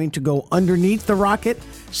that's going to go underneath the rocket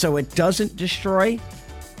so it doesn't destroy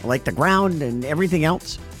like the ground and everything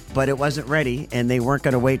else, but it wasn't ready, and they weren't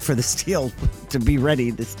going to wait for the steel to be ready,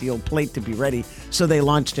 the steel plate to be ready, so they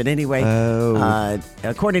launched it anyway.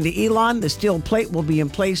 According to Elon, the steel plate will be in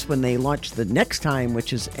place when they launch the next time,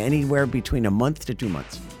 which is anywhere between a month to 2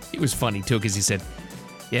 months. It was funny, too, because he said,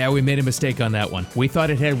 yeah, we made a mistake on that one. We thought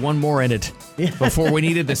it had one more in it before we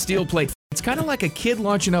needed the steel plate. It's kind of like a kid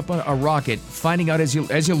launching up a rocket, finding out as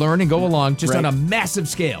you learn and go along, just on a massive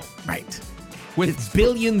scale. Right. With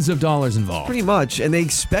billions of dollars involved. Pretty much. And they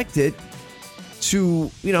expect it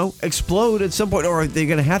to, explode at some point, or they're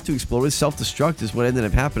going to have to explode. Self-destruct is what ended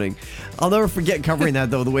up happening. I'll never forget covering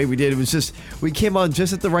that, though, the way we did. It was just, we came on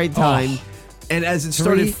just at the right time. And as it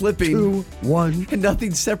started flipping, 2, 1, and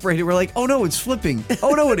nothing separated, we're like, oh no, it's flipping.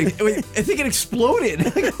 Oh no, I think it exploded.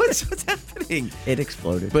 Like, what's happening? It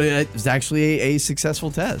exploded. But it was actually a successful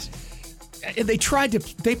test. They tried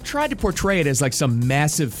to portray it as like some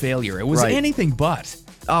massive failure. It was anything but.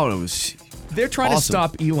 Oh, it was. They're trying awesome.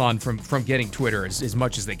 to stop Elon from getting Twitter as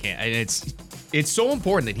much as they can, and it's so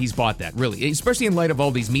important that he's bought that, really, especially in light of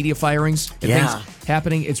all these media firings and things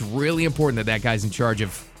happening. It's really important that guy's in charge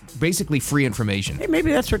of basically free information. Hey,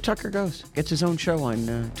 maybe that's where Tucker goes. Gets his own show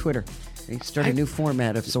on Twitter. He started a new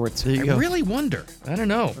format of sorts. I really wonder. I don't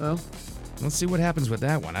know. Well, let's see what happens with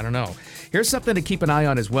that one. I don't know. Here's something to keep an eye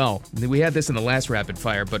on as well. We had this in the last rapid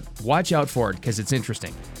fire, but watch out for it because it's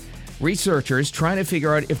interesting. Researchers trying to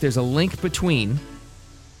figure out if there's a link between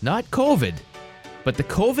not COVID, but the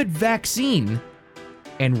COVID vaccine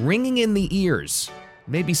and ringing in the ears.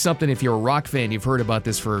 Maybe something, if you're a rock fan, you've heard about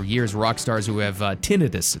this for years, rock stars who have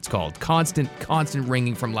tinnitus, it's called. Constant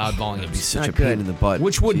ringing from loud volumes. That'd be such a pain in the butt.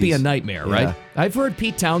 Which would be a nightmare, right? I've heard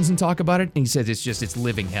Pete Townsend talk about it, and he says it's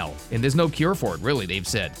living hell. And there's no cure for it, really, they've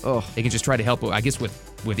said. Oh. They can just try to help, I guess,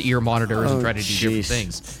 with ear monitors and try to do different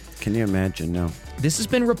things. Can you imagine? No. This has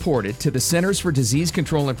been reported to the Centers for Disease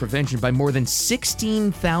Control and Prevention by more than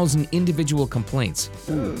 16,000 individual complaints.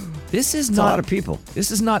 This is not a lot of people.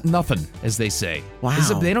 This is not nothing, as they say. Wow.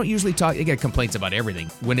 They don't usually talk. They get complaints about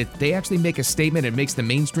everything. When they actually make a statement, it makes the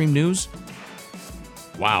mainstream news.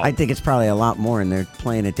 Wow. I think it's probably a lot more, and they're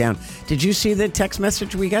playing it down. Did you see the text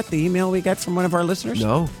message we got, the email we got from one of our listeners?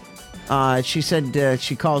 No. She said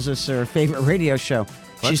she calls us her favorite radio show.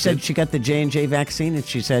 She said she got the J&J vaccine, and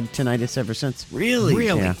she's had tinnitus ever since. Really?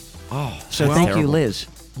 Yeah. Oh, so thank you, Liz.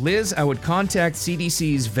 Liz, I would contact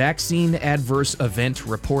CDC's Vaccine Adverse Event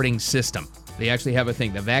Reporting System. They actually have a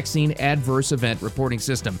thing, the Vaccine Adverse Event Reporting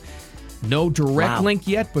System. No direct link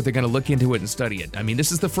yet, but they're going to look into it and study it. I mean,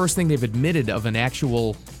 this is the first thing they've admitted of an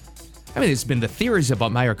actual... I mean, it's been the theories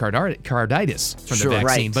about myocarditis from the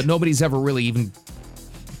vaccine, but nobody's ever really even...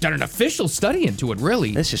 done an official study into it,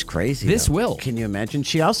 really. This is crazy. This will. Can you imagine?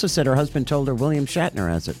 She also said her husband told her William Shatner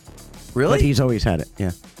has it. Really? But he's always had it,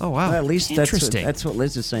 yeah. Oh, wow. Well, at least that's what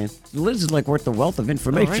Liz is saying. Liz is like worth the wealth of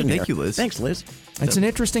information. All right, thank you, Liz. Thanks, Liz. It's an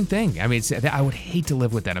interesting thing. I mean, I would hate to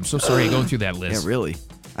live with that. I'm so sorry you're going through that, Liz. Yeah, really.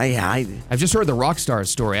 I've just heard the rock stars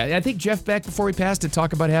story. I think Jeff Beck, before he passed, had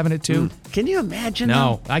talked about having it, too. Can you imagine?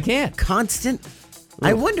 No, I can't. Constant.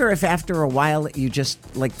 I wonder if after a while you just,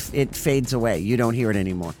 it fades away. You don't hear it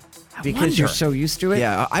anymore. Because you're so used to it?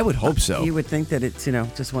 Yeah, I would hope so. You would think that it's,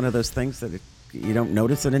 just one of those things that you don't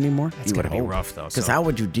notice it anymore? That's going to be rough, though. Because how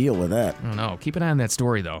would you deal with that? I don't know. Keep an eye on that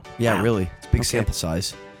story, though. Yeah, really. It's a big sample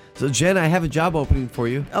size. So, Jen, I have a job opening for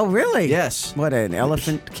you. Oh, really? Yes. What, an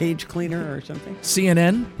elephant cage cleaner or something?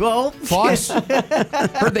 CNN? Well, Fox?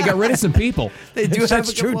 Heard they got rid of some people. They do have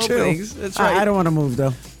That's a couple true, too. openings. That's right. I don't want to move,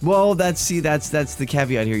 though. Well, that's the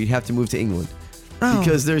caveat here. You'd have to move to England. Oh.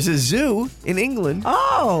 Because there's a zoo in England.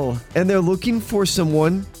 Oh. And they're looking for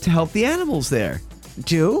someone to help the animals there.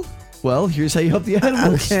 Do? Well, here's how you help the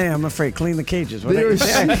animals. Okay, I'm afraid. Clean the cages.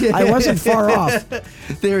 I wasn't far off.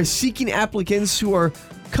 They're seeking applicants who are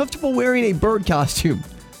comfortable wearing a bird costume.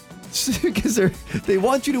 Because they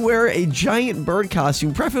want you to wear a giant bird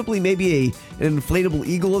costume, preferably maybe an inflatable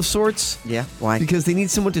eagle of sorts. Yeah, why? Because they need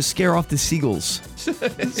someone to scare off the seagulls.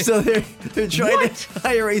 So they're trying to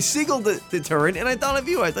hire a seagull deterrent, and I thought of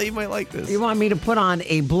you. I thought you might like this. You want me to put on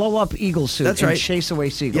a blow-up eagle suit and chase away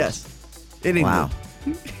seagulls? Yes. In England.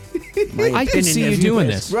 Wow. I can see you doing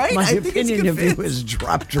this. Right? My opinion of you has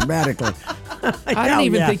dropped dramatically. I don't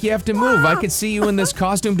even think you have to move. I could see you in this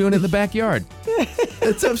costume doing it in the backyard.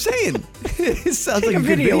 That's what I'm saying. It sounds like Take a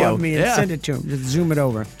good video of me and send it to him. Just zoom it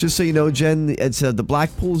over. Just so you know, Jen, it's the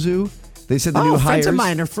Blackpool Zoo. They said the new hires. Friends of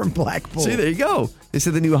mine are from Blackpool. See, there you go. They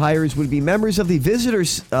said the new hires would be members of the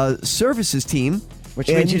visitors services team. Which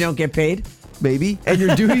means you don't get paid? Maybe. And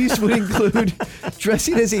your duties would include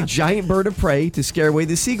dressing as a giant bird of prey to scare away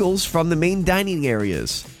the seagulls from the main dining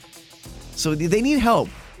areas. So they need help,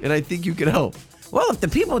 and I think you can help. Well, if the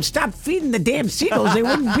people would stop feeding the damn seagulls, they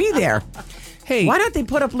wouldn't be there. Hey. Why don't they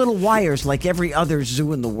put up little wires like every other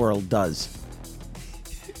zoo in the world does?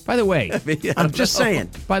 By the way, I'm just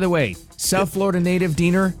saying. By the way, South Florida native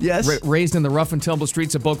Diener, yes, raised in the rough and tumble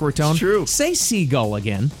streets of Boca Raton. It's true. Say seagull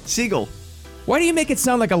again. Seagull. Why do you make it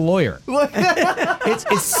sound like a lawyer?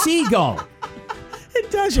 It's seagull.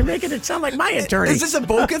 It does. You're making it sound like my attorney. Is this a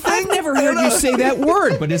Boca thing? I've never heard you say that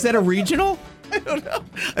word, but is that a regional? I don't know.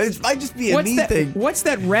 It might just be a What's me that, thing. What's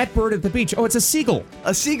that rat bird at the beach? Oh, it's a seagull.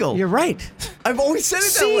 A seagull. You're right. I've always said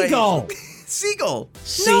it that way. Seagull.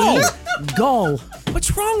 Seagull. No. Gull.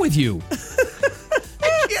 What's wrong with you?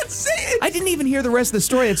 I can't say it. I didn't even hear the rest of the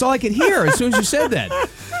story. That's all I could hear as soon as you said that.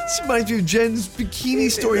 This reminds me of Jen's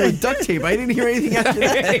bikini story with duct tape. I didn't hear anything after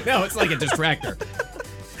that. No, it's like a distractor.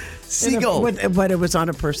 Seagull. But it was on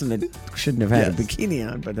a person that shouldn't have had a bikini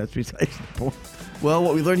on, but that's besides the point. Well,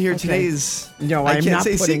 what we learned here today is No, I I'm can't not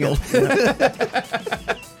say putting seagull.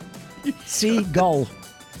 Seagull.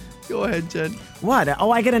 Go ahead, Jen. What?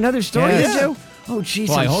 Oh, I get another story Yes. to do? Oh, jeez,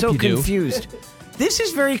 Well, I I'm hope so you do. confused. This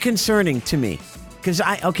is very concerning to me. Because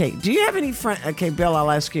do you have any friend? Okay, Bill,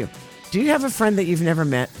 I'll ask you. Do you have a friend that you've never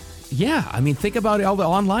met? Yeah, I mean, think about all the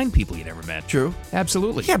online people you never met. True.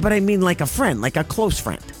 Absolutely. Yeah, but I mean like a friend, like a close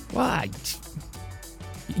friend. Why?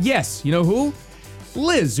 Yes, you know who?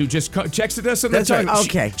 Liz, who just texted us on the That's right. time.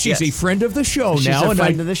 Okay, She's yes. a friend of the show She's now. a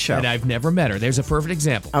friend of the show. And I've never met her. There's a perfect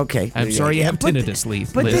example. Okay. I'm sorry you have But tinnitus,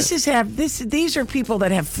 Liz. But these are people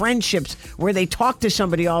that have friendships where they talk to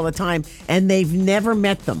somebody all the time and they've never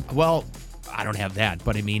met them. Well, I don't have that,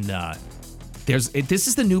 but I mean, this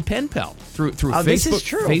is the new pen pal through Facebook, this is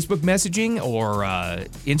true. Facebook messaging or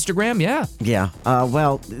Instagram. Yeah. Yeah.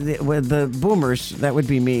 With the boomers, that would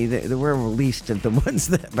be me. We're least of the ones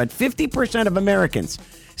that. But 50% of Americans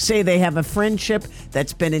say they have a friendship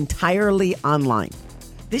that's been entirely online.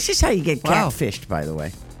 This is how you get catfished, by the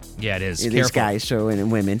way. Yeah, it is. These Careful. guys,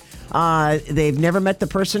 and women. They've never met the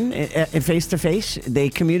person face to face. They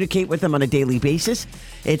communicate with them on a daily basis.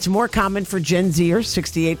 It's more common for Gen Zers,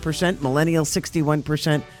 68%, Millennials,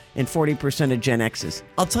 61%, and 40% of Gen Xs.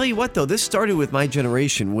 I'll tell you what, though. This started with my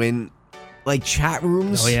generation when, like, chat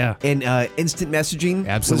rooms and instant messaging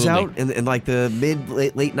was out in like the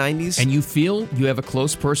late 90s. And you feel you have a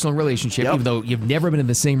close personal relationship, even though you've never been in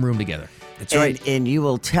the same room together. That's right. And you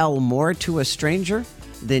will tell more to a stranger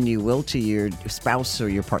than you will to your spouse or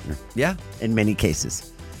your partner. Yeah. In many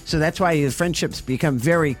cases. So that's why your friendships become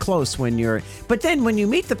very close when you're... But then when you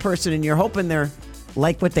meet the person and you're hoping they're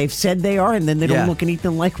like what they've said they are, and then they don't look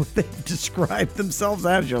anything like what they've described themselves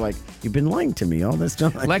as, you're like, you've been lying to me all this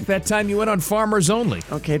time. Like that time you went on Farmers Only.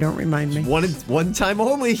 Okay, don't remind me. One time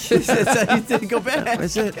only. That's how you didn't go back. That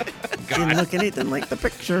was it. Didn't look anything like the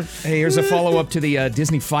picture. Hey, here's a follow-up to the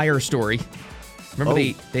Disney fire story. Remember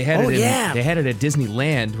they had they had it at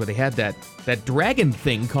Disneyland where they had that dragon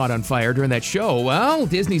thing caught on fire during that show. Well,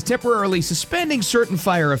 Disney's temporarily suspending certain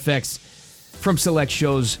fire effects from select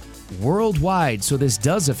shows worldwide, so this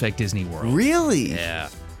does affect Disney World. Really? Yeah.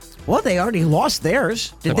 Well, they already lost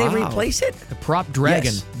theirs. Did they replace it? The prop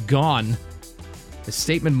dragon gone. A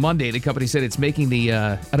statement Monday, the company said it's making the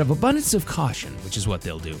out of abundance of caution, which is what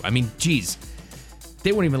they'll do. I mean, geez,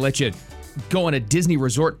 they won't even let you go in a Disney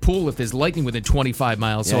resort pool if there's lightning within 25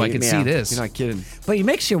 miles, so I can see this. You're not kidding. But it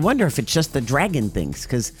makes you wonder if it's just the dragon things,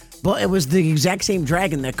 because it was the exact same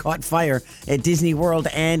dragon that caught fire at Disney World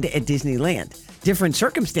and at Disneyland. Different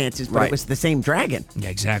circumstances, but it was the same dragon. Yeah,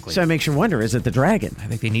 exactly. So it makes you wonder, is it the dragon? I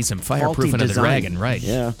think they need some Faulty fireproofing of the design. dragon, right?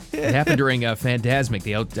 Yeah. It happened during Fantasmic,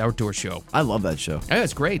 the outdoor show. I love that show. Yeah,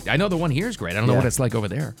 it's great. I know the one here is great. I don't know what it's like over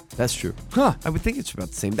there. That's true. Huh. I would think it's about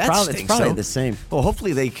the same. It's probably the same. Well,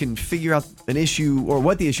 hopefully they can figure out an issue or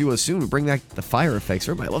what the issue was soon and bring back the fire effects.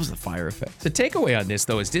 Everybody loves the fire effects. The takeaway on this,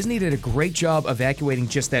 though, is Disney did a great job evacuating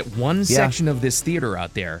just that one section of this theater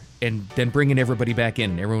out there and then bringing everybody back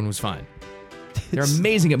in. Everyone was fine. They're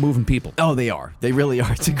amazing at moving people. Oh, they are. They really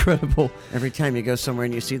are. It's incredible. Every time you go somewhere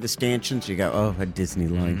and you see the stanchions, you go, oh, a Disney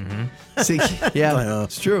line. See, yeah,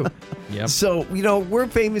 it's true. Yep. So, we're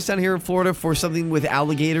famous down here in Florida for something with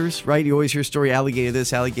alligators, right? You always hear a story, alligator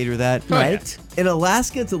this, alligator that. Right. In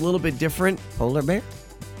Alaska, it's a little bit different. Polar bear?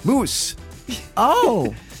 Moose.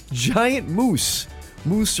 Oh. Giant moose.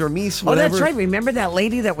 Moose or meese, Oh, whatever. that's right. Remember that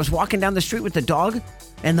lady that was walking down the street with the dog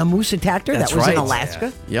and the moose attacked her? That's that was right. in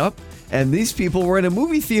Alaska? Yeah. Yep. And these people were in a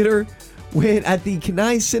movie theater at the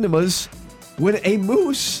Kenai Cinemas when a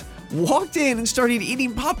moose walked in and started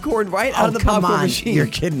eating popcorn right out of the popcorn machine. You're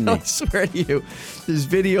kidding me. I swear to you. There's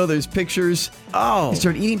video, there's pictures. Oh. He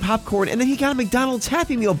started eating popcorn, and then he got a McDonald's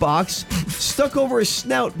Happy Meal box stuck over his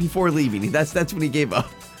snout before leaving. That's when he gave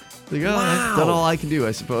up. Like, I've done all I can do,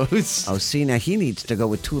 I suppose. Oh, see, now he needs to go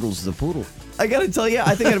with Toodles the poodle. I gotta tell you,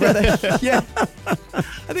 I think I'd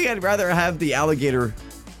rather have the alligator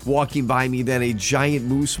walking by me than a giant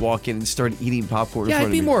moose walk in and start eating popcorn in Yeah, front I'd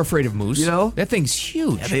of be me. more afraid of moose. You know? That thing's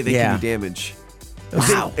huge. Yeah, they can do damage.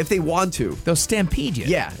 Wow. If they want to. They'll stampede you.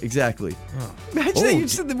 Yeah, exactly. Imagine that you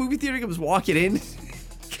just in the movie theater comes walking in.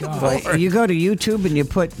 But you go to YouTube and you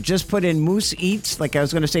put in Moose Eats, like I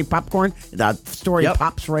was going to say popcorn, the story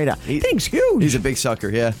pops right up. Thing's huge. He's a big sucker,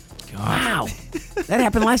 yeah. Wow. That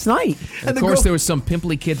happened last night. And of course, there was some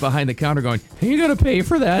pimply kid behind the counter going, "You got to pay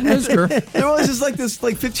for that, mister." There was just this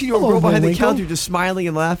 15-year-old girl behind the counter just smiling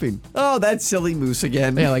and laughing. Oh, that silly moose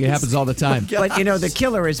again. Yeah, like it happens all the time. But the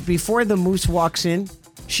killer is before the moose walks in,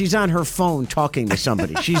 she's on her phone talking to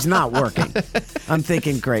somebody. She's not working. I'm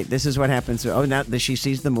thinking, great, this is what happens. Oh, now that she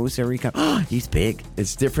sees the moose, there he comes. Oh, he's big.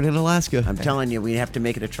 It's different in Alaska. I'm telling you, we have to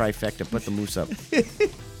make it a trifecta. Put the moose up.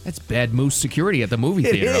 That's bad moose security at the movie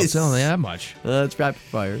theater. I'll tell you that much. That's rapid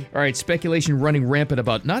fire. All right, speculation running rampant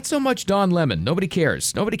about not so much Don Lemon. Nobody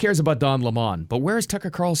cares. Nobody cares about Don Lemon. But where is Tucker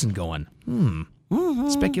Carlson going?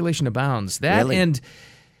 Speculation abounds. That Really? and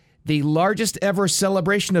the largest ever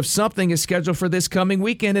celebration of something is scheduled for this coming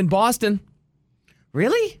weekend in Boston.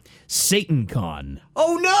 Really? SatanCon.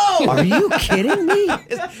 Oh, no! Are you kidding me?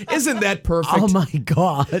 Isn't that perfect? Oh, my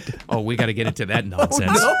God. Oh, we got to get into that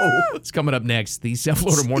nonsense. no. It's coming up next. The South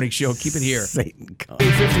Florida Morning Show. Keep it here. SatanCon.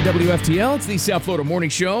 850 WFTL. It's the South Florida Morning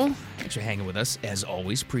Show. Thanks for hanging with us, as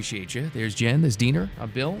always. Appreciate you. There's Jen. There's Diener.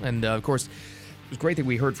 I'm Bill. And, of course, it was great that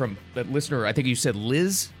we heard from that listener. I think you said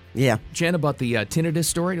Liz. Yeah. Jen, about the tinnitus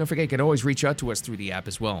story. Don't forget, you can always reach out to us through the app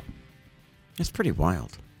as well. It's pretty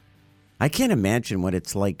wild. I can't imagine what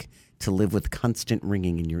it's like to live with constant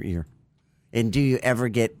ringing in your ear. And do you ever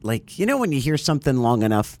get, when you hear something long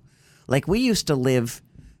enough? Like, we used to live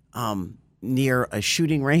near a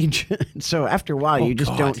shooting range. So after a while, you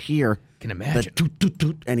just don't hear Can imagine. the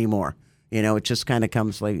toot-toot-toot anymore. It just kind of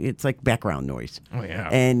comes it's like background noise. Oh, yeah.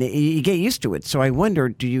 And you get used to it. So I wonder,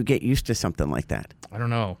 do you get used to something like that? I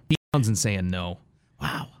don't know. Pete Townsend saying no.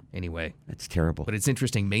 Wow. Anyway. That's terrible. But it's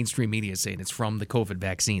interesting. Mainstream media is saying it's from the COVID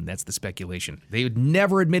vaccine. That's the speculation. They would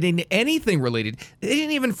never admit anything related. They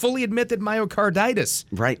didn't even fully admit that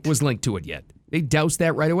myocarditis was linked to it yet. They doused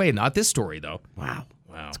that right away. Not this story, though. Wow.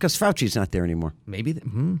 It's because Fauci's not there anymore. Maybe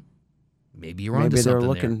you're onto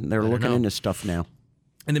something They're looking into stuff now.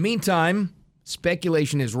 In the meantime,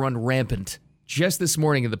 speculation has run rampant just this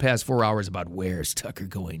morning in the past 4 hours about where's Tucker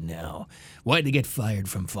going now? Why did he get fired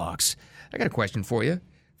from Fox? I got a question for you.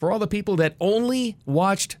 For all the people that only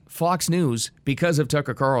watched Fox News because of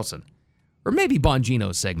Tucker Carlson, or maybe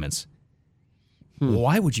Bongino's segments,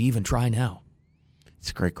 why would you even try now? It's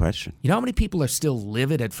a great question. You know how many people are still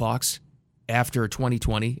livid at Fox after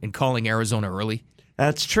 2020 and calling Arizona early?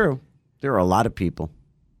 That's true. There are a lot of people.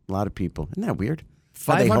 Isn't that weird?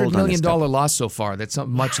 $500 million loss so far. That's not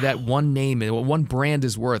much that one name and one brand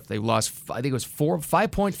is worth. They lost, I think it was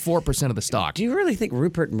 5.4% of the stock. Do you really think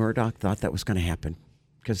Rupert Murdoch thought that was going to happen?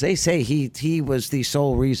 Because they say he was the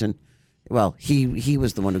sole reason. Well, he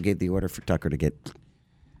was the one who gave the order for Tucker to get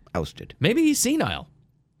ousted. Maybe he's senile.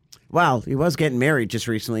 Well, he was getting married just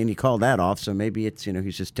recently, and he called that off. So maybe it's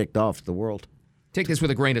he's just ticked off the world. Take this with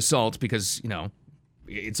a grain of salt because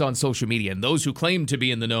it's on social media, and those who claim to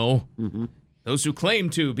be in the know, those who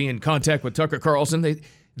claim to be in contact with Tucker Carlson,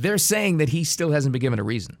 they're saying that he still hasn't been given a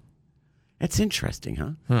reason. That's interesting,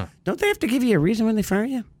 huh? Don't they have to give you a reason when they fire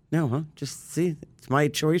you? No, huh? Just see, it's my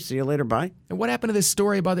choice. See you later. Bye. And what happened to this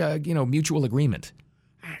story about mutual agreement?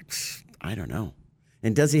 I don't know.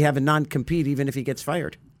 And does he have a non-compete even if he gets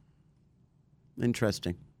fired?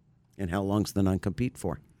 Interesting. And how long's the non-compete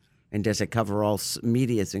for? And does it cover all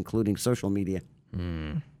medias, including social media?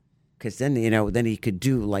 Because then then he could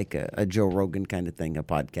do like a Joe Rogan kind of thing, a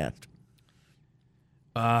podcast.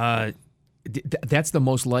 That's the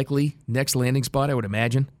most likely next landing spot, I would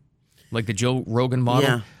imagine. Like the Joe Rogan model.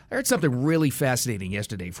 Yeah. I heard something really fascinating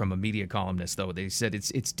yesterday from a media columnist, though. They said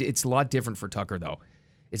it's a lot different for Tucker, though.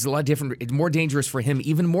 It's a lot different. It's more dangerous for him,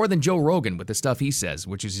 even more than Joe Rogan with the stuff he says,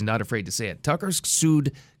 which is he's not afraid to say it. Tucker's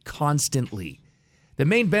sued constantly. The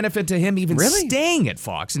main benefit to him even staying at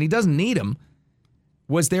Fox, and he doesn't need him,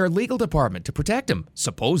 was their legal department to protect him,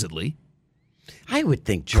 supposedly. I would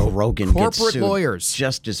think Joe Rogan gets corporate sued lawyers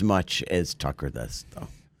just as much as Tucker does, though.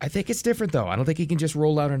 I think it's different, though. I don't think he can just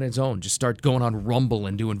roll out on his own, just start going on Rumble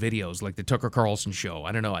and doing videos like the Tucker Carlson show.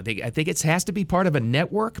 I don't know. I think it has to be part of a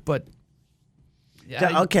network, but...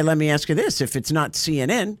 Okay, let me ask you this. If it's not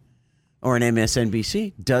CNN or an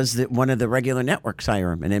MSNBC, does one of the regular networks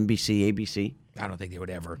hire him? An NBC, ABC? I don't think they would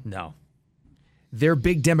ever. No. Their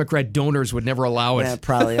big Democrat donors would never allow it. Yeah,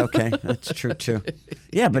 probably. Okay, that's true, too.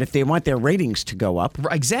 Yeah, but if they want their ratings to go up...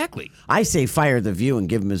 Exactly. I say fire The View and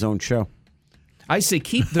give him his own show. I say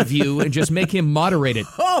keep The View and just make him moderate it.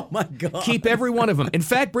 Oh, my God. Keep every one of them. In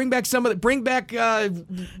fact, bring back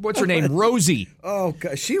what's her name? Rosie. Oh,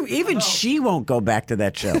 God. She won't go back to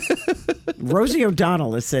that show. Rosie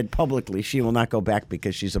O'Donnell has said publicly she will not go back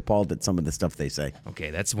because she's appalled at some of the stuff they say. Okay,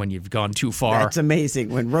 that's when you've gone too far. That's amazing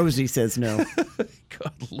when Rosie says no.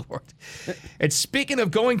 Good Lord. And speaking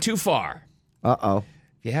of going too far. Uh-oh.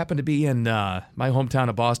 If you happen to be in my hometown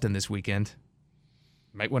of Boston this weekend,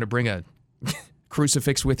 you might want to bring a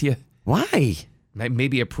crucifix with you. Why?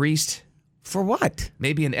 Maybe a priest. For what?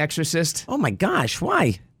 Maybe an exorcist. Oh, my gosh.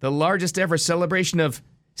 Why? The largest ever celebration of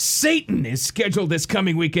Satan is scheduled this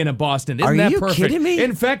coming weekend in Boston. Isn't Are that you perfect? kidding me?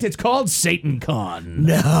 In fact, it's called SatanCon.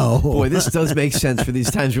 No. Boy, this does make sense for these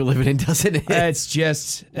times we're living in, doesn't it? It's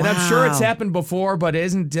just, and I'm sure it's happened before, but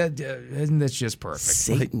isn't this just perfect?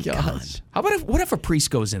 SatanCon. How about what if a priest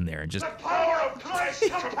goes in there and just... The power of Christ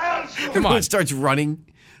compels you. Come on. Everyone starts running.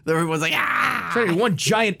 Everyone's like, ah! Try to do one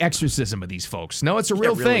giant exorcism of these folks. No, it's a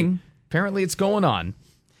real thing. Apparently it's going on.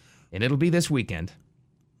 And it'll be this weekend.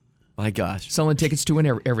 My gosh. Selling tickets to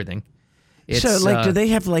and everything. It's, So, do they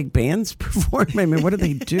have, bands perform? I mean, what do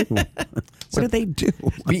they do? What do they do?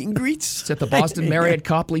 Meet and greets? It's at the Boston Marriott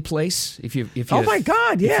Copley Place. If you Oh, my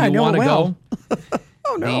God. Yeah, if I you know want to well. go.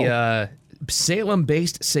 Oh, no. The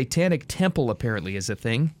Salem-based Satanic Temple apparently is a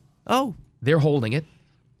thing. Oh. They're holding it.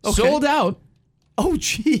 Okay. Sold out. Oh,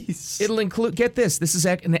 jeez. It'll include, get this is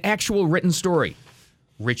an actual written story.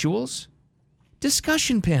 Rituals,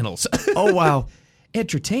 discussion panels. Oh, wow.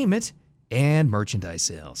 Entertainment, and merchandise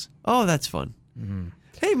sales. Oh, that's fun. Mm-hmm.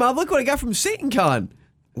 Hey, Mom, look what I got from SatanCon.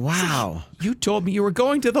 Wow. You told me you were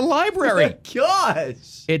going to the library.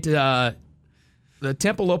 Gosh. The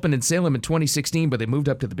temple opened in Salem in 2016, but they moved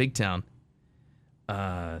up to the big town.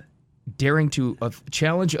 Daring to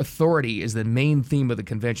challenge authority is the main theme of the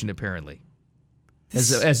convention, apparently,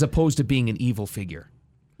 as opposed to being an evil figure.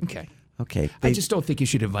 Okay. I just don't think you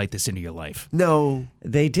should invite this into your life. No.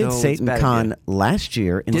 They did SatanCon last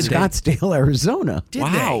year in Scottsdale, Arizona. Did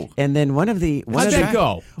they? And then one of the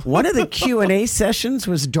Q&A sessions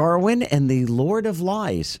was Darwin and the Lord of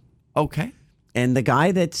Lies. Okay. And the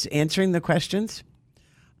guy that's answering the questions,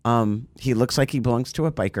 he looks like he belongs to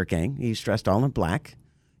a biker gang. He's dressed all in black.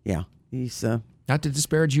 Yeah. He's not to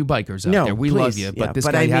disparage you bikers out there. We love you, but this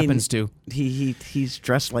guy happens to. He's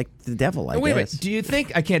dressed like the devil, I guess. Wait a minute. Do you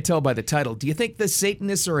think, I can't tell by the title, do you think the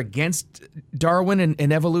Satanists are against Darwin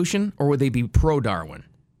and evolution, or would they be pro-Darwin?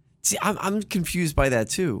 See, I'm confused by that,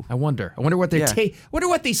 too. I wonder what their wonder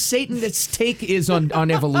what the Satanists' take is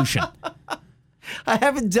on evolution. I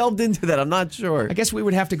haven't delved into that. I'm not sure. I guess we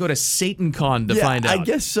would have to go to SatanCon to find out. I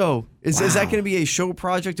guess so. Is that going to be a show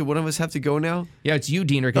project? Do one of us have to go now? Yeah, it's you,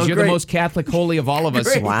 Diener, because you're the most Catholic holy of all of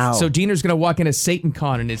us. Wow. So Diener's going to walk into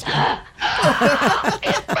SatanCon and is...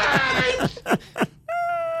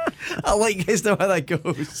 I'll let you guys know how that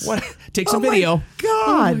goes. Take some video. My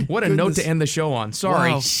God. What a note to end the show on.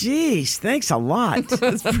 Sorry. Wow. Jeez, thanks a lot.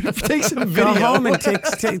 Take some video. Go home and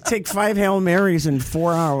take 5 Hail Marys and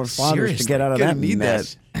 4 Hour Fathers to get out of that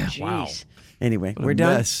mess. Wow. Anyway, we're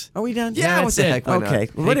done. Mess. Are we done? Yeah, what the heck? Why not? Okay.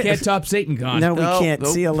 We can't top SatanCon. No, we can't.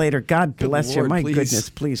 Nope. See you later. God bless you. Lord, My please. goodness,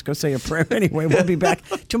 please go say a prayer. Anyway, we'll be back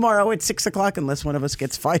tomorrow at 6 o'clock unless one of us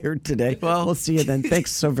gets fired today. Well, we'll see you then.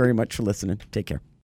 Thanks so very much for listening. Take care.